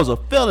 bitch. If I was a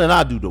felon,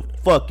 I'd do the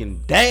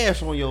fucking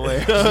dash on your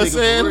ass. You know what I'm nigga,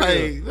 saying? for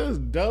real. Like, that's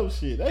dope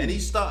shit. And he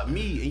stopped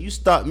me, and you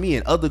stopped me,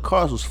 and other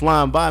cars was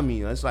flying by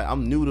me. It's like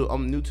I'm new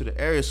to the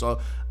area,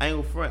 so I ain't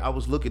gonna front. I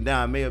was looking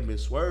down. I may have been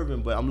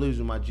swerving, but I'm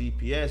losing my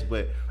GPS.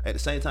 But at the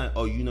same time,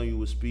 oh, you know you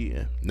was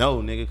speeding? No,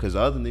 nigga, because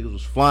the other niggas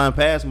was flying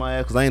past my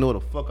ass because I ain't know where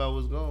the fuck I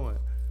was going.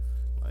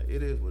 Like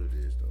it is what it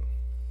is, though.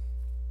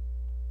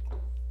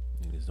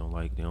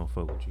 They don't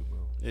fuck with you, bro.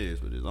 It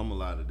is what it is. I'm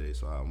alive today,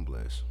 so I'm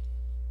blessed.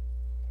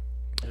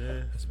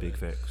 Yeah, that's big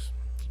facts.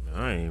 Man,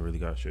 I ain't really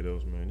got shit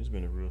else, man. It's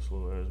been a real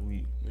slow ass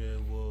week. Yeah,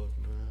 it was,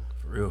 man.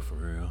 For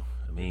real.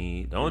 I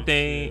mean, the only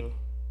thing.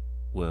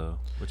 Well,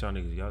 what y'all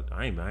niggas? Y'all,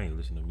 I ain't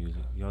listening to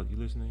music. You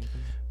listening to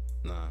anything?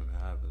 Nah, man,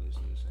 I've been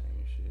listening to the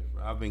same shit,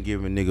 bro. I've been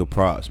giving nigga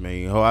props,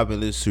 man. I've been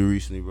listening to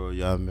recently, bro.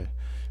 Y'all, man.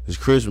 It's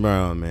Chris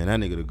Brown, man. That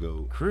nigga the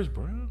GOAT. Chris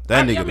Brown?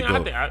 That nigga the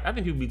GOAT. I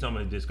think people be talking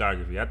about his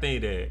discography. I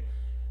think that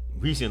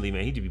recently,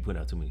 man, he just be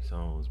putting out too many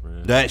songs,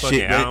 bro. That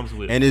shit, albums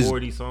with and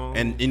 40 songs.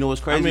 And you know what's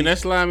crazy? I mean, that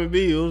Slime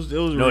B, it was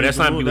no, that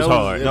Slime B was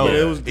hard. No,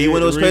 it was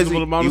crazy.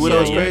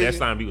 That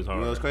Slime B was hard.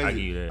 You know what's crazy? I give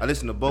you that. I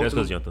listened to both.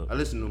 I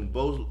listened to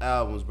both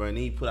albums, bro. And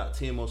he put out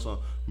 10 more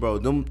songs, bro.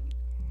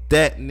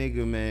 That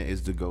nigga, man,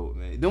 is the GOAT,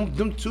 man.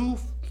 Them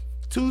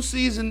two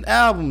season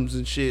albums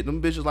and shit.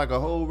 Them bitches like a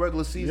whole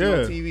regular season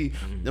on TV.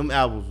 Mm-hmm. Them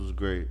albums was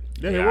great.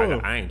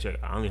 Yeah, I ain't check.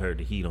 I only heard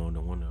the Heat on the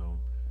one album.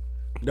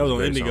 That was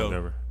on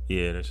Indigo.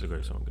 Yeah, that's a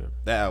great song ever.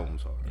 That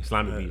album's hard.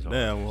 Slimy B's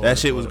hard. That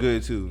shit was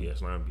good too. Yeah,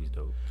 Slimy B's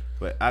dope.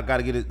 But I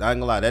gotta get it. I ain't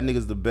gonna lie. That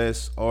nigga's the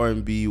best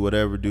R&B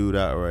whatever dude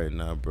out right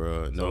now,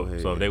 bro. No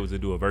hate. So if they was to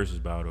do a versus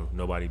battle,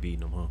 nobody beating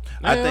them, huh?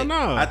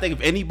 I think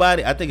if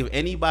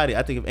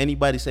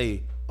anybody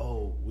say,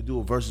 oh, we do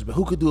a versus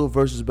battle, who could do a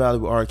versus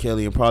battle with R.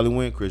 Kelly and probably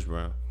win? Chris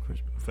Brown.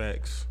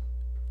 Facts.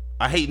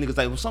 I hate niggas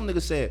like when some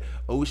niggas said,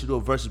 "Oh, we should do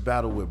a versus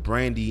battle with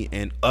Brandy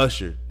and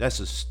Usher." That's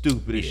the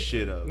stupidest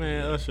shit up.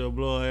 Man, Usher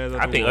blow ass.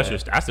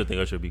 I still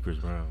think Usher beat Chris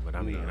Brown, but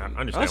I mean, I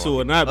understand. Usher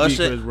would not beat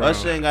Chris Brown.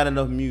 Usher ain't got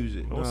enough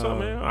music. What's up,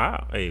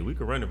 man? Hey, we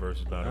could run the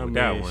versus battle with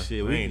that one.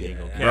 Shit, we ain't even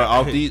gonna bro,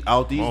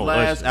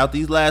 out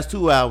these last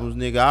two albums,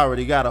 nigga, I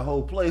already got a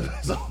whole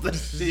playlist of that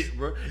shit,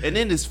 bro. And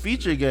then this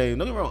feature game,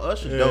 don't get me wrong,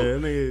 Usher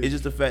dope. It's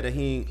just the fact that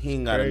he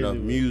ain't got enough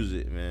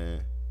music,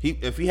 man.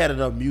 If he had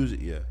enough music,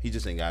 he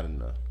just ain't got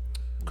enough.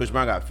 Chris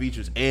Brown got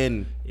features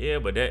and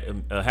but that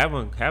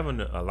having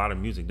a lot of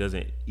music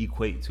doesn't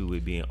equate to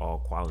it being all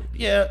quality.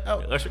 Yeah,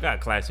 Usher got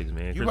classics,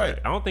 man. You're right.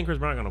 I don't think Chris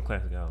Brown got no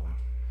classic album.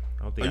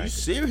 I don't think Are I you could-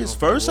 serious? His I don't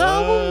first think-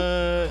 album?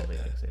 I don't think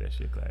I can say that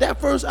shit classic.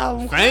 That first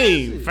album.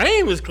 Fame. classic.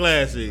 Fame was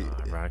classic.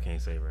 Nah, bro, I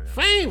can't say right now.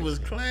 Fame was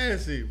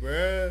classic,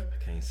 bro.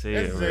 Can't say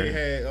That it,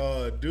 thing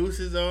bro. had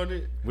Deuces on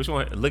it. Which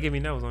one? Look at Me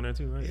Now was on there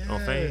too, right? On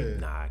Yeah. Fame?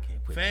 Nah, I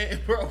can't put Fame,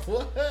 bro,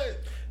 what?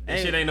 that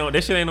shit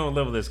ain't on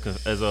level as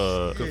Confessions.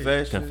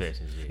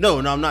 Confessions. Yeah. No,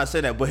 I'm not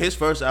saying that. But his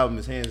first album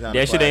is hands down.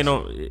 That shit ain't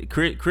classic.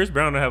 on. Chris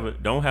Brown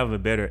don't have a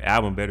better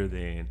album better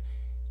than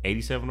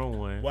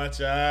 8701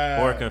 Watch out.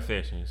 or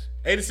Confessions.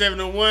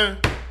 8701.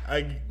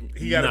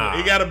 He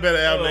got a better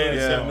album than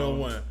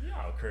 8701.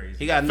 Y'all crazy.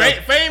 He got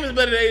Fame is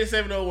better than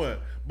 8701,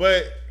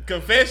 but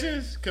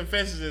Confessions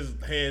is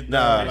hands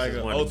down like an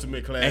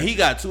ultimate classic. And he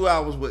got 2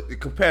 albums, but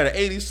compared to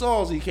 80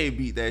 songs, he can't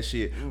beat that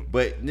shit.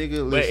 But nigga,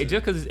 But listen.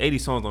 just because it's 80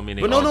 songs don't mean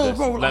they But no, all no, good.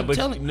 bro, Like, I'm but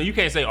telling- you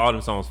can't say all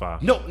them songs fire.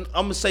 No, I'm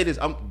gonna say this.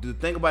 The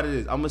thing about it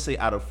is, I'm gonna say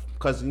out of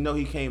because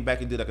he came back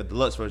and did like a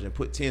deluxe version, and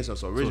put 10 songs.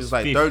 So original's it's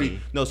like 50. 30.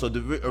 No, so the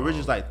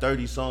original's like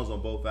 30 songs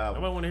on both I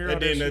albums. might want to hear all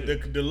and that then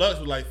shit. the deluxe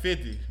was like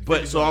 50.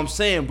 But so I'm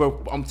saying,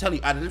 bro, I'm telling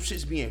you, out of them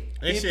shits being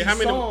 50 And shit, how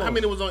many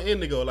songs. was on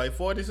Indigo? Like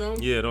 40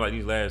 songs? Yeah, they're like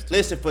these last two.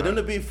 Listen, for them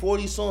to be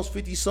 40 songs,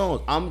 50 songs,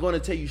 I'm gonna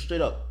tell you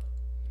straight up,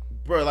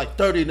 bro. Like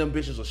 30 of them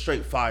bitches are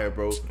straight fire,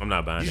 bro. I'm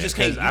not buying You that. just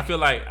 'Cause can't- I feel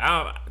like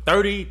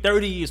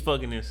 30 is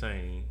fucking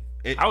insane.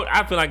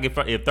 I feel like if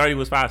 30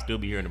 was fire, I'd still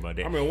be hearing about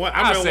that. I mean, one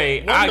I of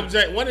say them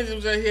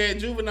he had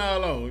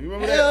Juvenile on. You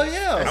remember Hell that?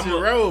 yeah. That shit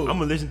rolled. I'm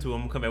gonna listen to him. I'm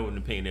gonna come out with an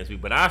opinion next week.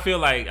 But I feel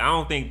like I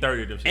don't think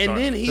 30 of them. And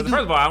then he 'cause do-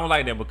 first of all, I don't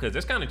like that because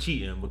that's kind of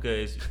cheating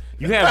because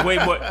you have way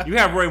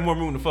more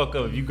room to fuck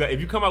up. If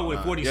you come out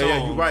with 40 songs,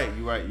 Yeah, you're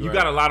right. You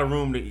got a lot of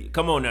room to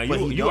come on now. But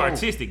You he you don't.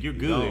 artistic. You're He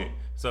good. don't.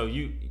 So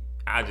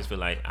I just feel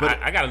like But-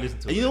 I gotta listen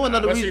to it. You know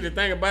another But see, reason?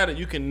 the thing about it,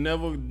 you can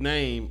never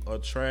name a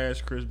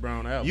trash Chris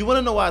Brown album. You want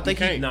to know why I think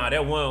he? can't. Nah,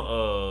 that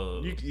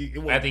one.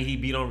 You- I think he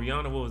beat on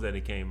Rihanna. What was that?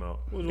 It came out.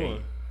 Which They-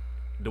 one?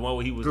 The one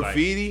where he was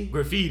Graffiti? Like,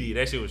 graffiti.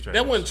 That shit was trash.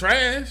 That wasn't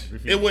trash.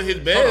 Graffiti. It wasn't his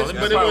Hold on, best, let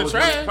me- but it wasn't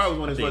trash. Probably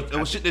one of his worst. It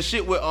was the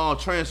shit with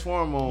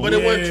Transform on. But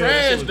it wasn't that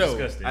trash shit was though.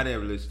 disgusting. I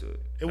never listened to it.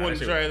 It Nah, wasn't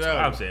that trash shit was-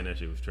 album. I'm saying that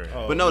shit was trash.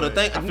 Oh, But no, the man.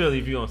 thing. I feel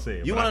if you don't say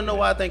it. You but want I to know feel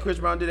why I think Chris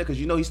Brown did that? Because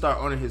he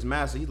started earning his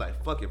master. He's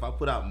like, fuck, if I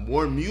put out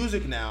more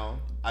music now,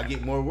 I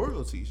get more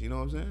royalties. You know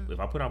what I'm saying?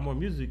 If I put out more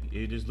music,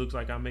 it just looks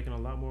like I'm making a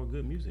lot more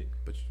good music.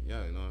 But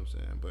yeah, you know what I'm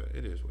saying. But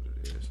it is what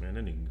it is. Man,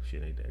 that nigga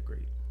shit ain't that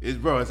great.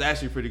 It's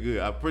actually pretty good.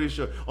 I'm pretty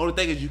sure. Only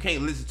thing is you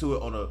can't listen to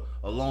it on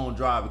a long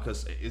drive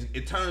because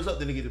it turns up.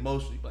 Then it gets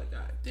emotional. You be like,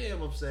 God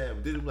damn, I'm sad.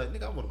 But then you be like,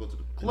 nigga, I want to go to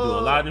the Do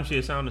club. a lot of them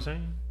shit sound the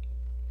same?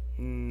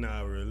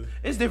 Not really.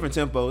 It's different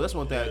tempo. That's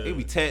one thing. Yeah. It could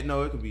be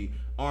techno. It could be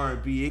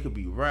R&B. It could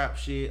be rap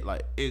shit.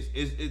 Like it's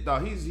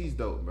dog. He's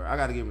dope, bro. I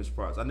gotta give him his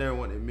props. I never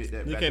want to admit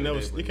that. You back can't in the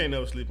never day, but you can't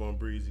never sleep on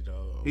Breezy,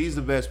 dog. He's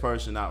the best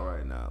person out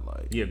right now.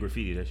 Like Yeah,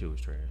 graffiti. That shit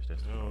was trash.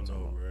 That's I don't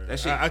know, bro. That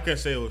shit- I can't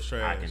say it was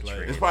trash. I can Like,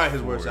 trash. it's probably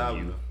his worst For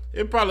album. you.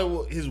 it probably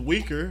was his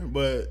weaker,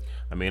 but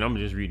I mean, I'm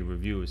just reading the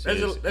review. It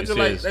says, that's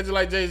just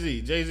like Jay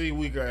Z. Jay Z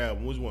weaker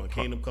album. Which one?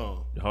 Kingdom Come.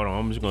 hold on,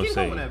 I'm just gonna He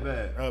say. wasn't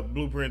that bad.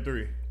 Blueprint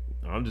 3.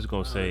 I'm just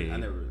gonna say. I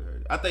never really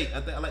heard it. I think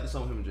I like the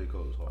song with him and J.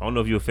 Cole's hard. I don't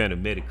know if you're a fan of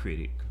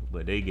Metacritic,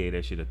 but they gave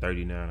that shit a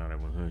 39 out of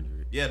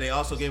 100. Yeah, they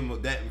also gave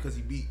him that because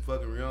he beat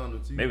fucking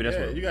Rihanna too. Maybe that's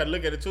Yeah, what. you gotta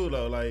look at it too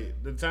though.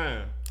 Like the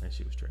time That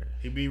shit was trash.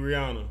 he beat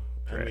Rihanna.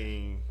 I Right.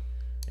 mean,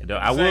 And Same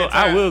I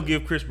time- will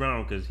give Chris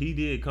Brown because he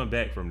did come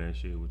back from that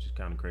shit, which is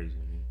kind of crazy.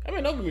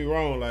 don't get me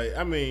wrong. Like,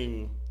 I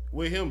mean,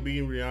 with him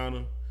beating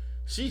Rihanna,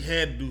 she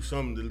had to do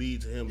something to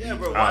lead to him. Yeah, beating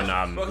bro. her. Watch,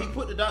 nah, bro, he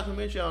put the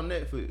documentary on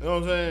Netflix. You know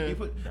what I'm saying? He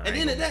put, Nah, and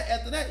then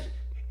after that,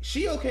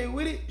 she okay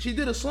with it. She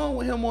did a song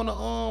with him on the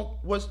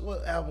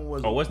what album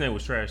was it? Oh, what's name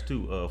was trash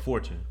too?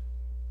 Fortune.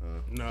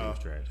 No, It was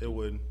trash. it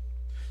wouldn't.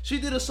 She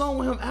did a song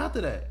with him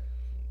after that.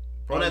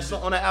 Probably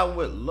On that album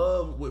with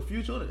Love with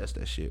Future. That's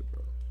that shit,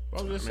 bro.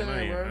 I'm just Man,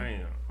 saying,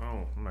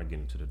 bro. I'm not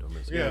getting into the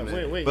domestic. Yeah,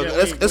 man. wait, But yeah,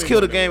 let's we kill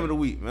the ain't game gonna- of the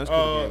week, man. Let's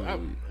kill the game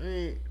of the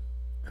week.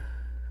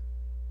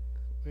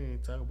 We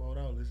ain't talk about what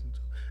I was listening to.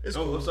 It's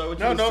Oh, cool. I'm sorry, what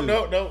you no, listen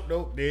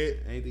no,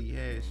 dead. Anything you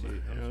had, shit. You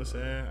know what I'm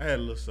saying? I had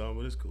a little something,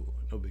 but it's cool.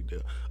 No big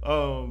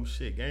deal.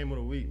 Shit, game of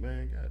the week,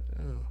 man.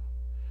 Goddamn.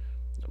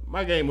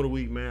 My game of the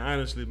week, man.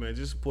 Honestly, man,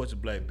 just support your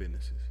black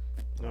businesses.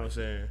 You know what I'm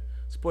saying?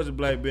 Support your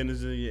black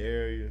businesses in your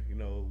area. You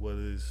know,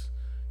 whether it's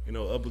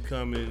up and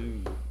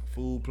coming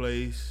food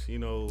place.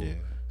 Yeah.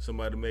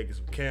 Somebody making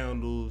some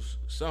candles,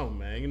 something,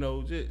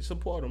 man. Just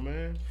support them,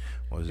 man.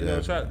 What's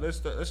Let's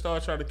that?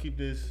 start trying to keep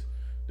this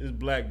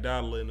black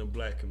dollar in the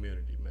black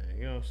community, man.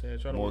 You know what I'm saying?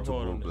 Try to work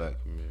hard Multiple on that.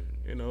 black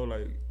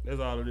community. Like that's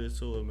all it is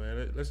to it,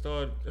 man. Let's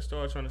start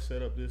trying to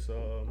set up this, you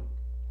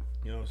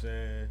know what I'm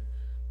saying?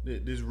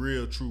 This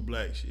real true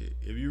black shit.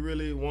 If you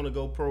really want to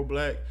go pro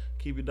black,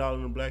 keep your dollar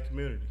in the black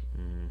community.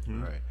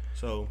 Mm-hmm. Right.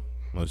 So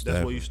Most that's where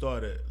definitely. you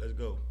start at. Let's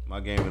go. My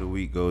game of the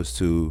week goes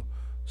to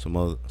some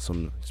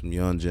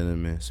young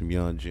gentlemen, some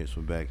young gents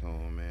from back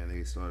home, man.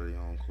 They started their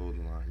own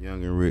clothing line,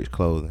 Young and Rich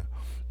Clothing.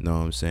 You know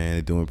what I'm saying?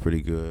 They're doing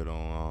pretty good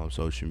on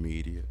social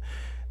media.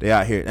 They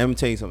out here. Let me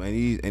tell you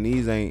something.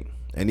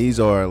 And these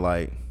are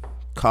like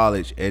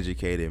college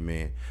educated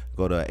men.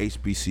 Go to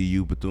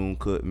HBCU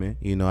Bethune-Cookman.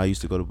 You know, I used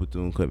to go to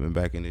Bethune-Cookman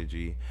back in the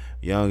G.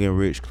 Young and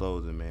Rich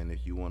Clothing, man.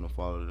 If you want to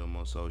follow them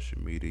on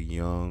social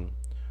media,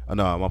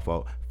 my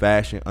fault.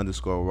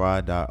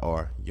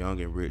 Fashion_ride.r.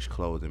 Young and Rich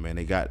Clothing, man.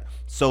 They got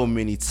so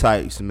many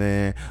types,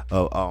 man,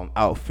 of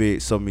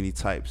outfits, so many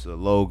types of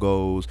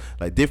logos,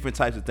 like different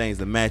types of things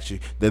to match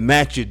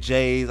your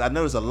J's. I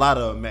know there's a lot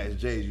of match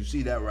J's. You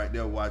see that right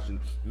there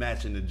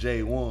matching the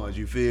J1s,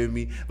 you feel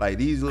me? Like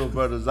these little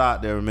brothers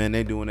out there, man,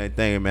 they doing their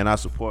thing, man. I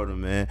support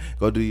them, man.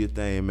 Go do your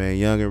thing, man.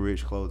 Young and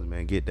Rich Clothing,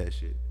 man. Get that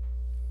shit.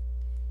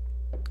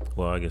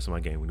 Well, I guess my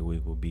game of the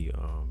week will be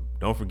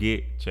don't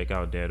forget, check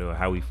out that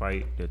How We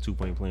Fight, that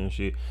 2-point plan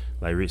shit.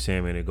 Like Rich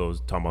said, man, it goes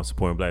talking about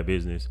supporting black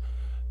business.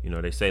 You know,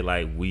 they say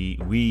like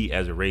we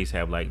as a race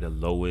have like the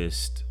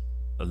lowest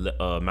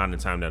amount of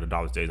time that a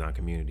dollar stays in our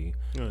community.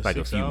 Like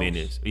a few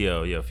minutes.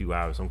 Yeah, a few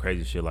hours, some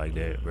crazy shit like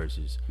that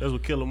versus. That's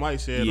what Killer Mike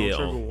said on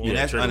Trigger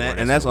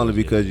Warning. That's only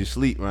because you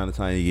sleep around the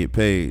time you get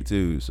paid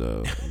too.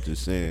 So I'm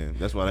just saying.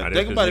 That's why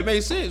think about it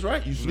made sense,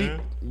 right? You sleep.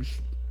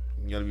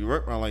 You gotta be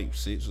working around like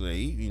 6 or 8.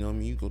 You know what I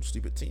mean? You go to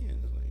sleep at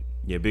 10.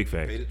 Yeah, big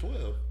fact. Paid at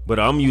 12. But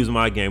I'm using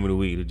my game of the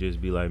week to just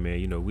be like,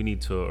 man, you know, we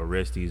need to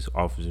arrest these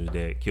officers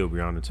that killed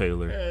Breonna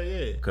Taylor.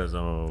 Yeah. Because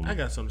I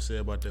got something to say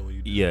about that when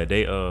you do. Yeah,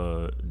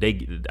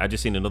 I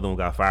just seen another one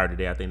got fired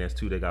today. I think that's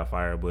 2 that got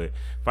fired. But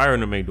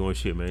firing them ain't doing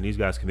shit, man. These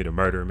guys committed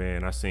murder,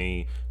 man. I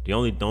seen the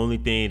only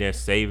thing that's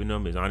saving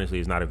them is honestly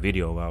it's not a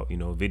video out. You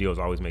know, videos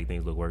always make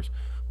things look worse.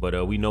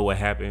 But we know what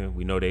happened.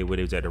 We know they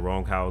was at the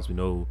wrong house. We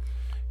know.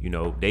 You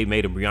know, they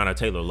made a Breonna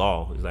Taylor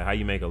law. It's like how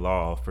you make a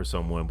law for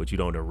someone, but you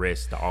don't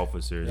arrest the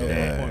officers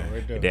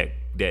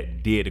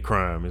that did the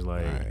crime. It's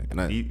like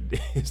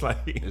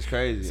it's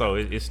crazy. So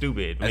it's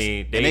stupid. I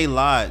mean, they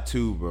lied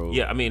too, bro.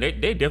 Yeah, I mean, they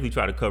definitely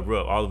try to cover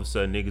up. All of a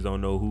sudden, niggas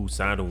don't know who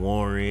signed a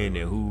warrant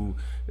and who.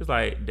 It's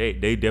like they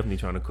definitely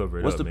trying to cover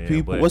it what's up. The man.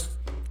 people? But,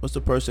 what's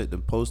the person at the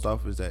post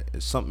office that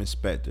is something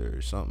inspector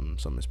or something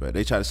inspector?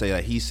 They try to say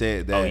like he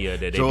said that.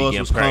 That George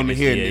was coming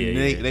here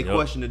and they yep.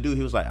 questioned the dude.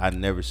 He was like, I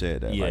never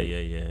said that.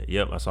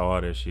 Yep, I saw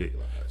all that shit.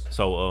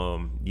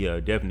 So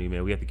definitely,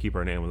 man, we have to keep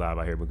our name alive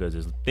out here because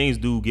as things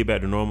do get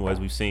back to normal as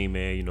we've seen,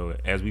 man. You know,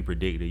 as we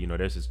predicted, you know,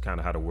 that's just kind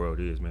of how the world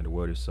is, man. The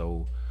world is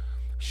so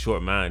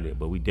short-minded,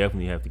 but we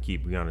definitely have to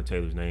keep Breonna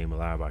Taylor's name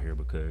alive out here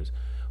because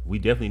we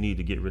definitely need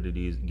to get rid of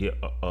these,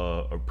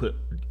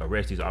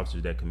 arrest these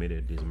officers that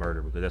committed this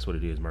murder because that's what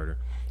it is, murder.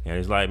 And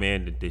it's like,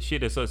 man, the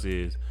shit that sucks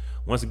is,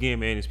 once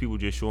again, man, it's people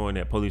just showing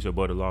that police are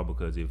above the law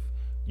because if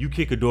you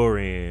kick a door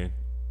in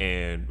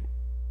and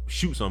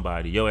shoot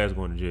somebody, your ass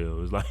going to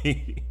jail. It's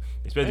like,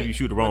 especially if you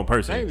shoot the wrong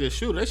person. They just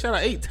shoot. They shot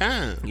her 8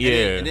 times.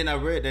 Yeah. And then I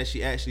read that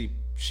she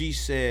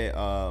said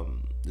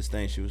this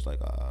thing. She was like,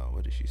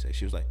 what did she say?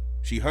 She was like,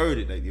 she heard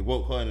it. Like it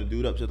woke her and the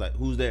dude up. She was like,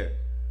 who's there?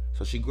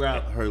 So she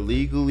grabbed her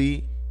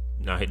legally.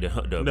 No, her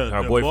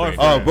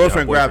boyfriend.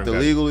 Boyfriend grabbed her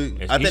legally.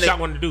 He shot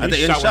one of the dudes.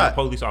 He shot one of the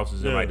police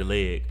officers in like the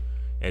leg.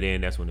 And then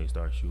that's when they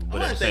start shooting.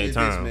 But at the same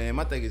time,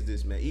 my thing is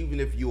this, man.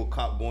 Even if you a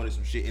cop going to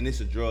some shit and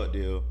it's a drug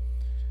deal,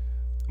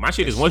 my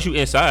shit is once you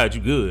inside,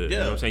 you good. Yeah.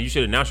 You know what I'm saying? You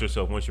should announce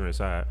yourself once you're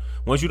inside.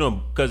 Once you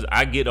don't, because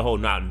I get the whole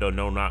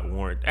not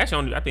warrant.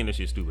 Actually, I think that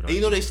shit's stupid. And you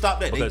know they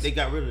stopped that. They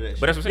got rid of that shit.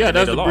 But that's what I'm saying. Yeah,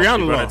 that's the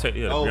Breonna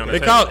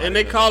law.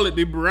 They call it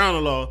the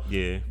Breonna law.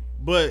 Yeah.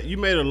 But you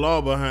made a law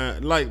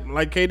behind, like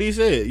KD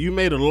said, you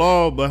made a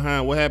law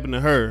behind what happened to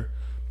her.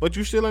 But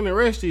you still ain't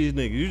arrest these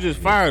niggas. You just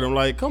fired them.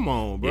 Like, come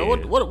on, bro.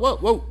 Yeah.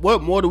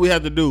 What more do we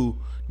have to do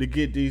to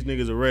get these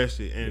niggas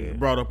arrested and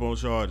brought up on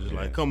charges?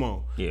 Like, come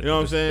on. Yeah, you know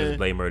what I'm saying? It's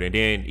blame murder. And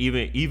then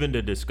even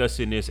the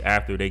discussing this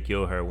after they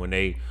kill her, when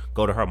they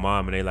go to her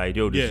mom and they like,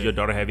 yo, does your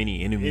daughter have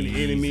any enemies?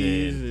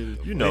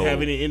 And you know,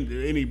 have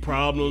any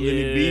problems,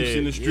 any beefs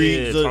in the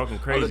streets? Yeah, talking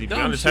crazy.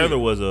 Breonna Taylor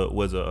was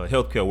a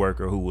healthcare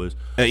worker who was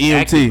an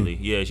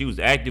EMT. She was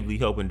actively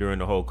helping during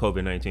the whole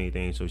COVID-19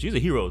 thing. So she's a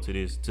hero to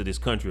this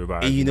country of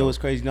ours. And you know what's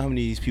crazy? You know how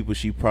many of these people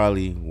she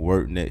probably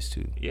worked next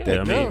to?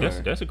 Yeah, I mean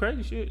that's a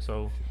crazy shit.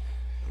 So.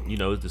 You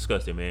know, it's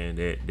disgusting, man,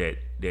 that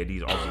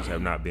these officers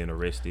have not been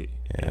arrested.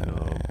 Yeah,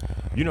 and,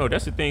 you know,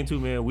 that's the thing too,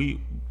 man.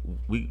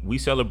 We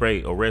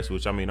celebrate arrests,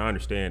 which I mean I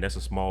understand that's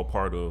a small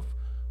part of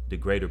the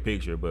greater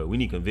picture, but we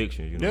need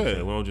convictions. You know, what I'm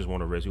saying? We don't just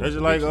want to arrest. That's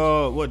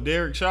like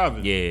Derek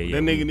Chauvin. Yeah.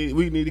 That nigga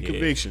we need a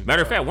conviction.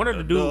 Matter of fact, one of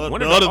the dudes,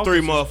 the other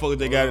 3 motherfuckers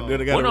they got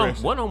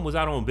arrested. One of them was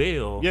out on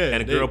bail. Yeah,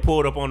 and a girl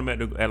pulled up on him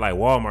at like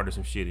Walmart or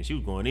some shit, and she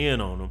was going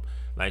in on him.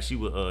 Like she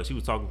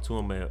was talking to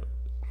him at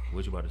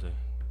what you about to say?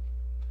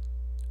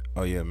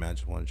 Oh yeah, man! I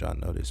just wanted y'all to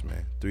know this,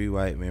 man. 3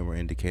 white men were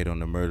indicated on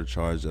the murder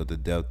charge of the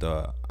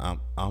Delta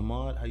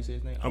Ahmaud. How you say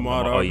his name?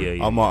 Ahmaud Arbery.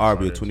 Ahmaud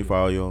Arbery, a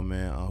 24-year-old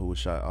man who was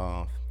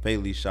shot,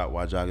 fatally shot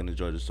while jogging in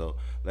Georgia. So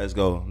let's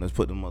go. Let's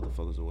put them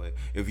motherfuckers away.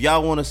 If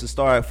y'all want us to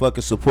start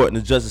fucking supporting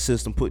the justice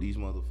system, put these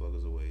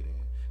motherfuckers away.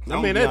 Then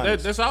I mean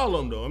that's all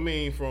of them though. I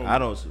mean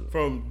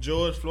from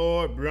George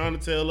Floyd,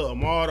 Breonna Taylor,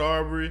 Ahmaud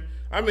Arbery.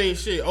 I mean,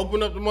 shit.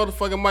 Open up the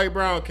motherfucking Mike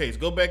Brown case.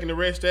 Go back and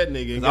arrest that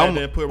nigga.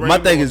 And my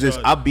thing is this: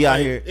 I'll be out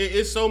here.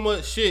 It's so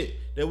much shit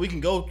that we can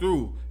go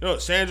through. You know,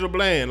 Sandra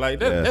Bland, like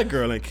that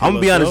girl ain't kill I'm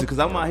gonna be honest, herself. because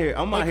I'm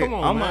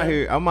out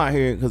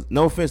here. Because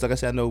no offense, like I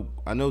said,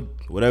 I know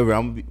whatever.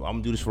 I'm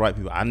gonna do this for right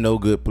people. I know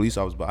good police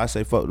officers, but I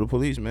say fuck the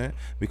police, man,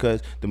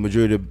 because the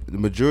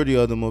majority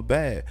of them are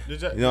bad. You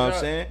know what I'm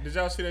saying? Did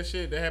y'all see that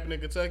shit that happened in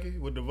Kentucky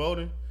with the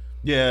voting?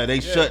 Yeah, they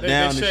shut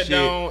down. They shut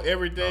down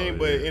everything,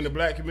 but yeah. in the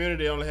black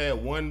community, they only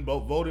had one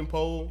voting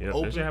poll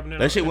open.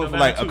 That shit went from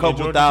like a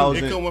couple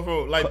thousand. It went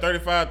from like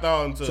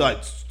 35,000 to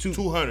like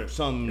 200.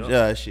 Something.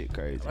 Yeah, that shit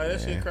crazy. Like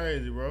that shit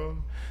crazy, bro.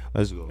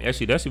 Let's go.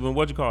 Actually, that's even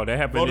what you call it. That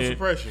happened. Voter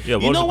suppression. Yeah,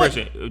 voter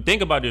suppression.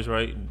 Think about this,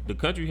 right? The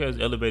country has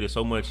elevated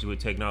so much with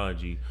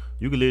technology.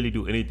 You can literally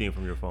do anything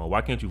from your phone.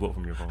 Why can't you vote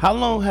from your phone? How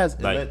long has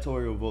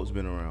electoral votes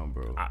been around,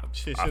 bro?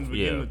 Shit since the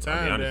beginning of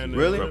time.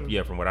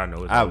 Really? From what I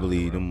know. I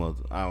believe them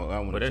mother. I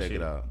want to check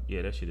it out.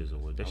 Yeah, that shit is a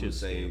that shit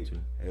is a scam too.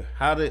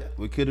 How did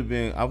we could have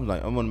been? I was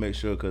like, I'm gonna make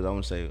sure because I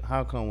want to say,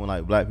 how come when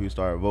like black people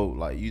started vote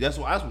like you? That's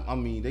why I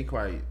mean they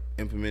probably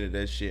implemented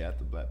that shit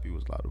after black people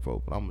was allowed to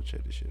vote. But I'm gonna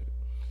check this shit.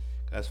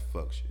 That's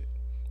fuck shit.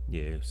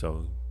 Yeah,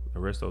 so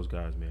arrest those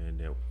guys, man.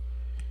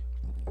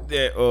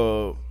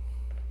 That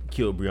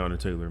killed Breonna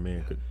Taylor,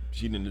 man. 'Cause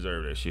she didn't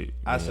deserve that shit.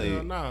 I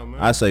say, man.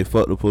 I say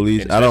fuck the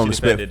police. And I don't the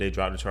respect fact that they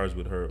dropped the charge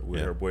with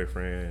her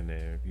boyfriend,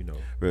 and you know,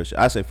 real shit.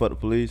 I say fuck the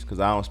police because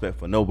I don't expect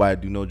for nobody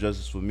to do no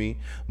justice for me.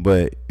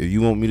 But if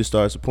you want me to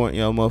start supporting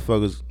y'all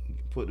motherfuckers,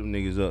 put them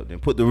niggas up. Then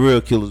put the real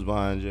killers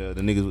behind you,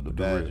 the niggas with the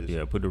badges.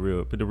 Put the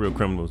real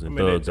criminals and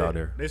thugs out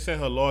there. They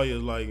sent her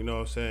lawyers like, you know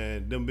what I'm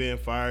saying, them being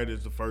fired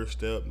is the first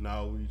step.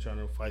 Now we trying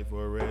to fight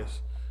for arrest.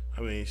 I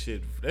mean,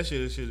 shit. That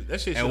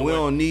shit. And we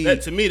don't need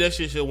that. To me, that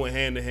shit should went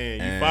hand in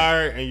hand. You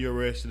fired and you're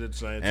arrested at the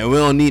same time. And we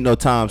don't need no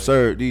time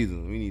served either.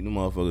 We need them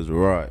motherfuckers to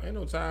ride. Ain't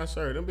no time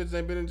served. Them bitches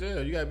ain't been in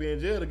jail. You gotta be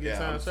in jail to get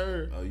time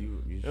served. Oh,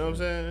 you know what I'm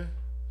saying?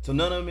 So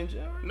none of them in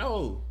jail?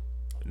 No.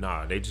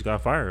 Nah, they just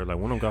got fired. Like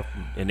one of them got,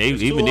 and they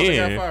There's even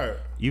then, got fired.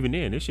 Even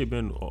then, this shit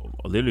been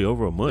literally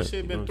over a month. This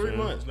shit been 3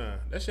 months now.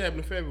 That shit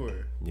happened in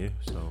February. Yeah,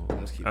 so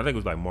I think it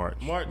was like March.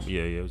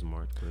 Yeah, it was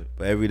March.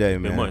 But every day,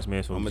 man. Months,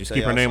 man. So just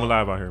keep her name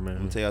alive out here, man. I'm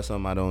gonna tell y'all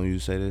something. I don't usually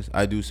say this.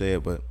 I do say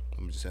it, but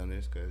I'm just saying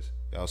this because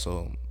y'all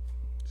so,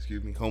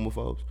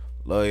 homophobes.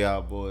 Love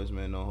y'all boys,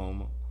 man. No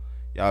homo.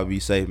 Y'all be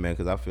safe, man,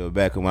 because I feel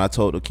bad. Because when I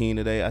told the king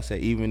today, I said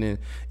even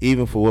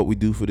for what we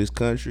do for this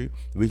country,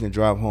 we can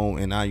drive home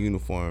in our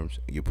uniforms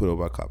and get put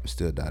over our cop and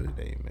still die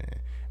today, man.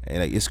 And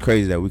like it's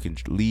crazy that we can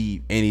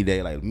leave any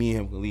day. Like me and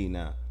him can leave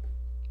now,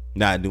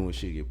 not doing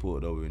shit, get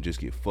pulled over and just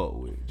get fucked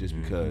with just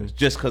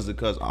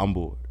because I'm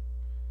bored.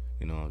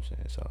 You know what I'm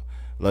saying? So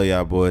love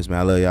y'all boys, man.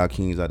 I love y'all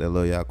kings out there.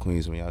 Love y'all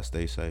queens, man. Y'all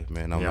stay safe,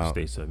 man. I'm out.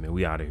 Stay safe, man.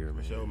 We out of here,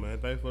 man. For sure, man.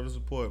 Thanks for the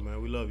support,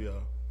 man. We love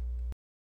y'all.